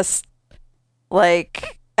 It's just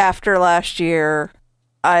like after last year,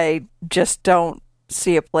 I just don't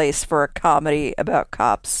see a place for a comedy about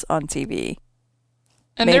cops on TV.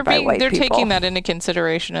 And made by white they're people. taking that into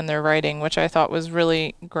consideration in their writing, which I thought was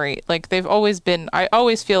really great. Like they've always been. I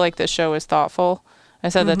always feel like this show is thoughtful. I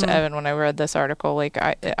said that to Evan when I read this article. Like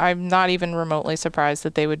I'm not even remotely surprised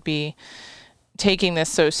that they would be taking this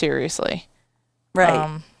so seriously.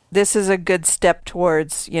 Right. This is a good step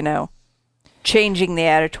towards, changing the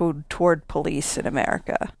attitude toward police in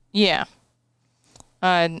America. Yeah.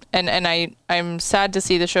 And I'm sad to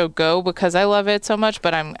see the show go because I love it so much,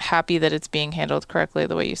 but I'm happy that it's being handled correctly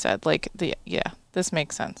the way you said. Like this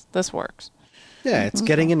makes sense. This works. Yeah, it's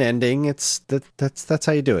getting an ending. That's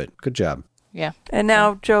how you do it. Good job. Yeah. And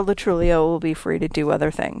now Joe Latrulio will be free to do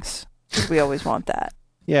other things. We always want that.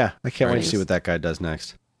 Yeah, I can't wait to Right. see what that guy does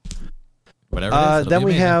next. Whatever. It is, it'll Then be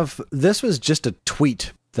we amazing. have, this was just a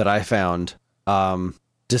tweet that I found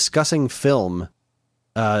discussing film.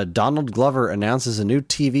 Donald Glover announces a new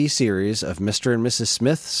TV series of Mr. and Mrs.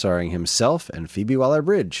 Smith starring himself and Phoebe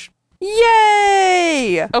Waller-Bridge.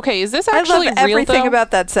 Yay! Okay, is this I actually love real everything though?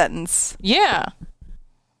 about that sentence. Yeah.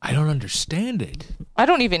 I don't understand it. I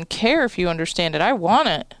don't even care if you understand it. I want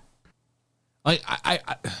it. Like I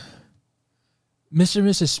Mr. and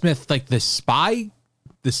Mrs. Smith, like the spy,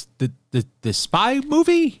 the spy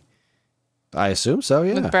movie. I assume so,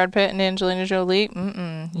 yeah. With Brad Pitt and Angelina Jolie.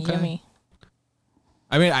 Okay. Yummy.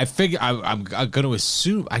 I mean, I figure I'm going to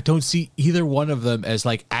assume I don't see either one of them as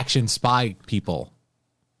like action spy people.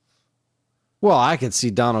 Well, I could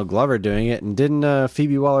see Donald Glover doing it, and didn't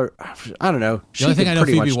Phoebe Waller? I don't know. The only thing I know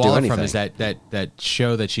pretty Phoebe much do Waller anything. from is that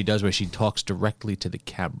show that she does where she talks directly to the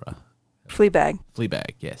camera. Fleabag.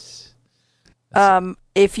 Fleabag, yes.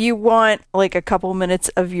 If you want like a couple minutes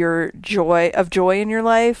of your joy in your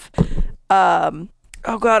life, oh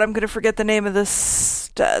god, I'm gonna forget the name of this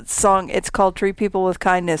song. It's called "Treat People with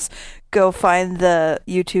Kindness." Go find the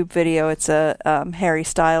YouTube video. It's a Harry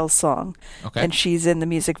Styles song, Okay. and she's in the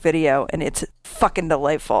music video, and it's fucking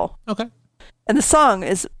delightful. Okay. And the song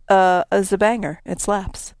is a banger. It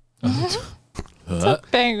slaps. It's a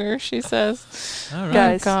banger, she says. All right.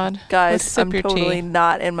 Guys, Oh, God. Let's guys, sip I'm your totally tea.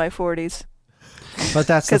 not in my 40s But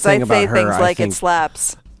that's the because I thing say about her. things like I think, it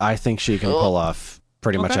slaps. I think she can pull off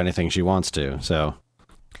pretty much Okay. anything she wants to. So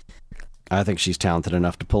I think she's talented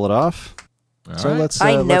enough to pull it off. All So right. let's.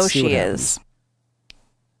 I know let's see she what is. happens.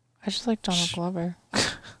 I just like Donald Glover. I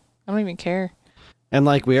don't even care. And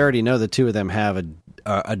like we already know, the two of them have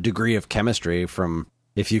a degree of chemistry from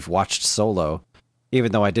if you've watched Solo.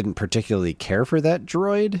 Even though I didn't particularly care for that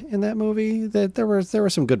droid in that movie, that there were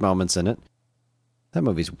some good moments in it. That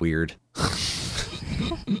movie's weird.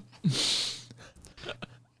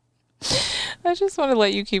 I just want to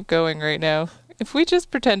let you keep going right now. If we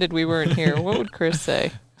just pretended we weren't here, what would Chris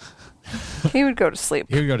say? He would go to sleep.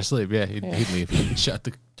 He would go to sleep. Yeah, he'd leave. He'd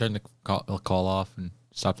turn the call off and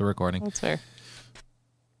stop the recording. That's fair.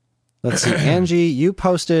 Let's see, Angie, you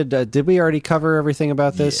posted. Did we already cover everything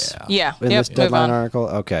about this Yeah. in Yep. this Move deadline on. article?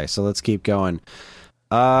 Okay, so let's keep going.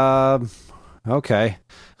 Okay.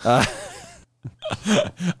 I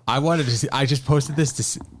wanted to see. I just posted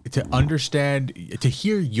this to understand, to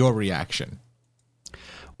hear your reaction.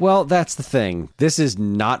 Well, that's the thing. This is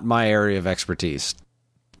not my area of expertise.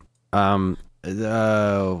 What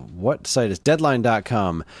site is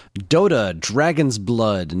Deadline.com? Dota Dragon's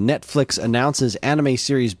Blood. Netflix announces anime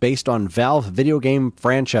series based on Valve video game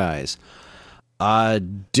franchise.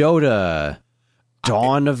 Dota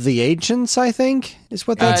Dawn of the Ancients, I think, is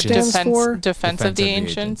what that stands for. Defense of the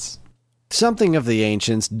Ancients. Something of the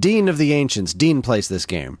Ancients. Dean of the Ancients. Dean plays this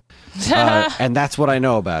game. And that's what I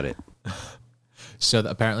know about it. So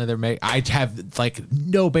apparently I have like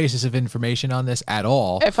no basis of information on this at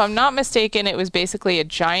all. If I'm not mistaken, it was basically a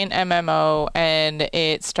giant MMO, and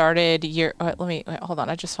it started hold on.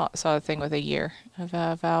 I just saw a thing with a year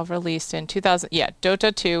of Valve released in 2000. Yeah,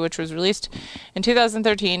 Dota 2, which was released in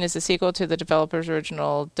 2013, is a sequel to the developer's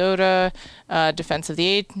original Dota, Defense of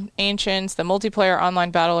the Ancients, the multiplayer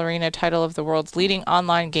online battle arena title of the world's leading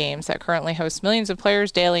online games that currently hosts millions of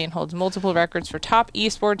players daily and holds multiple records for top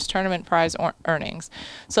esports tournament prize earnings.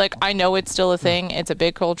 So, like, I know it's still a thing. It's a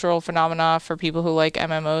big cultural phenomena for people who like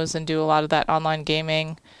MMOs and do a lot of that online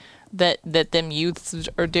gaming that them youths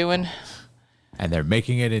are doing. And they're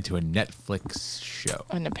making it into a Netflix show.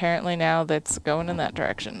 And apparently now that's going in that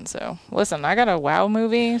direction. So, listen, I got a WoW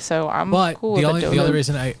movie, so I'm cool with it. The only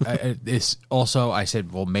reason I is also I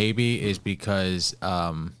said, well, maybe is because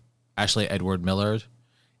Ashley Edward Millard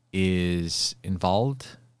is involved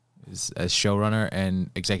as showrunner and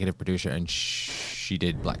executive producer, and she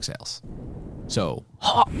did Black Sails. So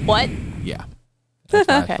what? Yeah, that's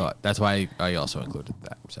why Okay. I thought. That's why I also included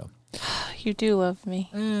that. So You do love me.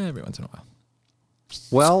 every once in a while.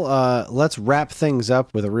 Well, let's wrap things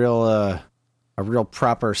up with a real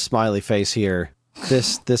proper smiley face here.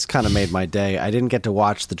 This kind of made my day. I didn't get to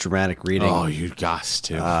watch the dramatic reading. Oh, you got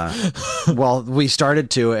to. Well, we started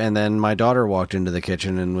to, and then my daughter walked into the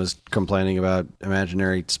kitchen and was complaining about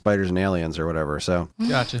imaginary spiders and aliens or whatever. So,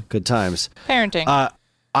 Gotcha. good times. Parenting.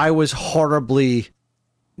 I was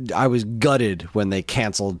gutted when they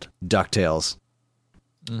canceled DuckTales.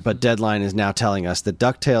 But Deadline is now telling us that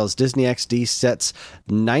DuckTales Disney XD sets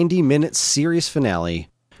 90-minute series finale.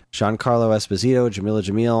 Giancarlo Esposito, Jamila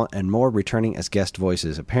Jamil, and more returning as guest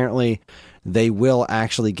voices. Apparently, they will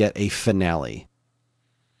actually get a finale.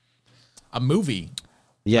 A movie.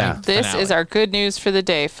 Yeah. This finale. is our good news for the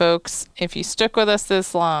day, folks. If you stuck with us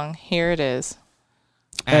this long, here it is.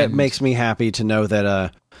 It makes me happy to know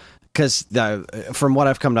that, because from what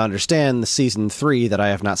I've come to understand, the season 3 that I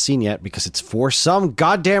have not seen yet, because it's for some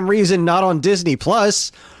goddamn reason not on Disney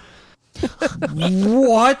Plus.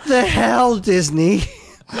 What the hell, Disney?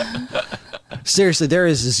 Seriously, there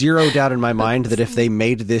is zero doubt in my mind that if they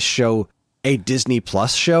made this show a Disney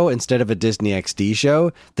Plus show instead of a Disney XD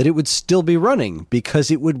show, that it would still be running because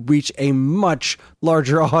it would reach a much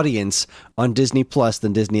larger audience on Disney Plus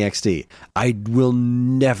than Disney XD. I will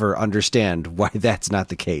never understand why that's not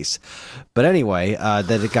the case. But anyway, that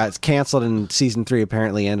it got canceled and season 3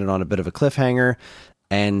 apparently ended on a bit of a cliffhanger.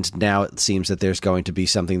 And now it seems that there's going to be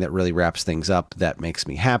something that really wraps things up. That makes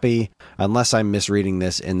me happy. Unless I'm misreading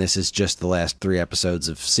this, and this is just the last 3 episodes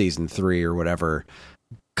of season 3 or whatever,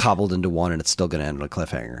 cobbled into one, and it's still going to end on a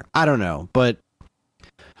cliffhanger. I don't know, but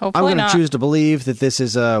Hopefully I'm going not. to choose to believe that this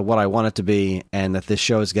is what I want it to be, and that this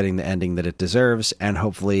show is getting the ending that it deserves, and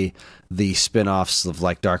hopefully the spin-offs of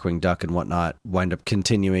like Darkwing Duck and whatnot wind up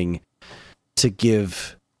continuing to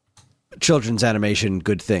give children's animation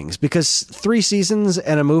good things, because 3 seasons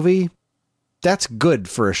and a movie, that's good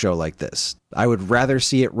for a show like this. I would rather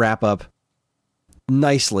see it wrap up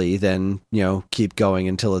nicely than, keep going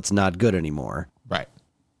until it's not good anymore. Right.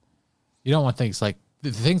 You don't want things like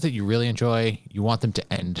the things that you really enjoy, you want them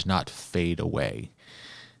to end, not fade away.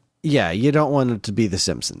 Yeah, you don't want it to be The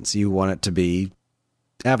Simpsons. You want it to be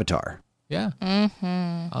Avatar. Yeah.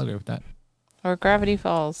 Mm-hmm. I'll agree with that. Or Gravity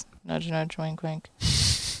Falls. Nudge, nudge, wink, wink.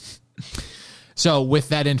 So with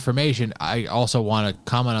that information, I also want to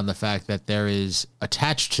comment on the fact that there is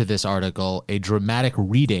attached to this article a dramatic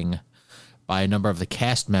reading by a number of the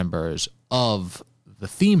cast members of the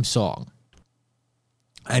theme song.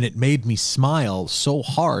 And it made me smile so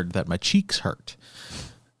hard that my cheeks hurt.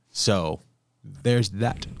 So there's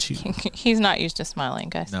that too. He's not used to smiling,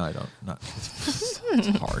 guys. No, I don't.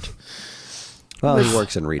 It's hard. Well, he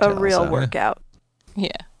works in retail. A real so. workout. Yeah.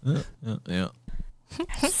 Yeah.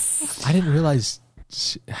 I didn't realize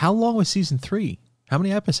how long was season 3? How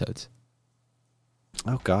many episodes?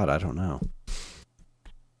 Oh God, I don't know.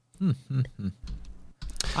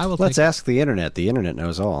 I will. Let's ask the internet. The internet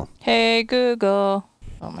knows all. Hey, Google.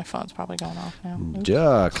 Oh, my phone's probably going off now. Oops.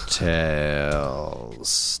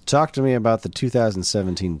 DuckTales. Talk to me about the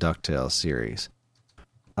 2017 DuckTales series.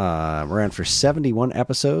 Ran for 71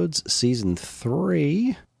 episodes. Season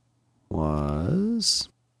 3 was...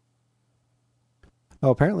 Oh,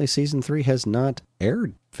 apparently season 3 has not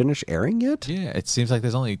finished airing yet? Yeah, it seems like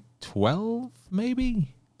there's only 12,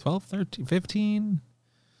 maybe 12, 13, 15.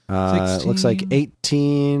 It looks like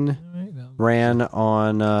 18 ran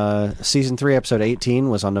on season 3, episode 18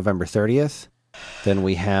 was on November 30th. Then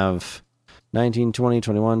we have 19, 20,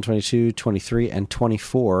 21, 22, 23, and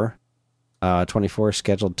 24 24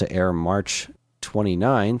 scheduled to air March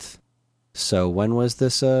 29th. So when was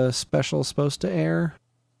this special supposed to air?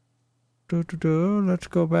 Let's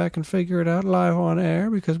go back and figure it out live on air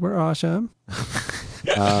because we're awesome.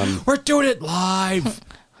 We're doing it live.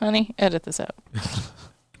 Honey, edit this out.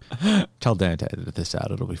 Tell Dan to edit this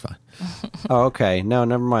out. It'll be fine. Oh, okay. No,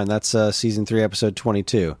 never mind. That's season 3, episode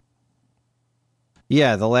 22.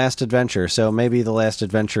 Yeah, The Last Adventure. So maybe The Last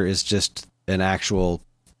Adventure is just an actual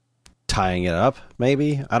tying it up,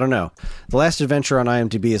 maybe? I don't know. The Last Adventure on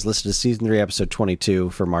IMDb is listed as season 3, episode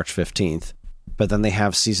 22 for March 15th. But then they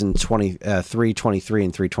have season 323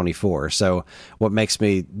 and 324. So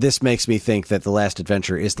this makes me think that The Last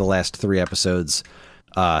Adventure is the last 3 episodes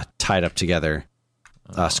tied up together,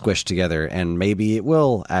 squished together, and maybe it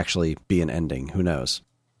will actually be an ending. Who knows?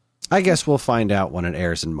 I guess we'll find out when it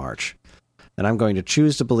airs in March. And I'm going to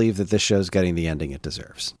choose to believe that this show's getting the ending it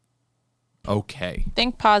deserves. Okay.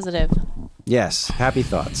 Think positive. Yes, happy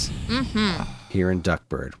thoughts. Here in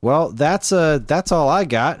Duckbird. Well, that's all I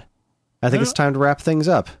got. I think it's time to wrap things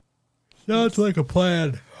up. Sounds like a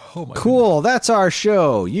plan. Oh my Cool, that's our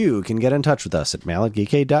show. You can get in touch with us at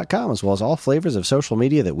mail@geekade.com, as well as all flavors of social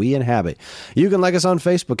media that we inhabit. You can like us on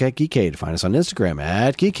Facebook at Geekade, find us on Instagram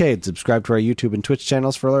at Geekade, subscribe to our YouTube and Twitch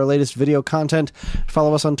channels for our latest video content,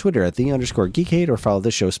 follow us on Twitter at _Geekade, or follow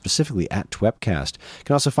this show specifically at Twepcast. You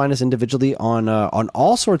can also find us individually on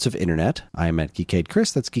all sorts of internet. I am at Geekade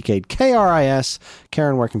Chris, that's Geekade KRIS.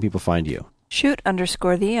 Karen, where can people find you?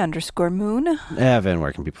 Shoot_the_moon. Evan,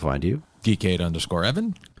 where can people find you?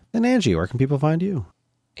 Geekade_Evan. And Angie, where can people find you?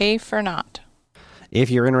 A for not. If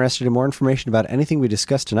you're interested in more information about anything we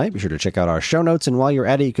discussed tonight, be sure to check out our show notes. And while you're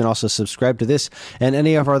at it, you can also subscribe to this and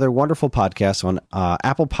any of our other wonderful podcasts on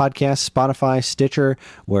Apple Podcasts, Spotify, Stitcher,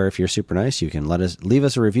 where if you're super nice, you can leave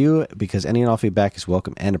us a review, because any and all feedback is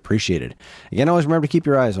welcome and appreciated. Again, always remember to keep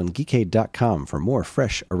your eyes on geekade.com for more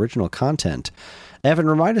fresh, original content. Evan,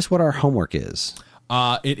 remind us what our homework is.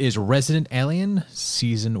 It is Resident Alien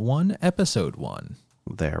Season 1, Episode 1.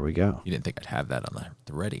 There we go. You didn't think I'd have that on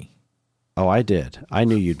the ready. Oh, I did. I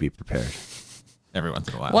knew you'd be prepared. Every once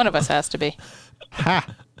in a while. One of us has to be. Ha!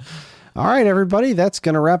 All right, everybody. That's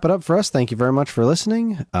going to wrap it up for us. Thank you very much for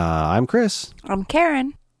listening. I'm Chris. I'm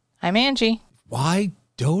Karen. I'm Angie. Why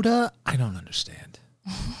Dota? I don't understand.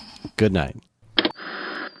 Good night.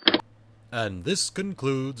 And this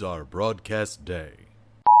concludes our broadcast day.